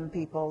 by some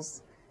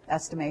people's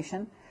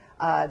estimation.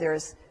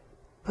 There's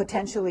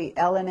potentially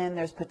Elenin,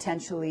 there's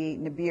potentially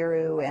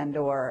Nibiru and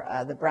or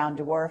the brown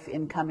dwarf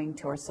incoming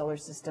to our solar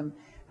system.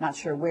 Not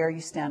sure where you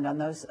stand on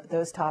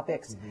those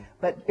topics.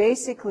 But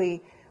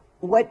basically,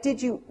 what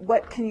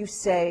can you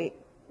say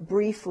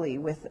briefly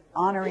with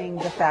honoring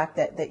the fact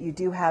that you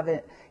do have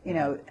it,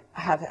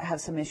 have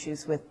some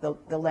issues with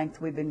the length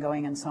we've been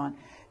going and so on.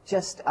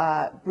 Just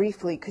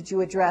briefly, could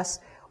you address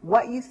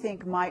what you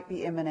think might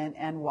be imminent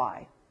and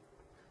why?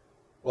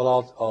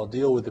 Well, I'll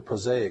deal with the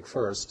prosaic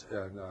first,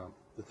 and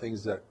the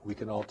things that we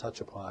can all touch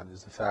upon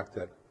is the fact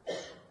that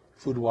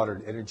food, water,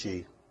 and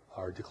energy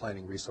are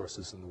declining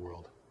resources in the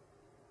world,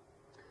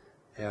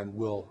 and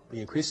will be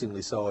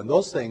increasingly so. And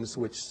those things,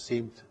 which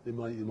seem the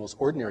most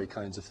ordinary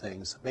kinds of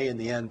things, may in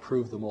the end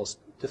prove the most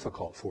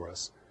difficult for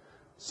us.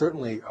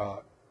 Certainly,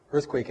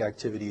 earthquake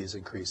activity is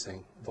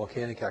increasing.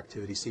 Volcanic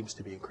activity seems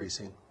to be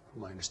increasing,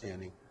 from my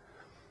understanding.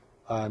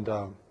 And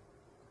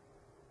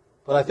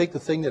but I think the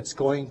thing that's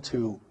going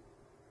to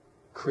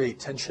create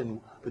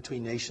tension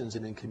between nations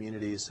and in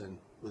communities and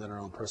within our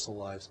own personal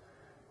lives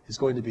is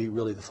going to be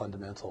really the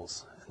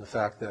fundamentals. And the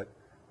fact that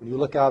when you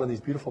look out on these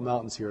beautiful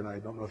mountains here, and I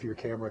don't know if your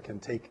camera can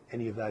take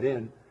any of that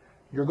in,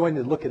 you're going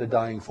to look at a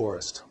dying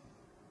forest.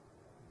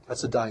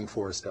 That's a dying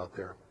forest out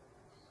there,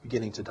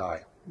 beginning to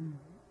die.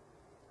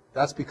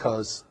 That's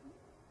because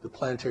the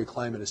planetary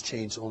climate has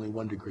changed only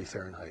 1 degree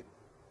Fahrenheit.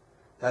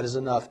 That is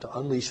enough to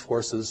unleash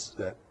forces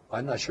that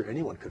I'm not sure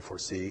anyone could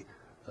foresee.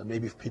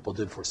 Maybe if people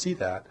did foresee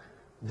that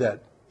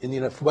in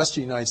the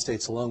western United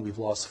States alone, we've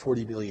lost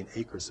 40 million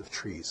acres of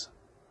trees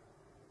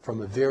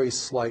from a very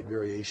slight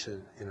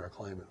variation in our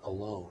climate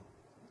alone.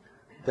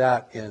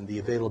 That and the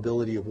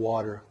availability of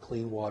water,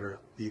 clean water,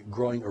 the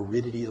growing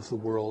aridity of the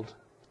world,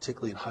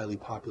 particularly in highly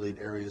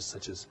populated areas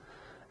such as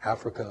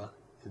Africa,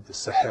 the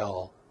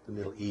Sahel, the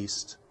Middle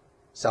East,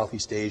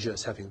 Southeast Asia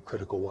is having a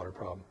critical water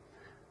problem.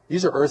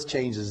 These are earth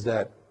changes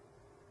that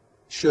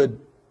these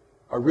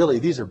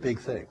are big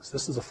things.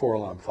 This is a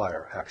 4-alarm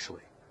fire,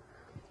 actually.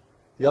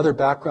 The other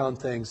background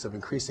things of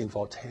increasing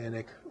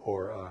volcanic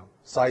or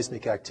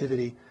seismic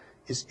activity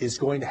is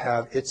going to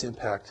have its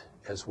impact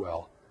as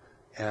well.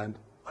 And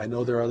I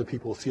know there are other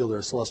people who feel there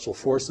are celestial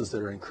forces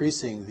that are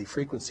increasing the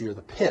frequency or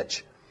the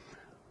pitch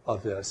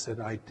of this,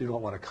 and I do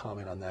not want to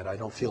comment on that. I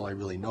don't feel I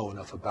really know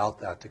enough about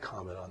that to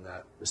comment on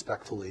that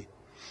respectfully.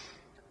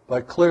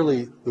 But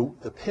clearly,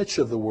 the pitch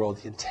of the world,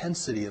 the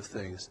intensity of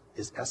things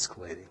is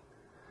escalating.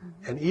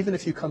 Mm-hmm. And even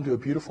if you come to a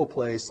beautiful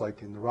place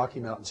like in the Rocky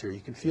Mountains here, you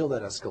can feel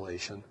that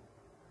escalation.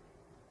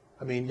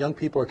 I mean, young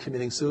people are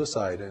committing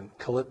suicide and,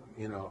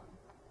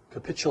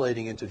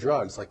 capitulating into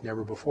drugs like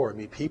never before. I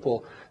mean,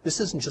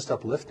 this isn't just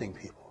uplifting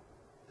people.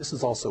 This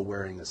is also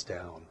wearing us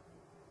down.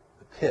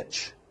 The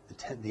pitch,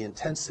 the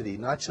intensity,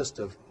 not just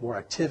of more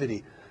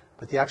activity,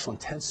 but the actual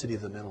intensity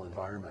of the mental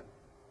environment.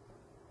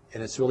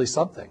 And it's really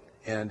something.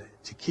 And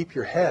to keep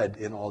your head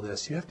in all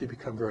this, you have to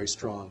become very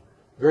strong,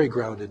 very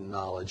grounded in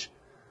knowledge,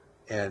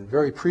 and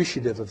very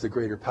appreciative of the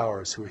greater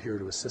powers who are here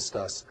to assist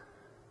us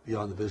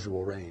beyond the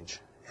visual range.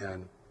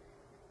 And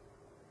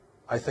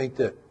I think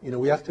that,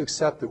 we have to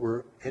accept that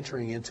we're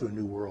entering into a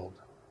new world.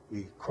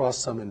 We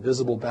crossed some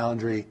invisible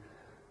boundary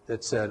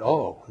that said,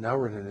 oh, now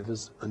we're in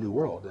a new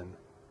world. And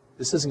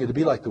this isn't going to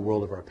be like the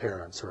world of our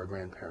parents or our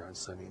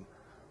grandparents. I mean,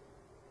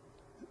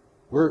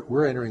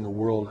 we're entering a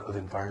world of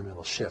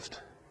environmental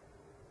shift.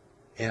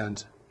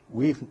 And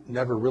we've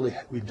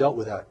dealt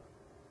with that,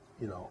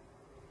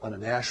 on a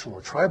national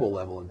or tribal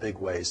level in big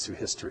ways through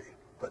history,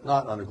 but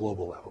not on a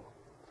global level.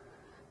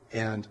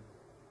 And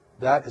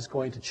that is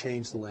going to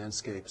change the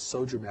landscape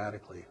so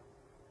dramatically.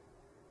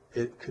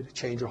 It could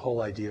change our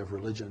whole idea of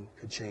religion,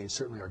 could change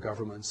certainly our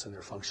governments and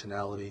their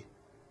functionality.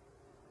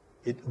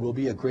 It will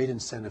be a great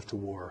incentive to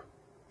war,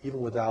 even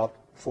without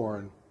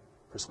foreign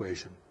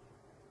persuasion,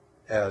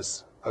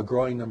 as a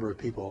growing number of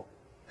people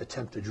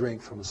attempt to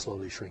drink from a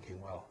slowly shrinking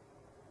well.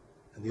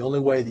 And the only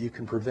way that you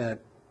can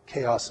prevent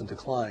chaos and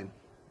decline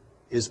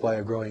is by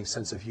a growing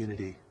sense of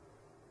unity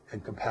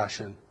and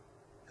compassion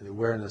and the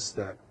awareness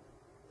that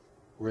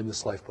we're in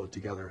this lifeboat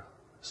together,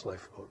 this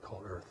lifeboat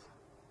called Earth.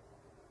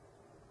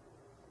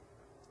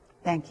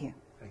 Thank you.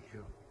 Thank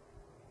you.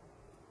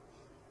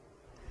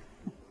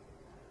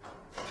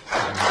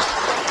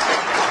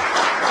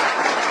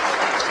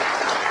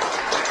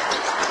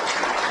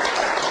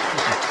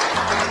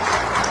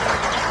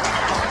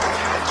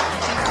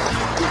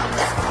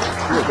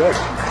 You're good.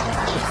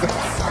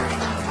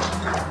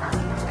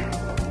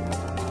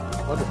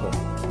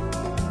 Wonderful.